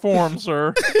work in the forum,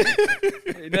 sir.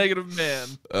 Hey, negative man.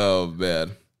 Oh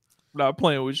man, not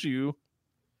playing with you.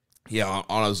 Yeah,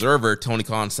 on Observer, Tony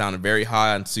Khan sounded very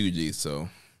high on Tsuji, so.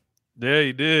 Yeah,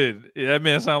 he did. That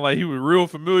man sounded like he was real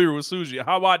familiar with Tsuji.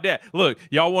 How about that? Look,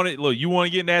 y'all want to you want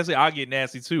to get nasty? I'll get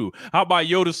nasty too. How about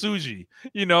Yoda Tsuji?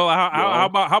 You know, how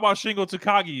about Shingo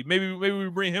Takagi? Maybe we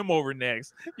bring him over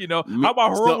next. You know, how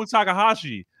about Hiromu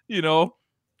Takahashi? You know,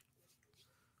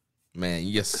 man,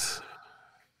 yes.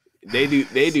 They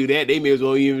do that. They may as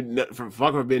well even from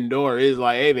Forbidden Door. It's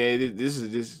like, hey man, this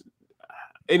is just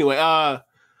anyway.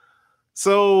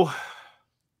 So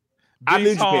out of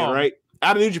New Japan, right?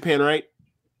 Out of New Japan, right?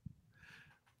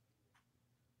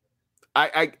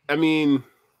 I mean,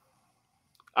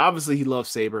 obviously he loves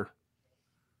Saber.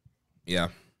 Yeah.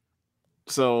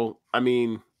 So I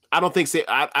mean, I don't think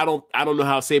I don't know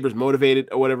how Saber's motivated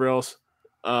or whatever else.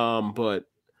 But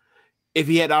if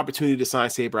he had the opportunity to sign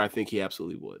Saber, I think he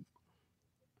absolutely would.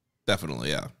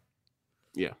 Definitely, yeah.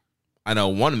 Yeah. I know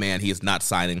one man he is not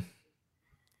signing.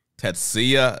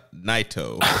 Tetsuya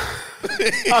Naito.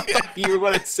 I thought you were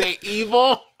going to say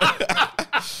Evil.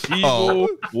 Evil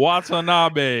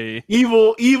Watanabe.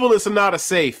 Evil is not a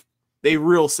safe. They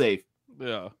real safe.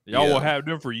 Yeah. Y'all will have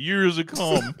them for years to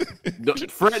come.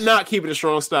 Fret not, keeping a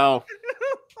strong style.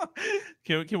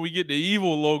 Can we get the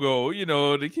Evil logo, you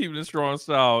know, to keep the strong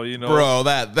style, you know? Bro,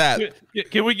 that.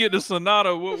 Can we get the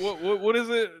Sonata? What is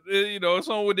it? You know,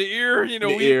 something with the ear? You know,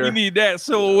 we need that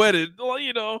silhouetted,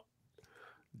 you know.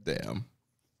 Damn.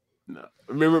 No.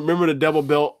 Remember the double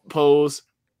belt pose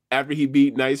after he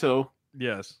beat Naito?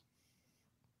 Yes.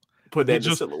 Put that in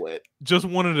the silhouette. Just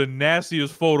one of the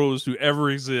nastiest photos to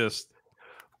ever exist.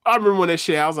 I remember when that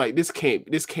shit, I was like, this can't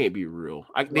be real.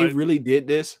 They really did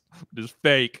this? Just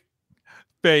fake.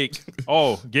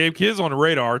 Oh, Gabe Kidd's on the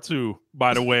radar too,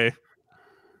 by the way.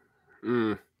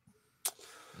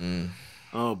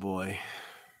 Oh boy.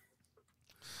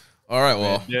 All right,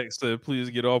 well. Jack said, please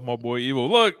get off my boy Evil.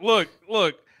 Look.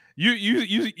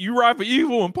 You ride for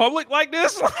Evil in public like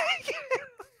this?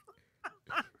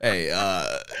 Hey,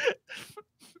 had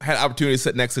an opportunity to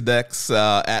sit next to Dex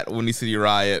at Windy City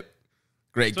Riot.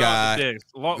 Great guy. Dex.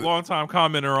 Long time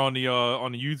commenter on the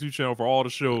YouTube channel for all the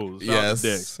shows. Yes.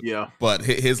 Dex. Yeah. But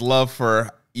his love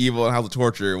for Evil and House of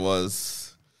Torture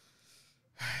was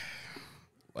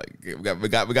like we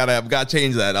got to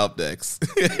change that up, Dex.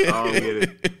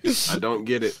 I don't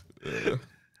get it. Oh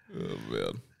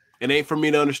man. It ain't for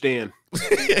me to understand.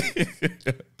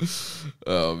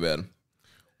 Oh man.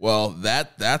 Well,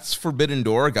 that's Forbidden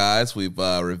Door, guys. We've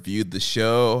reviewed the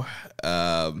show.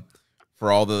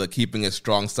 For all the Keeping It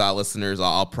Strong style listeners,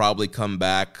 I'll probably come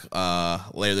back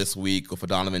later this week with a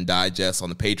Donovan Digest on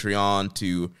the Patreon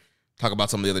to talk about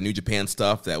some of the other New Japan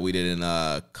stuff that we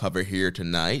didn't cover here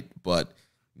tonight. But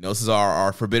you know, this is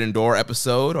our Forbidden Door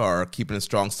episode, our Keeping It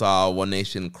Strong style One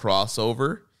Nation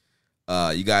crossover.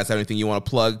 You guys have anything you want to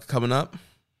plug coming up?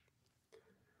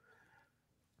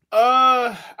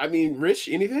 I mean, Rich,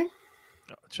 anything?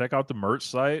 Check out the merch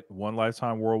site,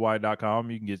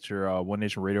 onelifetimeworldwide.com. You can get your One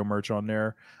Nation Radio merch on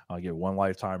there. Get One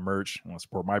Lifetime merch. I want to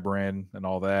support my brand and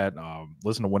all that.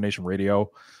 Listen to One Nation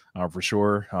Radio for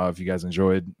sure. If you guys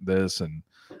enjoyed this and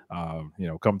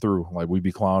come through, like we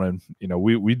be clowning.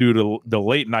 We do the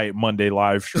late night Monday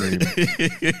live stream.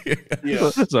 Yeah.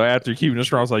 So after Keeping It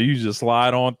Strong, you just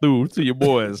slide on through to your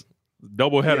boys.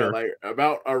 Double header. Yeah, like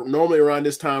about normally around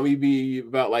this time we'd be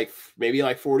about maybe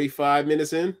 45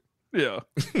 minutes in. Yeah.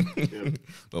 The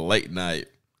late night.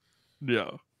 Yeah.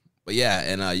 But yeah,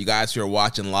 and you guys who are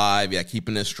watching live,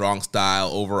 Keeping It Strong Style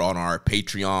over on our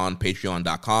Patreon,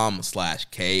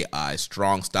 patreon.com/KI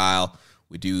Strong Style.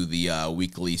 We do the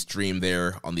weekly stream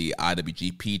there on the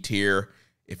IWGP tier.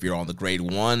 If you're on the grade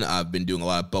 1, I've been doing a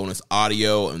lot of bonus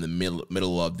audio in the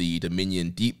middle of the Dominion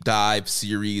Deep Dive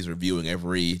series, reviewing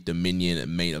every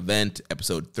Dominion main event.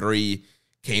 Episode 3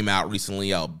 came out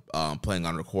recently. I'm planning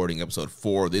on recording episode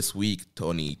 4 this week,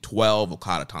 2012,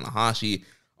 Okada Tanahashi.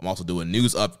 I'm also doing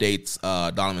news updates,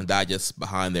 Donovan Digest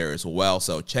behind there as well.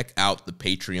 So check out the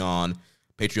Patreon,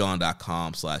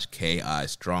 patreon.com/KI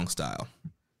Strong Style.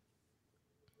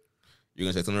 You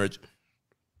gonna say something, Rich?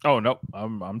 Oh no,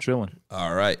 I'm chilling.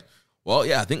 All right. Well,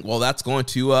 yeah, I think that's going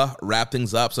to wrap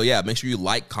things up. So yeah, make sure you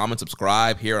like, comment,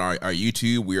 subscribe here on our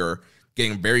YouTube. We are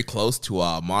getting very close to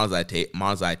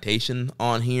monetization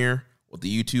on here with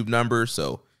the YouTube numbers.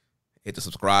 So hit the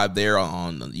subscribe there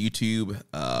on YouTube.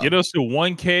 Get us to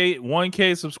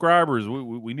 1K subscribers.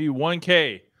 We need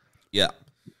 1K. Yeah.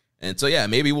 And so, yeah,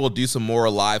 maybe we'll do some more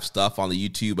live stuff on the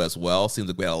YouTube as well. Seems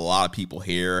like we had a lot of people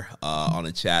here on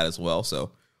the chat as well.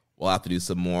 So we'll have to do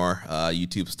some more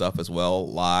YouTube stuff as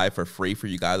well, live for free for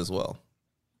you guys as well.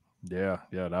 Yeah,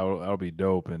 that'll be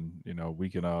dope. And, we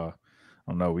can, I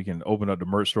don't know, we can open up the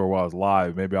merch store while it's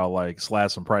live. Maybe I'll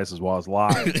slash some prices while it's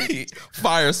live.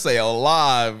 Fire sale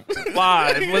live.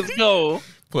 Let's go.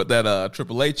 Put that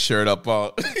Triple H shirt up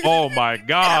on. Oh, my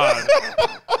God.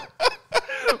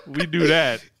 We do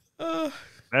that.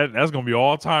 That's gonna be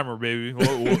all timer, baby.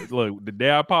 Look, the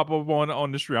day I pop up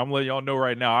on the stream, I'm letting y'all know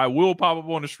right now. I will pop up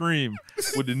on the stream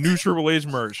with the new Triple H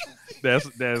merch. That's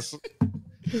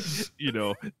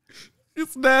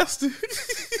it's nasty.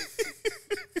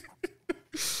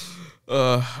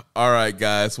 All right,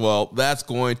 guys. Well, that's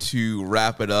going to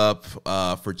wrap it up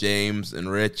for James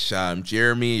and Rich. I'm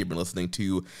Jeremy. You've been listening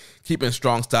to Keeping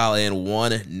Strong Style and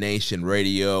One Nation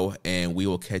Radio, and we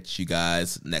will catch you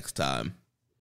guys next time.